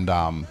 and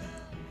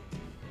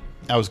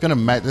I was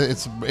gonna.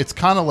 It's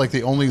kind of like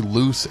the only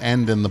loose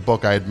end in the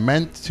book. I had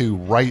meant to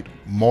write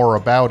more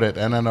about it,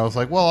 and then I was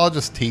like, well, I'll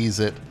just tease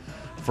it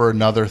for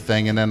another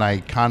thing, and then I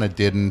kind of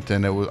didn't,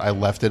 and I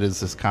left it as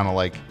this kind of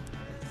like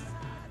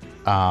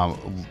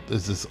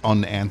is this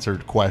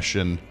unanswered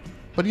question.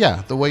 But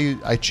yeah, the way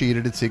I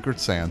cheated at Secret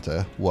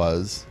Santa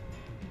was.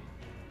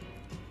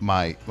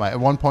 At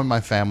one point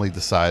my family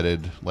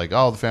decided like,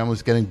 oh, the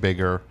family's getting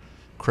bigger,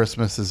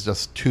 Christmas is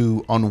just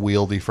too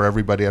unwieldy for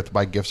everybody, you have to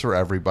buy gifts for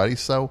everybody,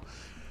 so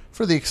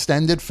for the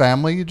extended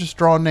family you just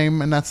draw a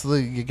name and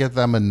you get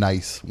them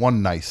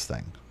one nice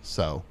thing.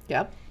 So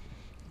Yep.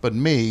 but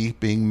me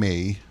being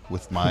me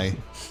with my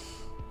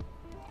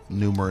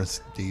numerous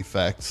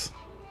defects,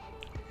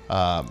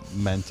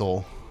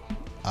 mental,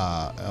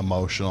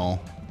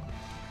 emotional,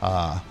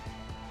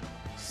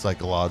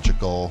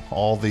 psychological,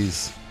 all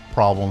these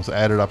problems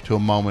added up to a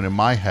moment in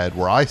my head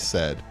where I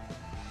said,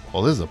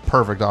 well, this is a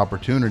perfect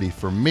opportunity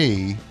for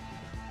me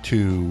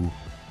to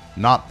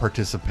not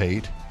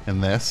participate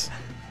in this,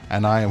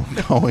 and I am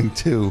going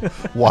to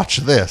watch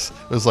this.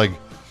 It was like,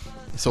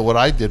 so what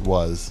I did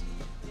was,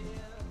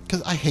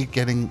 because I hate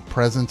getting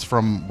presents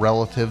from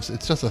relatives.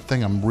 It's just a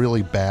thing. I'm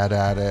really bad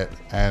at it,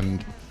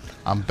 and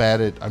I'm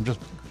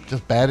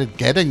just bad at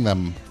getting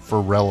them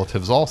for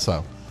relatives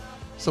also.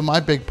 So my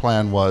big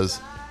plan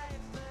was,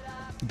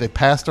 they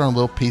passed around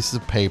little pieces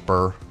of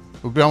paper.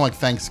 It would be on like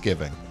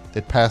Thanksgiving.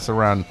 They'd pass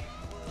around,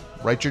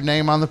 write your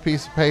name on the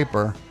piece of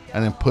paper,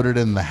 and then put it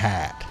in the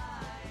hat.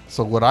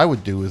 So what I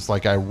would do is,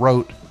 like, I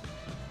wrote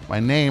my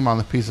name on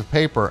the piece of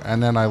paper,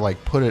 and then I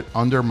like put it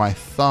under my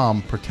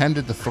thumb,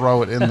 pretended to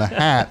throw it in the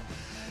hat,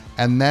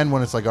 and then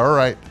when it's like, all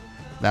right,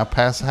 now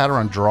pass the hat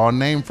around, draw a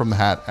name from the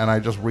hat, and I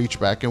just reach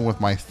back in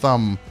with my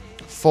thumb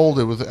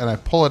folded with it, and I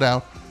pull it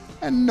out,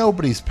 and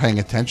nobody's paying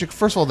attention.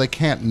 First of all, they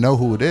can't know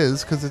who it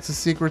is because it's a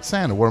Secret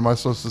Santa. What am I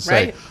supposed to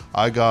say? Right.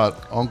 I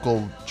got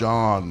Uncle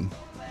John.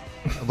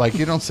 Like,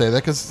 you don't say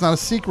that because it's not a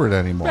secret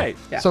anymore. Right.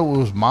 Yeah. So it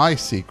was my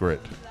secret.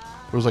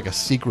 It was like a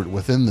secret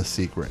within the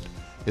secret,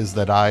 is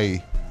that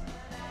I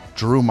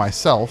drew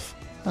myself,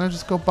 and I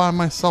just go buy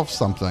myself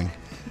something.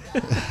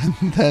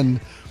 And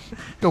then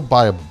go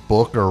buy a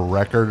book or a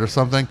record or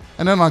something.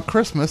 And then on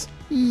Christmas,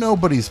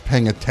 nobody's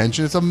paying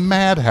attention. It's a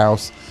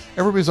madhouse.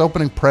 Everybody's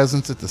opening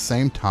presents at the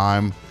same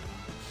time.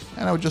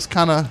 And I would just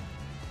kind of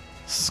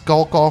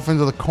skulk off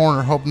into the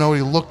corner, hope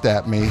nobody looked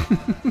at me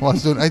while I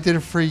was doing it. I did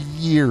it for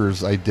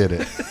years. I did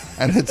it.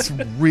 And it's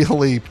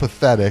really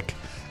pathetic.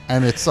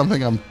 And it's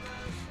something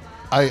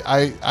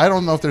I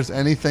don't know if there's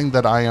anything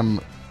that I am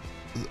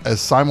as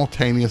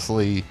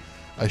simultaneously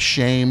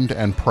ashamed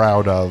and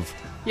proud of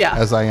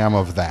as I am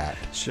of that.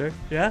 Sure.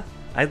 Yeah.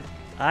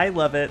 I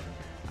love it.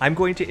 I'm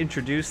going to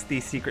introduce the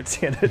Secret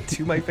Santa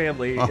to my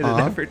family in an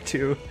effort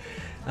to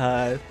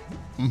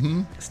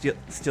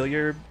steal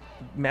your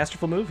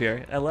masterful move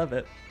here. I love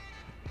it.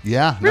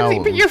 Yeah. Really?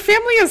 No, But your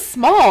family is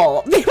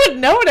small. They would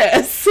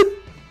notice.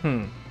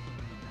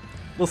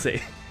 We'll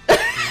see.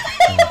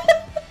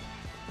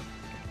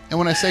 and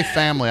when I say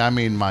family, I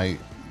mean my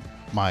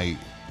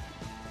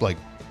like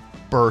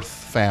birth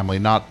family,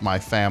 not my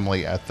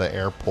family at the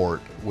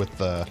airport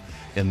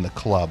in the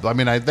club. I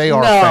mean, they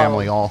are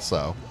family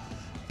also,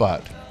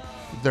 but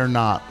they're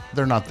not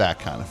that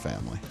kind of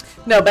family.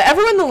 No, but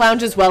everyone in the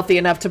lounge is wealthy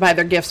enough to buy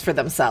their gifts for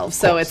themselves,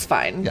 so it's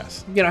fine.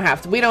 Yes. You don't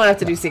have to. We don't have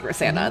to do Secret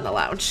Santa in the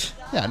lounge.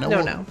 Yeah,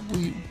 No.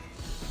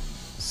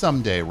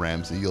 Someday,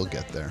 Ramsey, you'll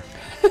get there.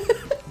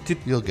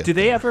 You'll get Do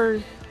there. they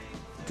ever?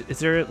 Is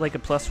there like a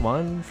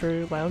 +1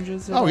 for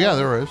lounges? Oh yeah,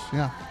 there is.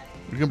 Yeah,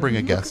 you can bring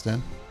a guest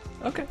in.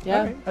 Okay.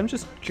 Yeah. Okay. I'm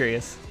just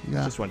curious.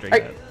 Yeah. Just wondering. Are-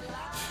 that.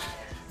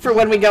 For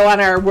when we go on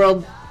our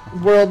world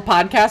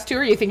podcast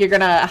tour, you think you're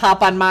gonna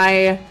hop on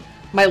my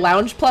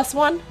lounge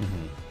 +1?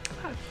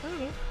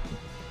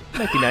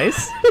 Might be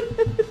nice.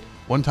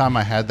 One time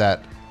I had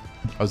that.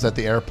 I was at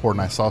the airport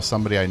and I saw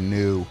somebody I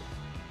knew,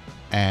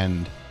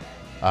 and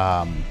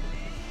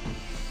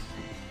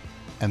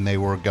they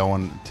were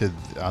going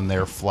on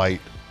their flight.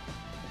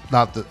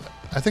 I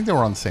think they were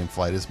on the same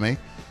flight as me.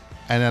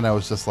 And then I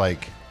was just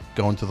like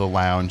going to the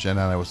lounge, and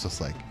then I was just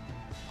like,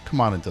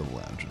 "Come on into the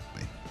lounge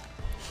with me."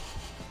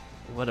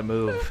 What a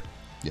move.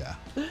 Yeah.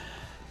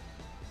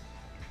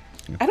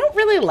 I don't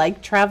really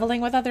like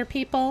traveling with other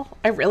people.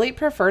 I really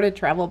prefer to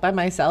travel by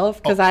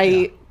myself because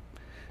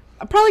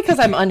probably because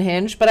I'm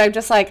unhinged, but I'm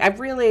just like,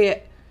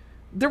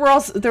 there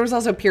was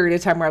also a period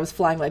of time where I was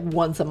flying like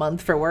once a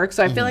month for work.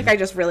 So I feel like I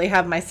just really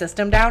have my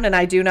system down, and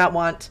I do not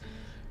want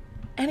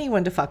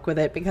anyone to fuck with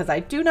it because I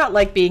do not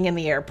like being in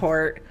the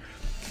airport.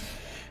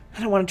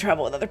 I don't want to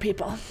travel with other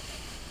people.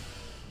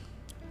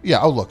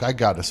 Yeah. Oh, look, I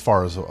got as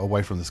far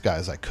away from this guy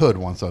as I could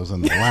once I was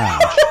in the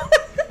lounge.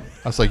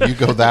 I was like, you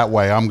go that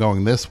way, I'm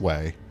going this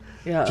way.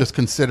 Yeah. Just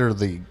consider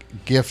the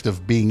gift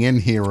of being in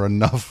here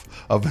enough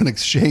of an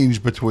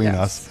exchange between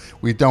us.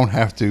 We don't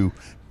have to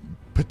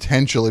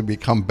potentially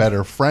become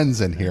better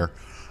friends in here.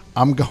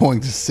 I'm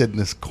going to sit in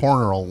this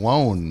corner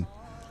alone.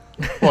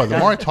 Boy, the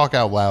more I talk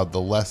out loud, the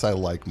less I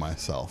like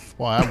myself.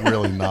 Well, I'm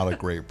really not a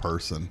great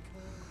person.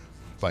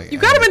 You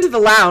got him into the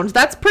lounge.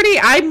 That's pretty.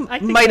 I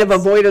might have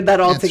avoided that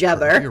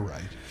altogether. You're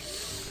right.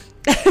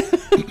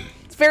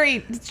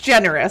 It's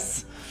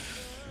generous.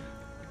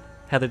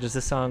 Heather, does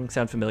this song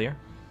sound familiar?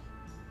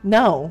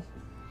 No,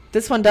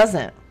 this one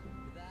doesn't.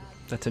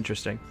 That's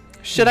interesting.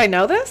 Should I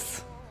know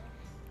this?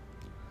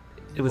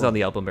 It was on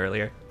the album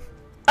earlier.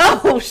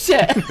 Oh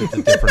shit. It's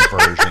a different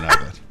version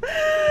of it.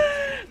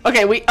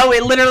 Okay,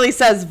 it literally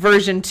says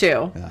version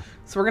 2. Yeah.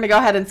 So we're going to go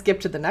ahead and skip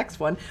to the next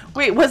one.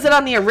 Wait, was it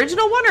on the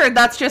original one, or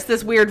that's just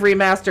this weird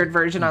remastered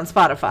version on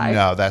Spotify?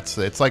 No,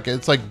 it's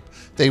like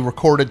they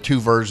recorded 2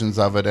 versions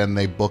of it and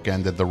they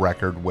bookended the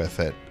record with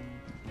it,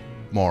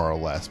 more or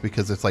less,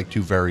 because it's like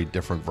 2 very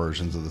different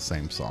versions of the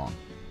same song.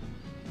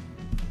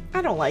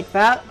 I don't like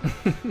that.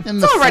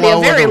 And It's already a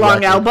very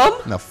long album.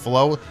 And the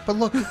flow, but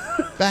look,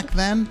 back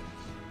then,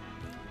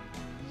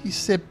 you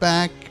sit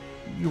back,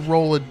 you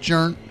roll a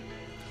joint,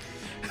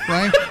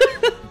 right?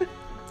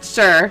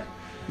 Sure.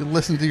 You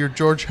listen to your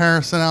George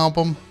Harrison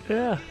album.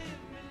 Yeah.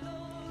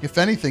 If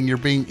anything, you're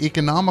being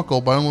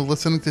economical by only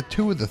listening to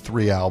 2 of the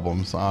 3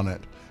 albums on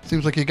it.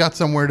 Seems like you got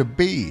somewhere to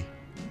be.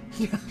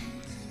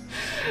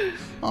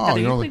 Now,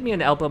 you you're played me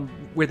an album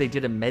where they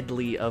did a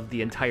medley of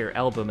the entire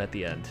album at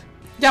the end.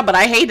 Yeah, but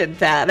I hated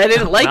that. I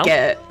didn't like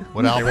Well. it.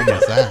 What album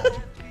was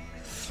that?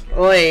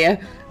 Oy.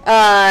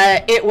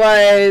 It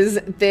was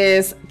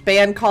this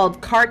band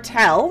called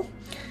Cartel,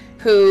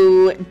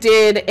 who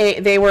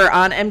they were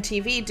on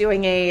MTV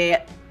doing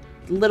a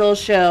little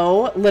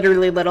show,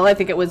 literally little, I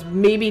think it was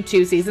maybe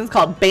 2 seasons,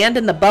 called Band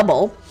in the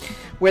Bubble,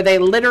 where they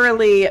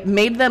literally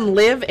made them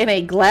live in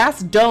a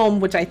glass dome,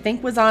 which I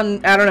think was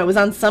on, I don't know, it was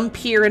on some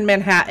pier in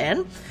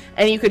Manhattan,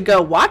 and you could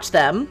go watch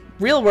them,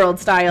 real world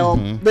style,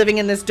 living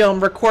in this dome,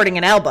 recording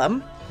an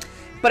album.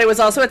 But it was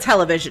also a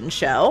television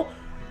show.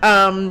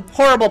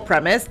 Horrible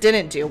premise,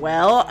 didn't do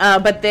well,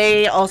 but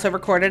they also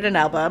recorded an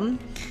album,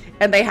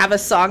 and they have a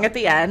song at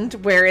the end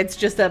where it's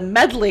just a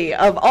medley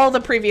of all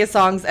the previous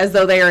songs as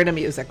though they are in a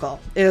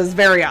musical. It was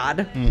very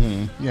odd.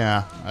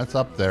 Yeah, that's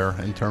up there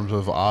in terms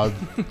of odd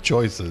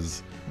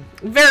choices.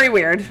 Very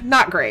weird.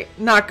 Not great.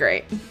 Not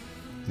great.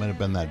 Might have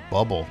been that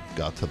bubble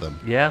got to them.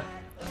 Yeah.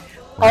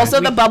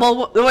 Also, the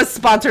bubble was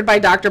sponsored by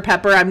Dr.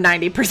 Pepper, I'm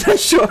 90%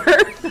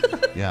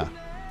 sure. Yeah.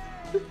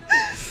 They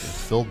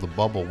filled the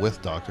bubble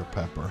with Dr.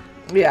 Pepper.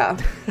 Yeah.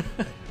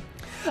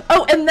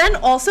 Oh, and then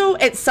also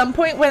at some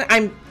point when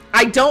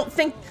I don't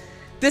think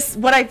this,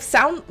 what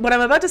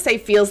I'm about to say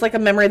feels like a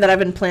memory that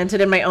I've implanted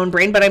in my own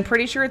brain, but I'm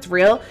pretty sure it's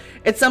real.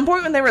 At some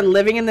point when they were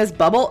living in this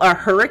bubble, a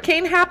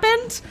hurricane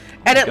happened,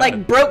 and it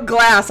like broke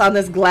glass on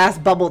this glass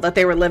bubble that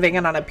they were living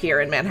in on a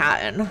pier in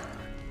Manhattan.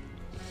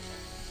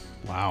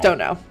 Wow. Don't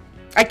know.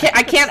 I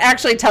can't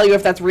actually tell you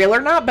if that's real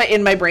or not, but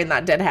in my brain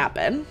that did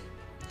happen.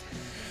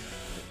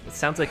 It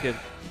sounds like a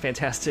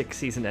fantastic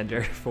season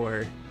ender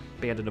for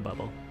Band in a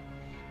Bubble.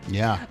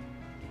 Yeah.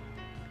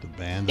 The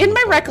band. In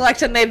my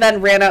recollection, they then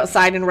ran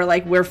outside and were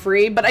like, "We're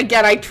free." But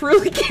again, I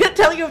truly can't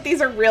tell you if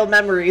these are real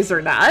memories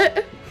or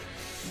not.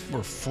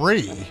 We're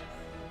free.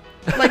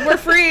 Like, we're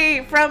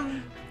free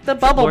from the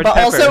bubble, Lord but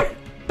Pepper.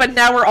 but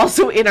now we're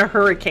also in a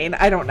hurricane.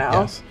 I don't know.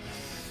 Yes.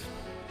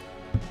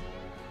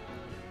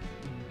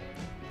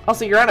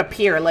 Also, you're on a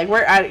pier. Like,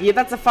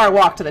 that's a far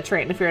walk to the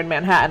train if you're in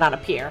Manhattan on a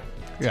pier.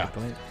 Yeah.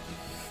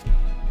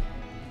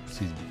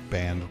 See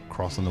band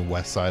crossing the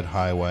West Side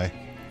Highway.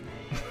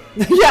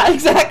 Yeah,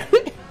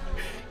 exactly.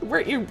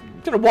 Where you're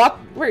gonna walk?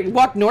 Where you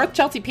walk north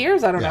Chelsea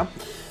Piers? I don't know.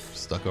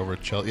 Stuck over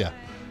at Chelsea. Yeah.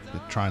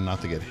 They're trying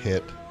not to get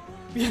hit.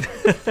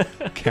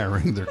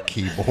 Carrying their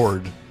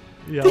keyboard.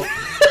 Yeah.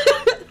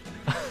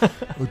 I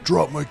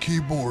dropped my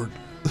keyboard.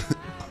 The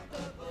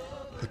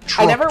I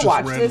truck never just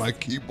watched ran this. my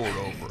keyboard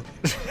over.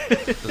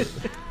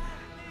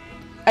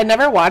 I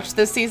never watched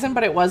this season,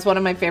 but it was one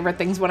of my favorite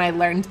things when I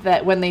learned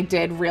that when they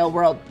did Real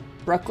World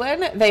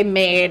Brooklyn, they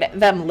made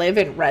them live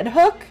in Red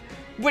Hook,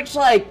 which,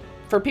 like,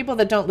 for people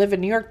that don't live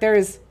in New York,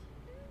 there's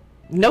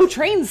no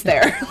trains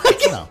there. Like,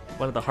 No.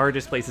 One of the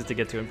hardest places to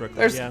get to in Brooklyn.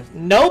 there's Yeah.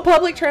 no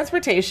public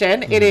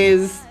transportation. It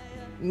is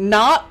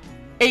not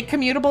a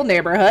commutable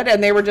neighborhood,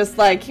 and they were just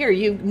like, here,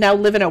 you now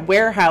live in a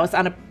warehouse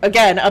on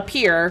a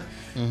pier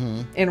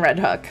in Red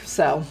Hook.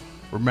 So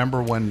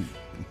Remember when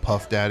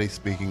Puff Daddy,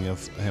 speaking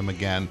of him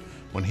again,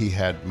 when he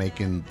had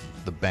making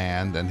the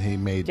band and he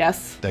made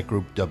Yes. that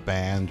group, the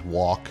band,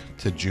 walk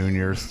to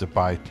Junior's to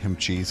buy him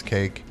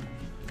cheesecake?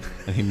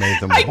 And he made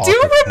them I walk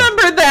do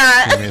remember He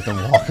that. made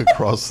them walk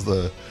across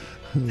the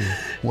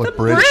The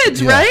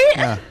bridge, right?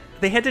 Yeah.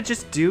 They had to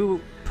just do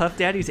Puff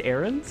Daddy's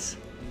errands?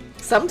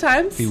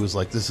 Sometimes. He was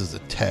like, this is a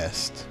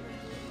test.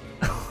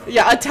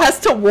 Yeah, a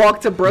test to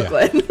walk to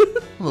Brooklyn.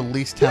 One of the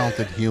least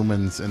talented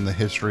humans in the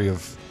history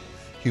of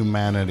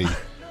humanity,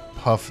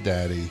 Puff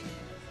Daddy.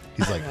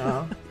 He's like,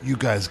 you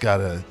guys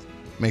gotta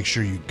make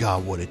sure you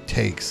got what it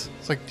takes.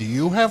 It's like, do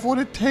you have what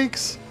it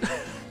takes?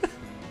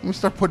 Let me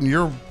start putting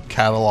your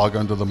catalog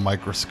under the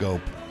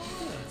microscope.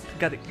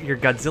 Got your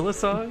Godzilla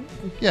song?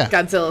 Yeah.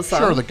 Godzilla song.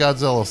 Sure, the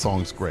Godzilla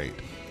song's great.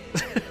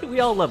 We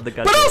all love the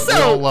Godzilla. But We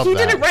all also, love he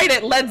that. didn't write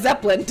it. Led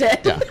Zeppelin did.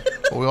 Yeah.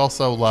 But we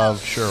also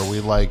love, sure, we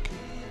like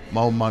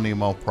Mo Money,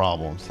 Mo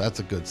Problems. That's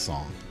a good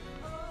song.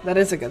 That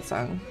is a good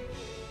song.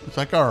 It's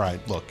like, all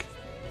right, look.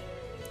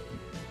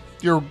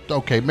 You're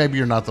okay. Maybe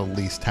you're not the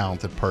least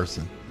talented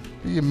person.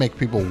 You make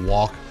people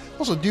walk.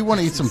 Also, do you want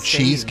to eat some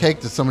insane.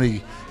 cheesecake that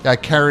somebody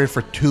got carried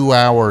for 2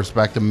 hours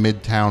back to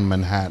Midtown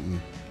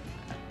Manhattan?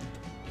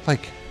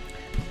 Like,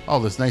 oh,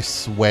 this nice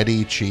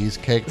sweaty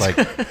cheesecake.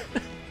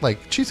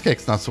 Like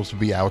cheesecake's not supposed to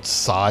be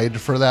outside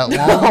for that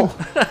long.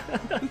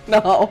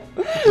 No.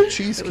 The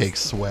cheesecake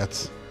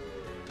sweats.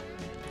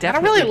 I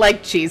don't really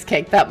like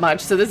cheesecake that much,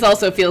 so this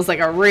also feels like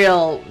a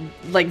real,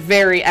 like,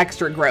 very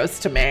extra gross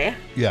to me.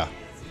 Yeah.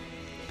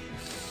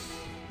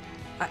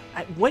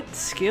 What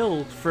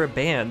skill for a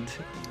band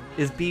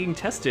is being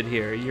tested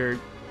here? Your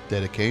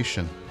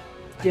Dedication.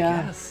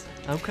 Yes.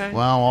 Okay.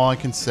 Well, all I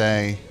can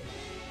say,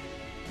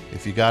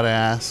 if you got to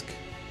ask,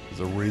 there's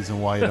a reason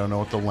why you don't know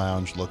what the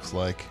lounge looks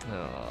like.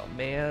 Oh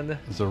man.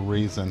 There's a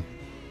reason.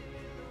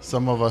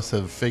 Some of us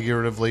have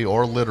figuratively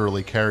or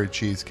literally carried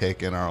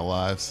cheesecake in our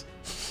lives,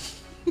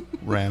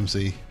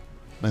 Ramsey.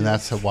 And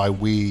that's why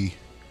we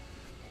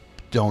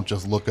don't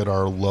just look at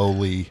our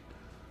lowly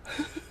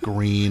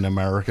green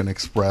American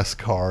Express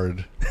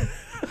card.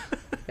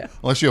 Yeah.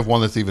 Unless you have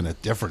one that's even a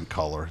different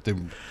color.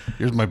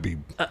 Yours might be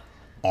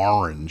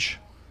orange.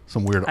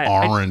 Some weird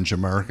orange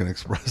American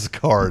Express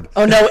card.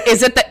 Oh no,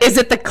 is it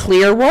the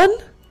clear one?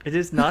 It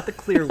is not the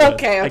clear one.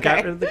 Okay. I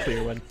got rid of the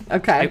clear one.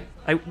 Okay.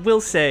 I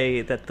will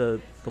say that the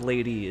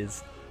lady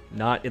is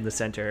not in the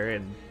center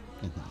and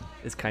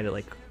is kind of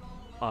like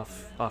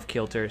off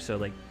kilter, so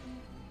like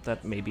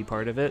that may be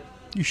part of it.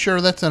 You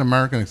sure that's an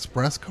American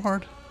Express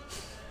card?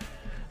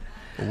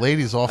 The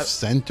lady's off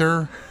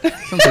center?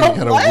 Sounds like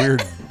you got a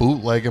weird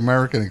bootleg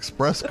American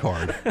Express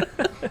card.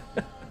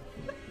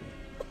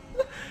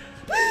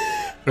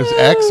 There's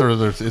X, or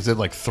is it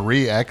like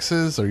 3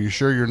 X's? Are you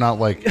sure you're not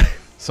like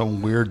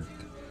some weird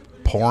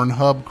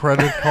Pornhub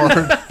credit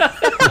card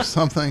or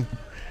something?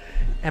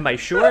 Am I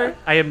sure?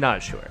 I am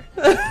not sure.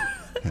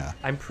 Yeah.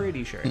 I'm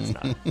pretty sure it's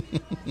not.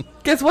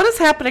 Guess what is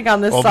happening on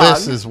this Well, song?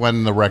 this is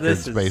when the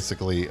record's This is-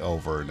 basically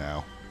over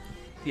now.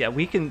 Yeah,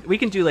 we can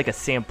do like a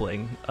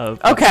sampling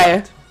of.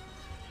 Okay.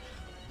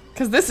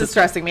 Because this is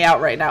stressing me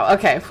out right now.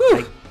 Okay.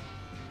 Whew.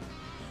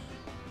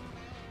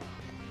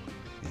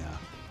 Yeah.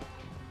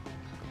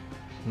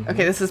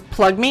 Okay, this is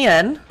Plug Me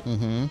In.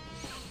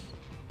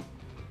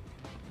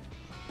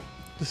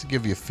 Just to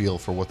give you a feel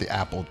for what the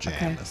Apple Jam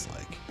Okay. is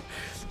like.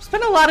 There's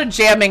been a lot of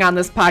jamming on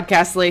this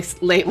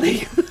podcast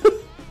lately.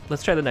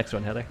 Let's try the next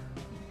one, Heather.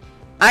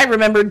 I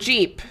remember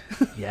Jeep.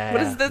 Yeah.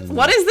 What is this?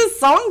 What is this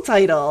song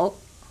title?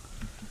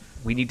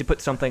 We need to put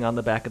something on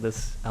the back of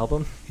this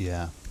album.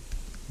 Yeah.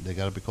 They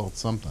got to be called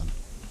something.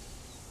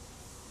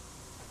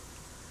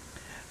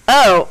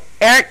 Oh,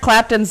 Eric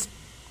Clapton's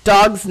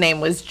dog's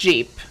name was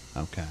Jeep.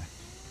 Okay.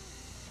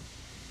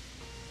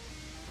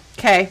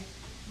 Okay.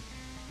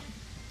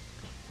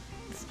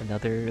 It's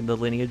another in the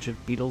lineage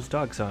of Beatles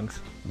dog songs.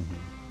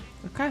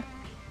 Okay.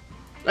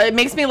 It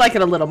makes me like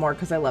it a little more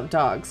because I love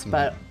dogs,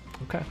 but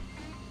Okay.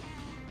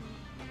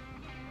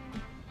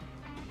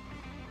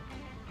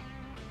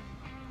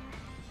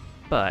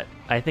 But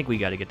I think we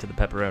got to get to the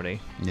pepperoni.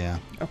 Yeah.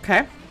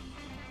 okay.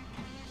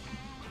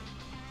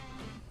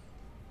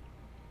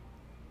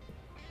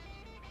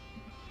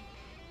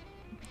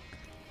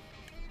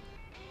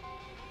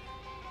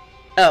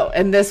 Oh,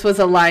 and this was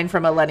a line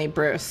from a Lenny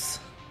Bruce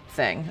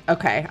thing.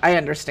 Okay, I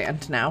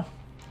understand now.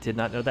 Did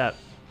not know that.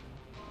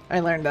 I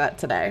learned that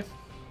today.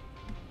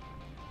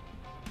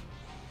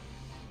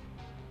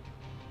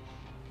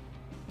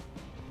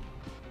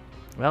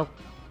 Well,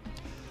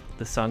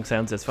 this song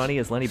sounds as funny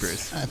as Lenny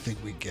Bruce. I think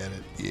we get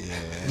it.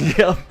 Yeah.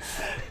 Yep.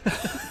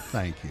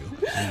 Thank you.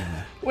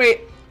 Yeah.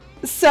 Wait,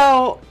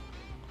 so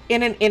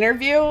in an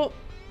interview,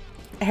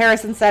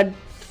 Harrison said,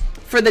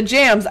 for the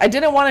jams, I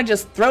didn't want to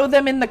just throw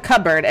them in the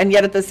cupboard, and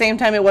yet at the same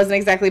time, it wasn't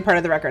exactly part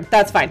of the record.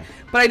 That's fine.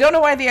 But I don't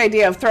know why the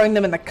idea of throwing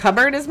them in the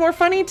cupboard is more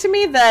funny to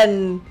me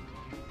than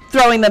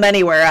throwing them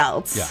anywhere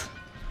else. Yeah.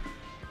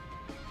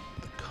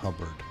 The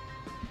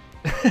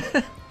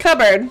cupboard.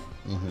 Cupboard.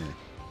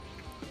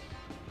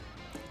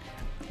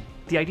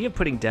 The idea of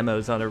putting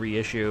demos on a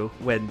reissue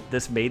when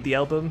this made the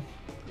album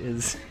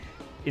is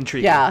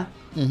intriguing. Yeah.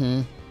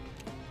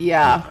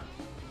 Yeah.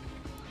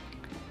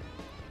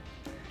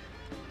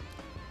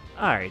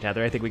 All right,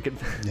 Heather, I think we could.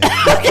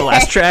 Yeah. The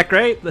last track,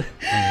 right? I think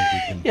we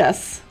can.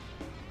 Yes.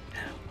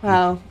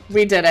 Well,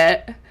 we did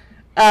it.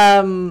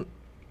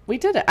 We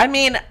did it. I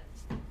mean,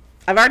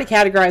 I've already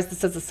categorized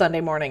this as a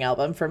Sunday morning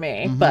album for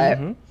me, but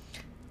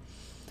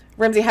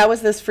Ramsey, how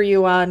was this for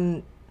you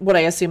on what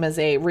I assume is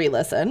a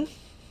re-listen?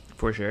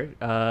 For sure.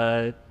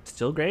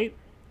 Still great.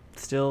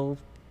 Still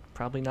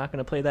probably not going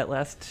to play that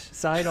last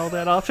side all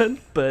that often,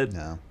 but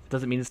No.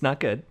 doesn't mean it's not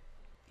good.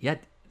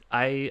 Yet,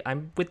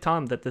 I'm with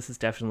Tom that this is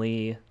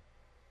definitely,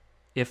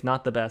 if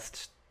not the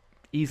best,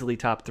 easily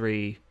top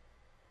 3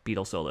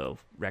 Beatles solo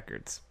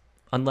records.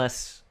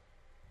 Unless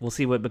we'll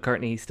see what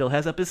McCartney still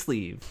has up his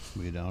sleeve.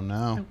 We don't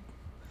know.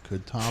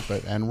 Could top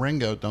it. And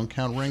Ringo. Don't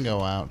count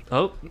Ringo out.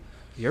 Oh,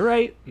 you're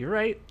right. You're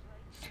right.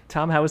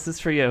 Tom, how was this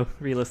for you,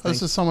 re-listening?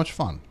 This is so much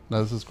fun.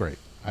 This is great.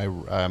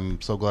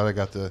 I'm so glad I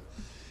got to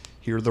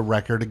hear the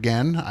record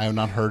again. I have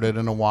not heard it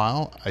in a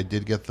while. I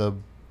did get the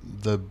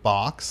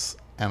box,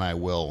 and I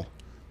will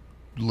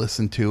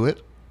listen to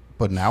it.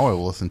 But now I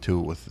will listen to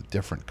it with a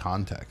different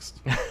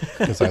context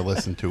because I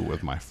listened to it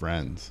with my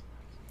friends.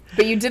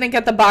 But you didn't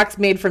get the box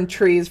made from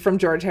trees from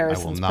George I will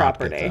Harrison's not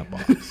property. get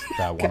that box.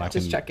 That one I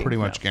just can checking. pretty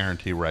much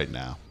guarantee right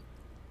now.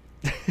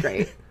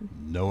 Great.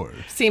 No.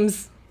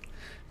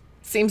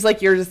 Seems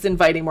like you're just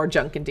inviting more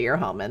junk into your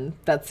home, and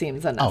that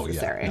seems Oh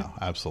unnecessary. yeah. No,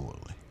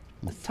 absolutely.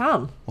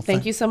 Tom,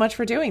 thank you so much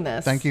for doing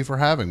this. Thank you for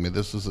having me.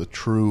 This was a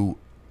true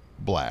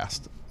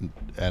blast,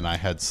 and I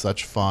had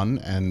such fun,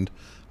 and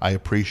I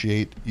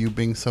appreciate you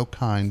being so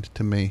kind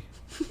to me.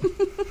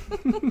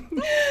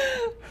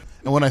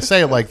 And when I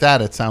say it like that,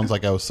 it sounds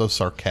like I was so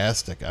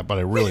sarcastic, but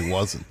I really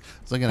wasn't.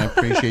 It's like, and I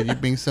appreciate you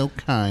being so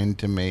kind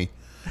to me.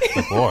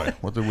 Like, boy,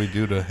 what did we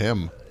do to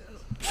him?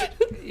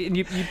 And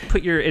you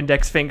put your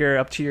index finger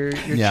up to your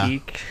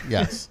cheek.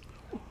 Yes.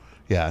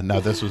 Yeah. No,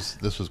 this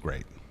was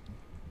great.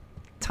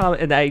 Tom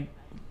and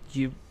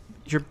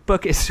your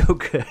book is so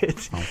good,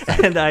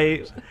 and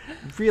I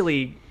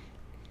really,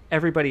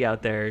 everybody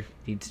out there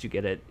needs to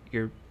get it.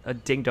 You're a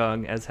ding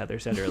dong, as Heather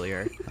said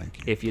earlier. Thank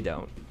you. If you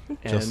don't,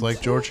 Just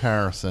like George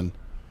Harrison,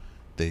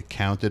 they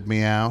counted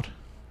me out,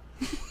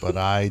 but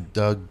I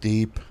dug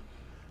deep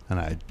and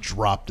I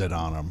dropped it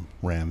on them,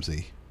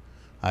 Ramsey.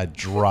 I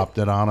dropped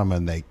it on them,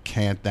 and they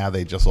can't now.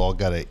 They just all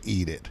got to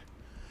eat it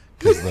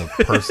because the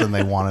person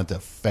they wanted to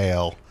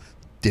fail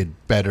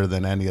did better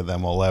than any of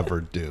them will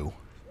ever do.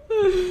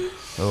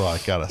 Oh, I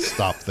got to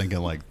stop thinking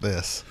like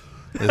this.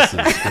 This is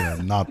going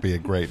to not be a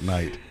great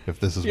night if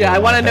this is. Yeah, I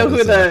want to know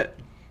who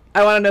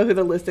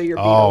the list of your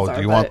Beatles are. Oh,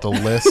 do you want the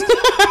list?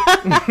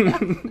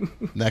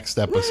 Next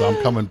episode,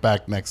 I'm coming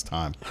back next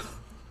time.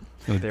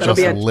 Just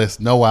a list,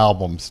 no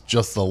albums,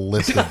 just the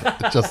list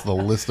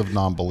of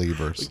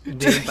non-believers.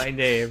 Name by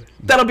name.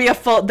 That'll be a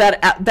full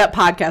that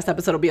podcast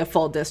episode will be a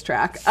full diss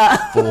track.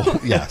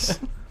 Yes.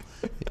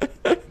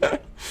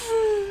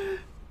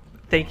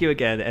 Thank you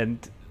again,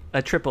 and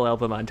a triple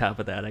album on top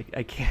of that. I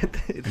can't.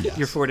 Yes.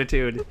 Your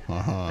fortitude,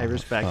 I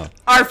respect.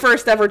 Our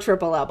first ever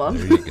triple album.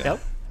 There you go.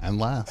 Yep. And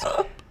last.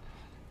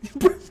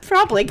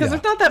 Probably because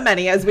there's not that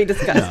many, as we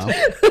discussed.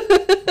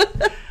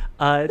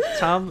 No.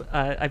 Tom,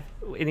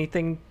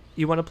 anything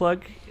you want to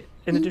plug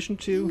in addition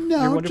to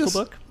your wonderful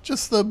book?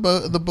 Just the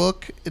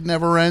book. It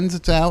never ends.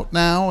 It's out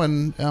now,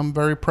 and I'm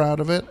very proud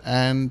of it.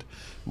 And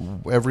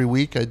every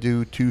week I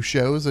do 2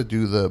 shows. I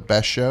do the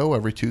best show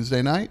every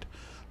Tuesday night,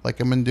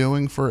 like I've been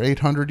doing for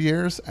 800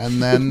 years.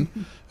 And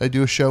then I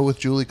do a show with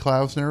Julie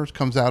Klausner. It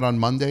comes out on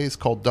Mondays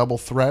called Double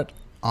Threat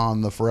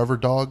on the Forever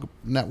Dog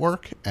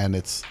Network. And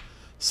it's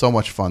so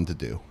much fun to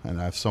do. And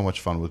I have so much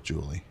fun with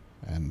Julie.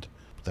 And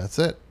that's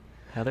it.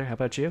 Heather, how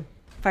about you?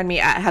 Find me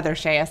at Heather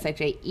Shea,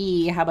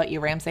 SHAE. How about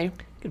you, Ramsey? You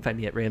can find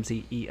me at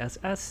Ramsey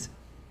ESS.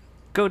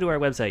 Go to our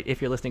website,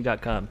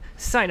 ifyou'relistening.com.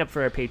 Sign up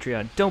for our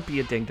Patreon. Don't be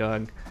a ding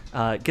dong.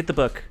 Get the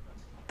book,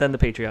 then the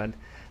Patreon,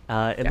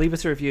 and leave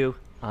us a review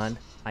on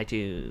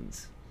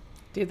iTunes.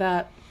 Do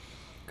that.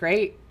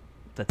 Great.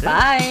 That's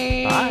Bye.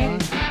 it.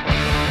 Bye.